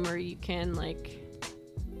consumer, you can like,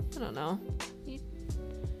 I don't know.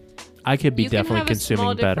 I could be You definitely can have a small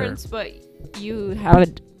consuming better. difference, but you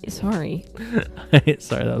have sorry.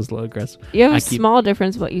 Sorry, that was a little aggressive. You have I a keep- small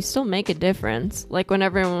difference, but you still make a difference. Like when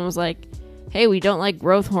everyone was like, hey, we don't like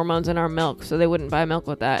growth hormones in our milk, so they wouldn't buy milk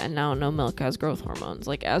with that, and now no milk has growth hormones.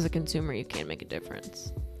 Like as a consumer, you can make a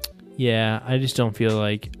difference. Yeah, I just don't feel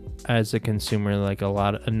like as a consumer, like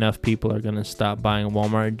enough people are gonna stop buying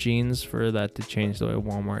Walmart jeans for that to change the way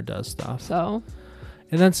Walmart does stuff. So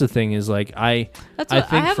And that's the thing is like I I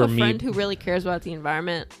think have for a me- friend who really cares about the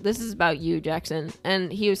environment. This is about you, Jackson,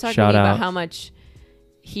 and he was talking Shout to me out. about how much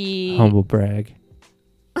he humble brag.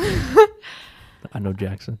 I know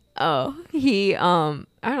Jackson. Oh, he I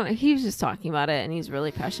don't know, he was just talking about it, and he's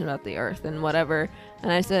really passionate about the earth and whatever.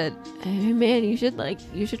 And I said, hey man, you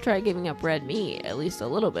should try giving up red meat at least a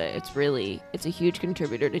little bit. It's a huge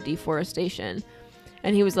contributor to deforestation.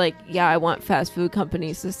 And he was like, yeah, I want fast food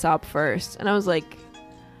companies to stop first. And I was like,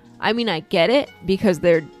 I mean, I get it because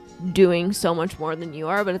they're doing so much more than you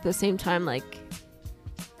are, but at the same time, like,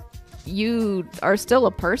 you are still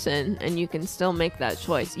a person and you can still make that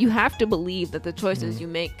choice. You have to believe that the choices you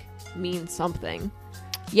make mean something.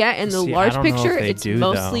 Yeah, in the See, I large don't know if picture, they it's do,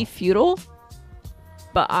 mostly though. futile.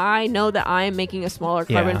 But I know that I am making a smaller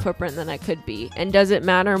carbon Yeah. footprint than I could be. And does it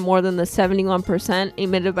matter more than the 71%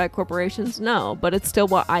 emitted by corporations? No, but it's still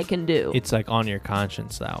what I can do. It's like on your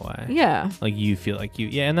conscience that way. Yeah. Like you feel like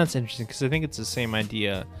yeah, and that's interesting because I think it's the same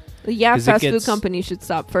idea. Yeah, 'Cause it fast food gets- companies should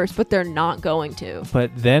stop first, but they're not going to.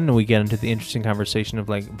 But then we get into the interesting conversation of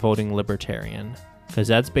like voting libertarian because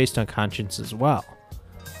that's based on conscience as well,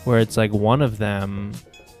 where it's like one of them,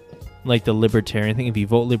 like the libertarian thing. If you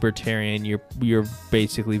vote libertarian, you're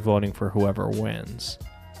basically voting for whoever wins,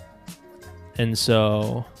 and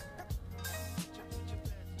so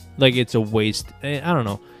like it's a waste. I don't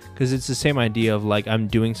know because it's the same idea of like I'm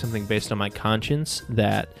doing something based on my conscience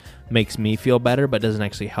that makes me feel better but doesn't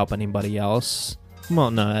actually help anybody else. Well,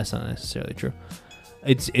 no, that's not necessarily true.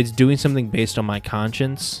 It's doing something based on my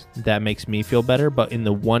conscience that makes me feel better, but in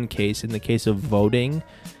the case of voting,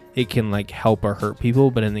 it can like help or hurt people,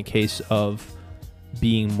 but in the case of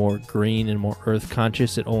being more green and more earth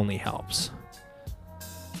conscious, it only helps.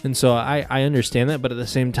 And so I understand that, but at the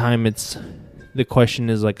same time, the question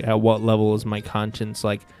is like, at what level is my conscience?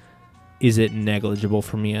 Like, is it negligible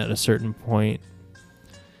for me at a certain point?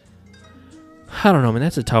 I don't know, man.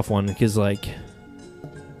 That's a tough one because, like,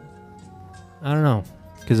 I don't know.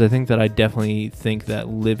 Because I think that I definitely think that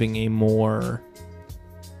living a more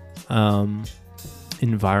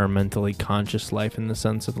environmentally conscious life, in the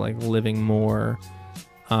sense of like living more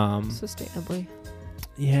Sustainably.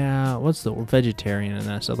 yeah, what's the word? Vegetarian and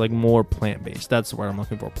that stuff, like more plant-based. That's the word I'm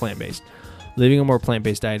looking for, plant-based. Living a more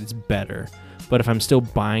plant-based diet is better. But if I'm still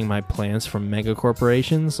buying my plants from mega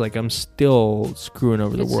corporations, like I'm still screwing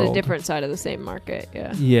over the It's world. a different side of the same market,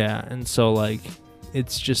 yeah. Yeah, and so like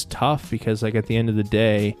it's just tough because like at the end of the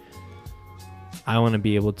day, I want to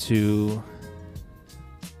be able to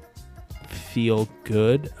feel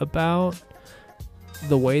good about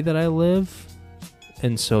the way that I live.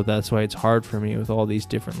 And so that's why it's hard for me with all these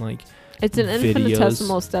different like It's an videos.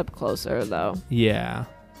 infinitesimal step closer, though. Yeah.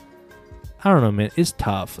 I don't know, man. It's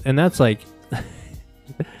tough. And that's like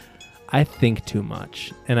I think too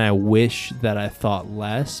much and I wish that I thought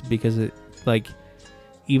less because it like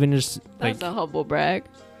even just like That's a humble brag.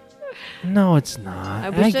 no, it's not. I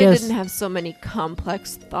wish I guess didn't have so many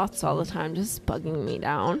complex thoughts all the time, just bugging me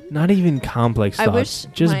down. not even complex I thoughts,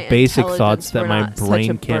 wish just my basic intelligence thoughts that were my not such a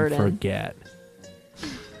brain can't burden. forget.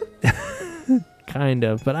 Kind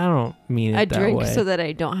of, but I don't mean it I that drink way. so that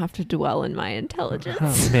I don't have to dwell in my intelligence.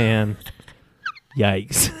 Oh man.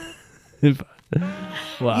 Yikes.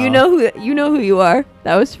 Wow. You know who you are.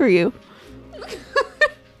 That was for you.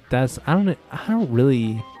 That's I don't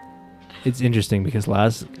really it's interesting because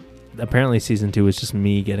apparently season 2 was just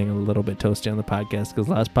me getting a little bit toasty on the podcast because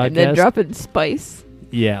last podcast, And then dropping spice.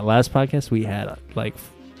 yeah, last podcast we had like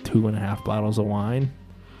 2.5 bottles of wine.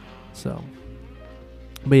 So,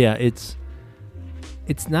 but yeah, it's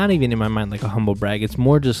not even in my mind like a humble brag. It's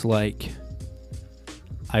more just like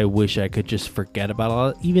I wish I could just forget about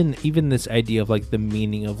all even this idea of like the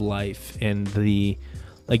meaning of life and the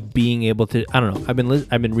like being able to, I don't know.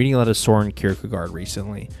 I've been reading a lot of Soren Kierkegaard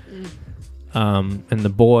recently. And the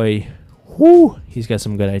boy, he's got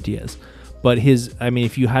some good ideas. But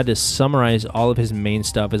if you had to summarize all of his main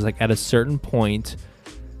stuff, is like at a certain point,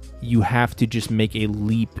 you have to just make a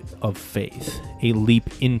leap of faith, a leap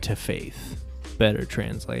into faith, better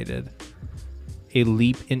translated. A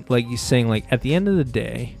leap in, like he's saying, like at the end of the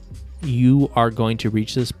day, you are going to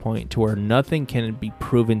reach this point to where nothing can be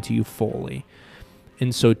proven to you fully.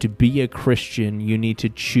 And so to be a Christian, you need to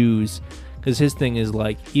choose. Because his thing is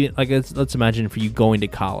like, even like let's imagine for you going to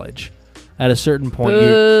college. At a certain point,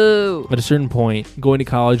 going to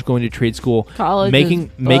college, going to trade school, making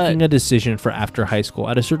a decision for after high school.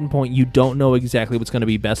 At a certain point, you don't know exactly what's going to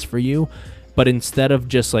be best for you. But instead of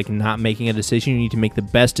just like not making a decision, you need to make the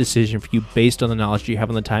best decision for you based on the knowledge you have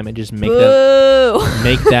on the time and just make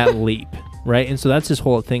that leap, right? And so that's his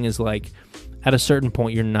whole thing is like, at a certain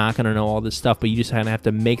point, you're not going to know all this stuff, but you just kind of have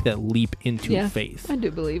to make that leap into faith. I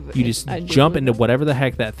do believe it. You just jump into whatever the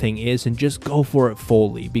heck that thing is and just go for it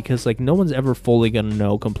fully, because like no one's ever fully going to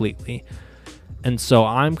know completely. And so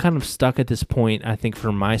I'm kind of stuck at this point, I think,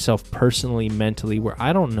 for myself personally, mentally, where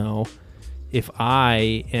I don't know if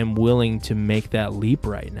I am willing to make that leap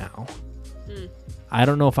right now. I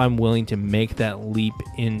don't know if I'm willing to make that leap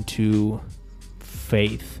into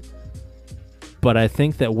faith. But I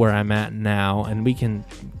think that where I'm at now, and we can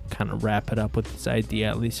kind of wrap it up with this idea,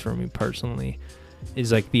 at least for me personally,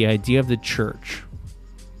 is like the idea of the church.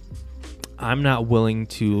 I'm not willing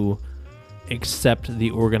to accept the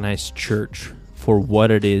organized church for what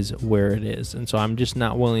it is, where it is. And so I'm just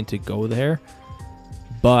not willing to go there.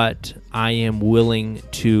 But I am willing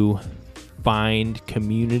to find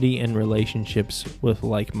community and relationships with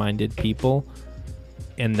like-minded people.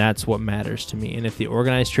 And that's what matters to me. And if the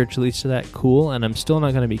organized church leads to that, cool. And I'm still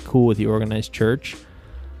not going to be cool with the organized church.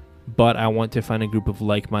 But I want to find a group of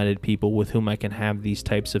like-minded people with whom I can have these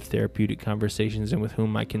types of therapeutic conversations and with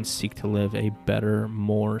whom I can seek to live a better,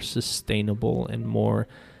 more sustainable, and more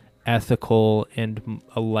ethical, and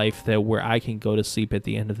a life that where I can go to sleep at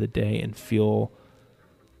the end of the day and feel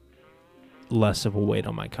less of a weight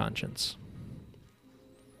on my conscience.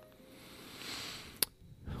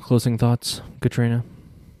 Closing thoughts, Katrina?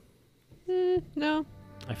 No.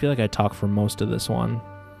 I feel like I talk for most of this one,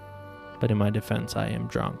 but in my defense, I am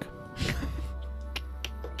drunk.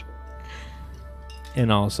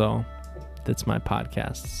 And also, that's my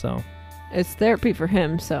podcast, so. It's therapy for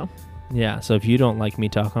him, so. Yeah, so if you don't like me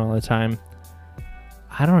talking all the time,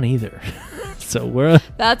 I don't either. So we're...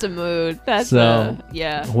 That's a mood. That's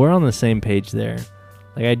yeah. We're on the same page there.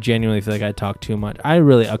 Like, I genuinely feel like I talk too much. I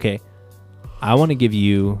want to give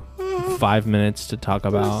you 5 minutes to talk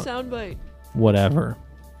about soundbite. Whatever.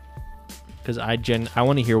 Because I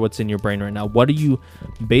want to hear what's in your brain right now. What are you,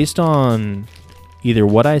 based on either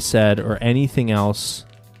what I said or anything else,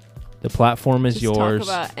 the platform is yours.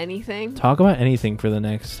 Talk about anything? Talk about anything for the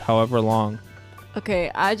next however long.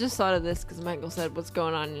 Okay, I just thought of this because Michael said what's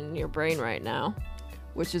going on in your brain right now,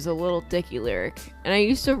 which is a Lil Dicky lyric. And I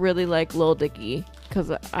used to really like Lil Dicky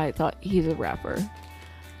because I thought he's a rapper.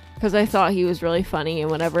 Because I thought he was really funny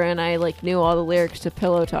and whatever, and I like knew all the lyrics to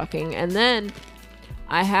Pillow Talking. And then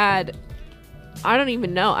I don't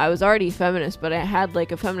even know, I was already feminist, but I had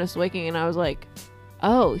like a feminist awakening, and I was like,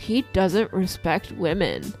 oh, he doesn't respect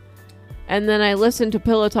women. And then I listened to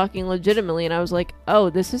Pillow Talking legitimately, and I was like,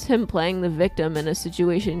 oh, this is him playing the victim in a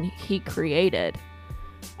situation he created.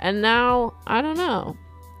 And now, I don't know.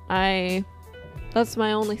 That's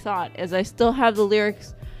my only thought, is I still have the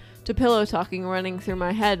lyrics to Pillow Talking running through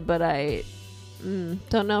my head, but I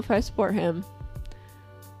don't know if I support him.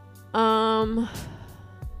 That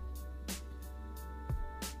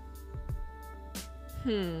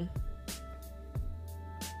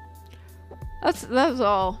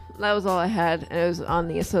was all I had. And it was on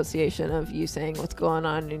the association of you saying what's going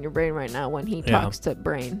on in your brain right now when he talks to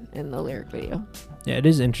Brain in the lyric video. Yeah, it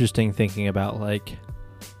is interesting thinking about like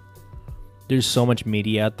there's so much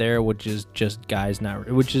media out there which is just guys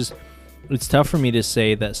it's tough for me to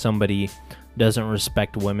say that somebody doesn't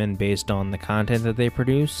respect women based on the content that they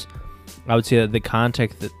produce. I would say that the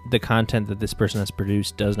content that this person has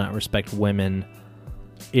produced does not respect women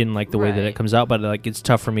in like the way that it comes out, but like it's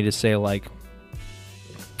tough for me to say like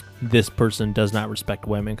this person does not respect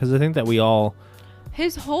women, because I think that we all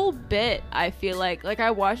His whole bit, I feel like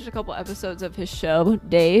I watched a couple episodes of his show,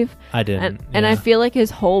 Dave. I didn't, and I yeah. feel like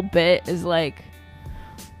his whole bit is like,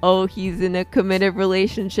 oh, he's in a committed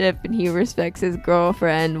relationship and he respects his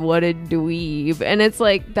girlfriend. What a dweeb. And it's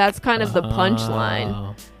like, that's kind of the punchline.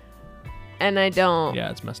 Oh. And I don't, Yeah,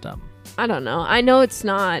 it's messed up. I don't know. I know it's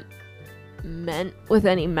not meant with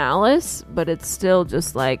any malice, but it's still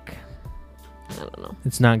just like, I don't know.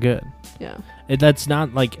 It's not good. Yeah. That's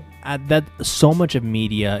not like that. So much of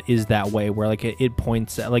media is that way, where like it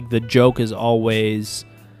points at, like, the joke is always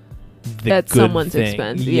the At good someone's thing.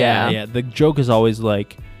 expense, Yeah, yeah. yeah. The joke is always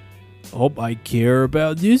like, oh, I care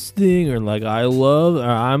about this thing, or like I love, or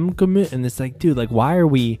I'm commit, and it's like, dude, like, why are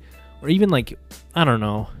we, or even like, I don't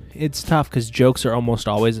know. It's tough because jokes are almost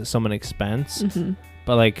always at someone's expense. Mm-hmm.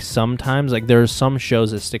 But like sometimes, like, there are some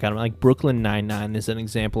shows that stick out. Like Brooklyn Nine-Nine is an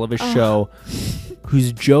example of a show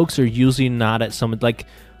whose jokes are usually not at someone, like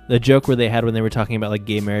the joke where they had when they were talking about like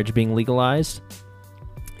gay marriage being legalized,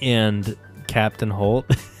 and Captain Holt.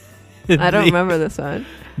 I don't remember this one.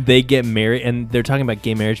 They get married and they're talking about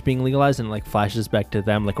gay marriage being legalized, and like flashes back to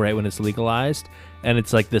them like right when it's legalized, and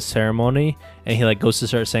it's like this ceremony, and he like goes to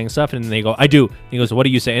start saying stuff, and they go, I do. And he goes, what do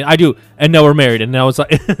you say? I do. And now we're married. And now it's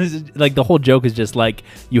like like the whole joke is just like,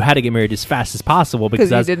 you had to get married as fast as possible because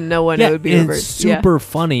Because you that's didn't know when yeah, it would be and over. it's super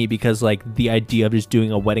funny because like the idea of just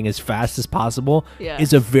doing a wedding as fast as possible Yeah.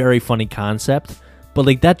 is a very funny concept, but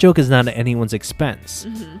like that joke is not at anyone's expense.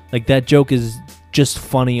 Mm-hmm. Like that joke is just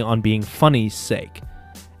funny on being funny's sake.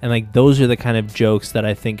 And like those are the kind of jokes that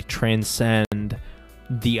I think transcend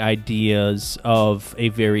the ideas of a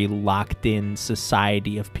very locked in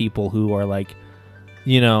society of people who are like,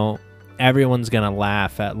 you know, everyone's gonna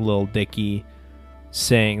laugh at Lil Dicky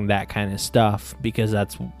saying that kind of stuff because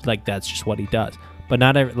that's just what he does. But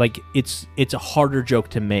not every, like it's a harder joke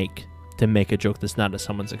to make a joke that's not at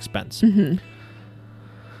someone's expense. Mm-hmm.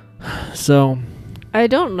 So I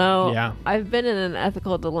don't know. Yeah. I've been in an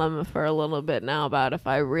ethical dilemma for a little bit now about if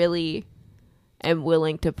I really am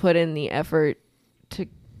willing to put in the effort to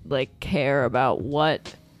like care about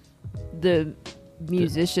what the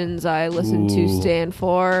musicians I listen to Ooh. stand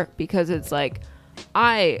for, because it's like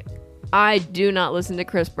I do not listen to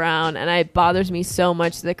Chris Brown, and it bothers me so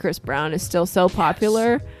much that Chris Brown is still so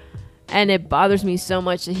popular, and it bothers me so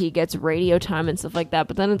much that he gets radio time and stuff like that.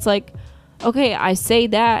 But then it's like, okay, I say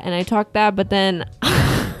that and I talk that, but then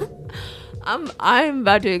I'm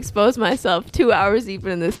about to expose myself 2 hours deep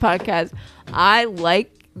in this podcast. I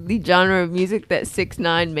like the genre of music that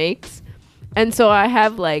 6ix9ine makes, and so I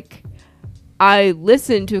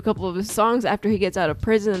listen to a couple of his songs after he gets out of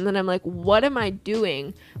prison, and then I'm like, what am I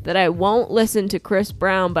doing that I won't listen to Chris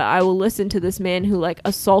Brown, but I will listen to this man who like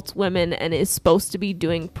assaults women and is supposed to be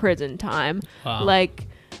doing prison time? Wow. Like,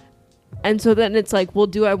 and so then it's like, well,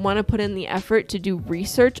 do I want to put in the effort to do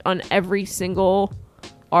research on every single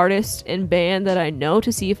artist and band that I know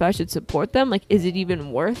to see if I should support them? Like, is it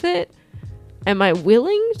even worth it? Am I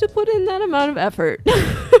willing to put in that amount of effort?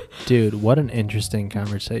 dude, what an interesting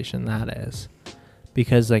conversation that is.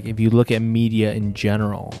 Because like if you look at media in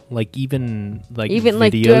general, like even like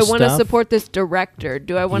do I want to support this director?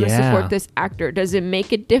 Do I want to Yeah. support this actor? Does it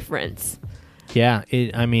make a difference? Yeah,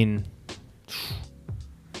 I mean,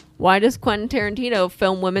 Why does Quentin Tarantino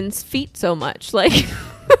film women's feet so much? Like,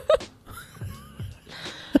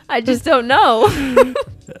 I just don't know.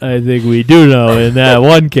 I think we do know in that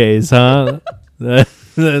one case, huh?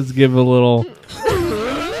 Let's give a little to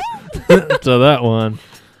that one.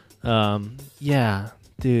 Yeah,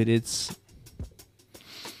 dude, it's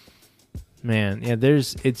man, yeah.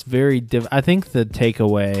 It's very. I think the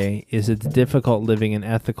takeaway is it's difficult living an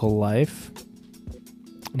ethical life.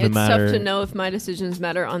 It's tough to know if my decisions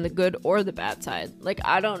matter on the good or the bad side. Like,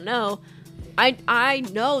 I don't know. I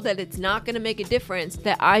know that it's not going to make a difference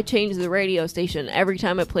that I change the radio station every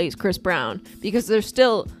time it plays Chris Brown, because there's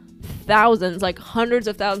still thousands, like hundreds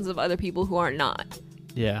of thousands of other people who are not.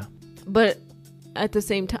 Yeah. But at the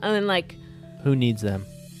same time, like, Who needs them?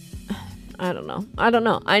 I don't know. I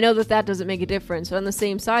know that doesn't make a difference. But on the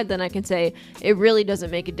same side, then I can say it really doesn't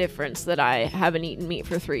make a difference that I haven't eaten meat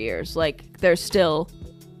for 3 years. Like, there's still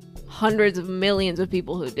hundreds of millions of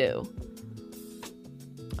people who do.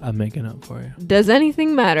 I'm making up for you. Does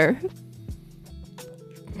anything matter?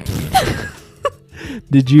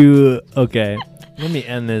 Did you? Okay. Let me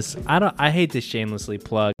end this. I hate to shamelessly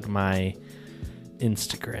plug my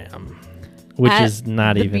Instagram, which At is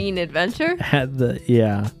not the even Bean Adventure? at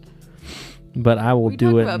the but I will We do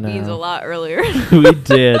talked it about now. beans a lot earlier. We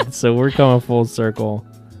did, so we're coming full circle.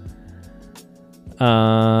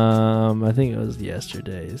 I think it was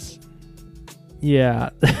yesterday's. Yeah,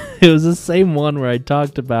 it was the same one where I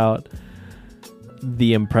talked about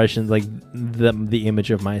the impressions, like the image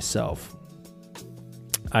of myself.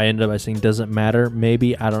 I ended up by saying, doesn't matter.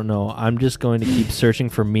 Maybe, I don't know. I'm just going to keep searching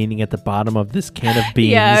for meaning at the bottom of this can of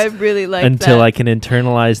beans. Yeah, I really like until that. I can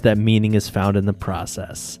internalize that meaning is found in the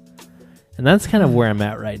process. And that's kind of where I'm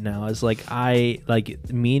at right now. Is like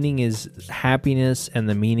meaning is happiness, and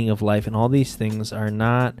the meaning of life, and all these things are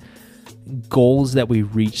not goals that we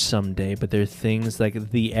reach someday, but they're things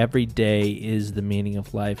like the everyday is the meaning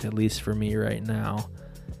of life, at least for me right now.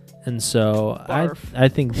 And so Barf. I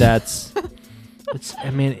think that's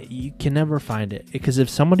you can never find it, because if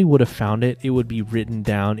somebody would have found it, it would be written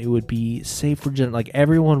down, it would be safe for like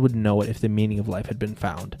everyone would know it if the meaning of life had been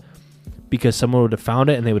found, because someone would have found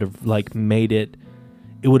it and they would have like made it.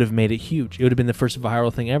 It would have made it huge. It would have been the first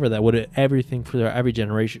viral thing ever that would have everything for every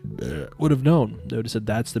generation would have known. They would have said,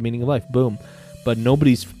 that's the meaning of life. Boom. But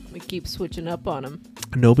We keep switching up on them.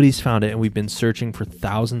 nobody's found it, and we've been searching for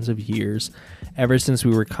thousands of years. Ever since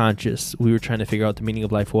we were conscious, we were trying to figure out what the meaning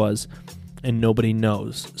of life was, and nobody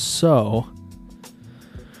knows. So,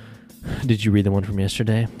 did you read the one from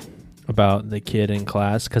yesterday about the kid in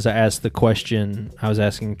class? Because I asked the question, I was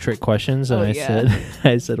asking trick questions, and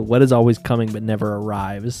I said, what is always coming but never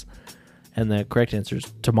arrives? And the correct answer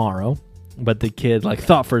is tomorrow. But the kid like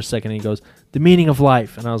thought for a second, and he goes, the meaning of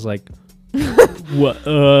life. And I was like, what?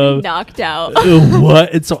 Knocked out.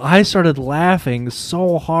 What? And so I started laughing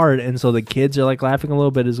so hard, and so the kids are like laughing a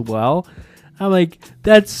little bit as well. I'm like,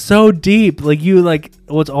 that's so deep. Like, you like,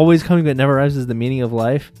 what's always coming but never arrives is the meaning of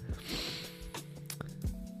life.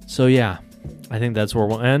 So yeah, I think that's where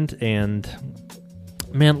we'll end. And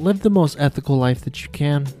man, live the most ethical life that you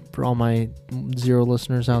can, for all my 0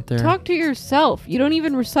 listeners out there. Talk to yourself. You don't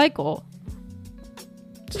even recycle.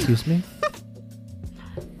 Excuse me?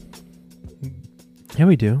 Yeah,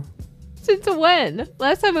 we do. Since when?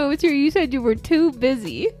 Last time I was here, you said you were too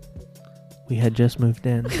busy. We had just moved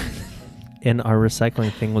in, and our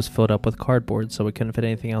recycling thing was filled up with cardboard, so we couldn't fit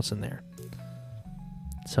anything else in there.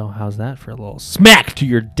 So how's that for a little smack to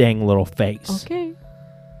your dang little face? Okay.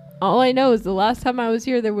 All I know is the last time I was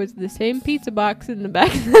here, there was the same pizza box in the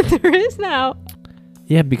back that there is now.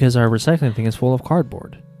 Yeah, because our recycling thing is full of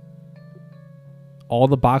cardboard. All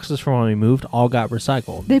the boxes from when we moved all got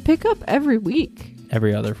recycled. They pick up every week.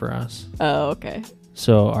 Every other for us. Oh, okay.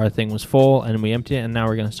 So our thing was full, and we emptied it, and now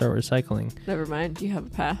we're going to start recycling. Never mind. You have a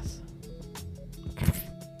pass.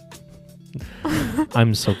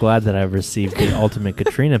 I'm so glad that I've received the ultimate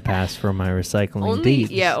Katrina pass for my recycling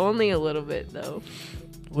deeds. Yeah, only a little bit, though.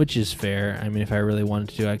 Which is fair. I mean, if I really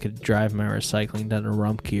wanted to, I could drive my recycling down to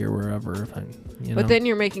Rumpke or wherever. If I, But then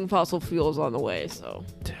you're making fossil fuels on the way, so.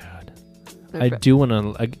 Dude. I do want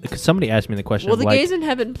to. Cause somebody asked me the question. Well, the like, gays in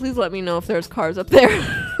heaven, please let me know if there's cars up there.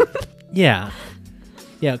 Yeah.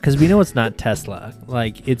 Yeah, because we know it's not Tesla.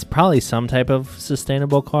 Like, it's probably some type of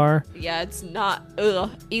sustainable car. Yeah, it's not.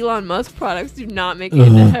 Ugh. Elon Musk products do not make it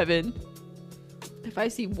into heaven. If I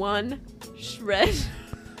see one shred.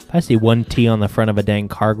 If I see one T on the front of a dang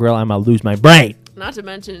car grill, I'm going to lose my brain. Not to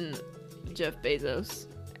mention Jeff Bezos.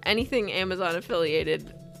 Anything Amazon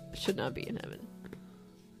affiliated should not be in heaven.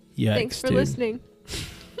 Yikes, Thanks for dude. listening.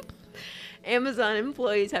 Amazon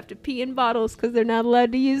employees have to pee in bottles because they're not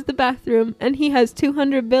allowed to use the bathroom, and he has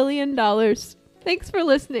 $200 billion. Thanks for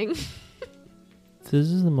listening. This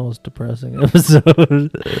is the most depressing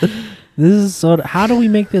episode. This is so. How do we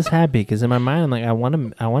make this happy? Because in my mind, I'm like, I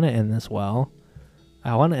want to end this well.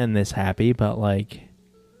 I want to end this happy, but like,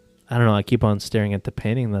 I don't know. I keep on staring at the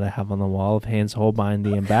painting that I have on the wall of Hans Holbein,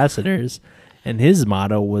 the ambassadors, and his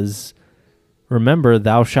motto was, "Remember,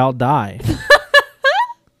 thou shalt die,"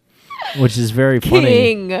 which is very funny.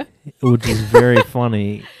 King. Which is very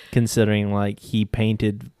funny considering like he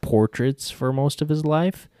painted portraits for most of his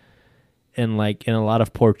life. And like in a lot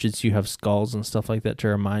of portraits you have skulls and stuff like that to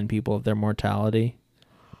remind people of their mortality.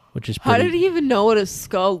 Which is How pretty did he even know what a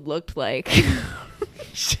skull looked like?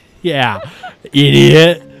 Yeah.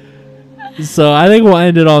 Idiot. So I think we'll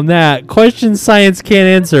end it on that. Question science can't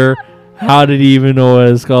answer. How did he even know what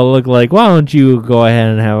a skull looked like? Why don't you go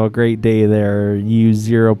ahead and have a great day there, you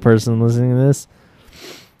 0 person listening to this?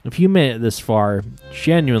 If you made it this far,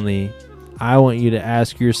 genuinely, I want you to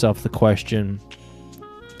ask yourself the question,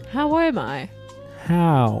 How am I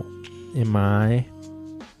how am I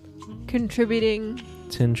contributing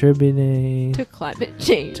contributing to climate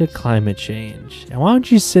change? to climate change? And why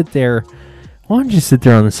don't you sit there on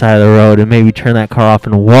the side of the road and maybe turn that car off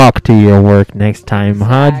and walk to your work next time,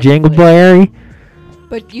 huh, Exactly. Jangle Larry?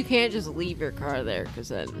 But you can't just leave your car there because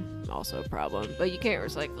then also a problem. But you can't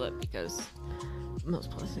recycle it because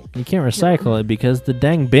most plastic. You can't recycle it because the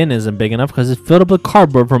dang bin isn't big enough because it's filled up with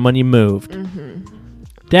cardboard from when you moved.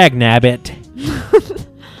 Dag nabbit.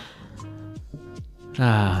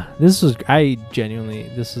 This was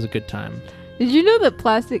a good time. Did you know that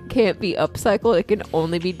plastic can't be upcycled? It can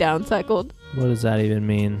only be downcycled. What does that even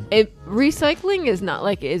mean? Recycling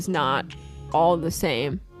is not all the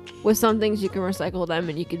same. With some things you can recycle them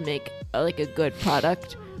and you can make a good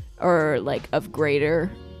product or like of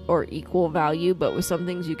greater or equal value, but with some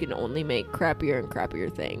things you can only make crappier and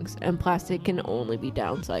crappier things, and plastic can only be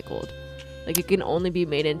downcycled. Like it can only be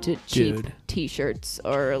made into cheap t-shirts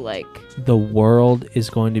or like the world is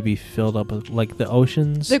going to be filled up with like the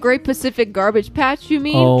oceans. The Great Pacific Garbage Patch, you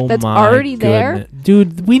mean? Oh, that's my already goodness. there?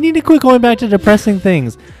 Dude, we need to quit going back to depressing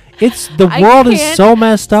things. The world is so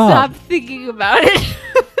messed up. Stop thinking about it.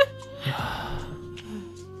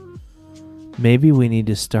 Maybe we need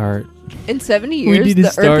to start. In 70 years,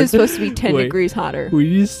 the Earth is supposed to be 10 degrees hotter. We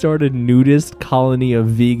need to start a nudist colony of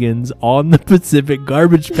vegans on the Pacific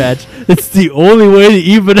Garbage Patch. It's the only way to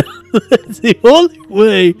even out. It's the only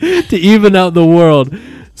way to even out the world.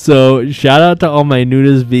 So shout out to all my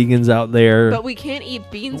nudist vegans out there. But we can't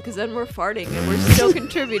eat beans because then we're farting and we're still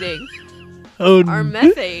contributing. Oh, our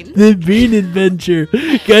methane. The bean adventure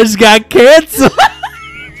just got canceled.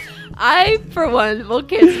 I, for one, will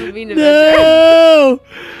cancel the bean adventure. No!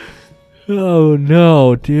 Oh,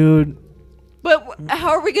 no, dude. But how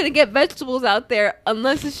are we going to get vegetables out there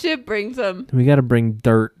unless a ship brings them? We got to bring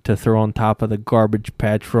dirt to throw on top of the garbage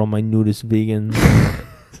patch for all my nudist vegans.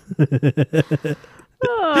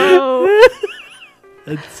 Oh.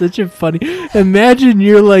 That's such a funny... Imagine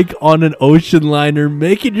you're like on an ocean liner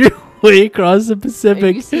making your way across the Pacific.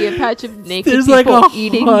 And you see a patch of naked There's people like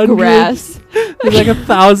eating 100 grass. There's like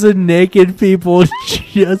 1,000 naked people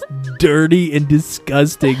just dirty and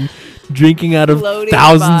disgusting, drinking out of Floating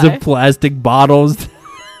thousands by. of plastic bottles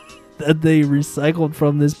that they recycled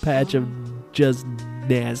from this patch of just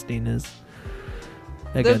nastiness.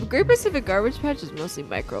 The Great Pacific Garbage Patch is mostly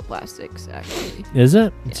microplastics, actually. Is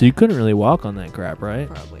it? Yeah. So you couldn't really walk on that crap, right?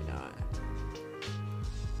 Probably not.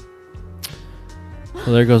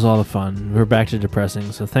 Well, there goes all the fun. We're back to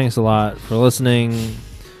depressing. So thanks a lot for listening.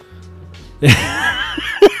 I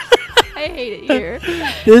hate it here.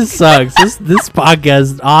 This sucks. This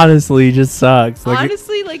podcast honestly just sucks.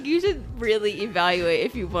 Honestly, you should really evaluate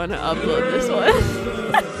if you want to upload this one.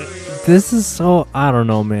 This is so... I don't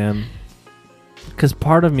know, man. Because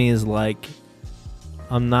part of me is like,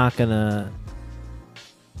 I'm gonna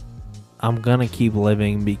keep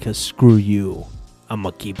living because screw you. I'm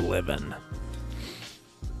gonna keep living.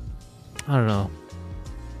 I don't know.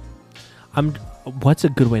 What's a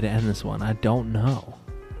good way to end this one? I don't know.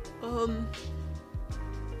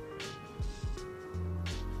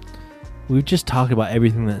 We've just talked about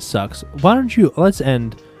everything that sucks. Why don't you... Let's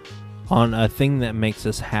end on a thing that makes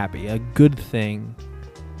us happy. A good thing.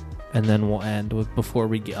 And then we'll end with before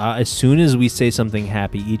we get... as soon as we say something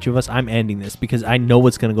happy, each of us... I'm ending this because I know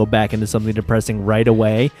it's going to go back into something depressing right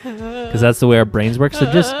away. Because that's the way our brains work. So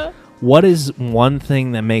just... What is one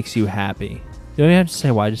thing that makes you happy? You don't even have to say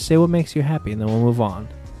why. Just say what makes you happy and then we'll move on.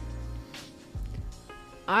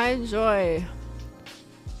 I enjoy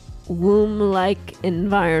womb-like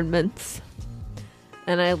environments.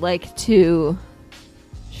 And I like to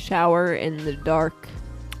shower in the dark.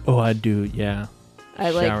 Oh, I do, yeah.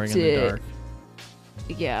 I Showering like to... in the dark.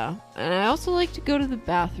 Yeah. And I also like to go to the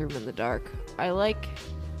bathroom in the dark. I like...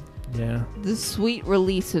 Yeah. the sweet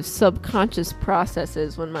release of subconscious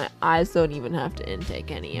processes when my eyes don't even have to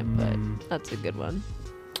intake any input. That's a good one.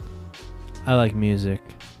 I like music.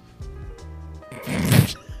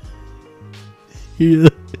 You're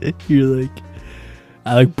like,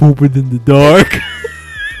 I like pooping in the dark.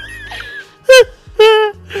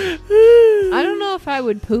 I don't know if I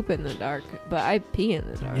would poop in the dark, but I pee in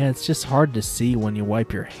the dark. Yeah, it's just hard to see when you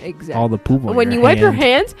wipe your Exactly. all the poop on when your you wipe your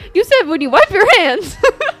hand. hands? You said when you wipe your hands.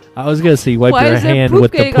 I was gonna say wipe Why your is there hand poop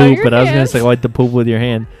with the getting on poop, your but I was gonna hands? say wipe the poop with your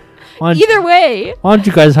hand. Why don't, Either way. why don't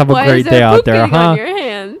you guys have a Why great is day there out poop there, getting huh? on your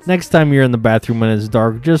hands? Next time you're in the bathroom when it's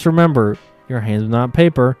dark, just remember your hands are not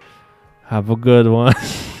paper. Have a good one.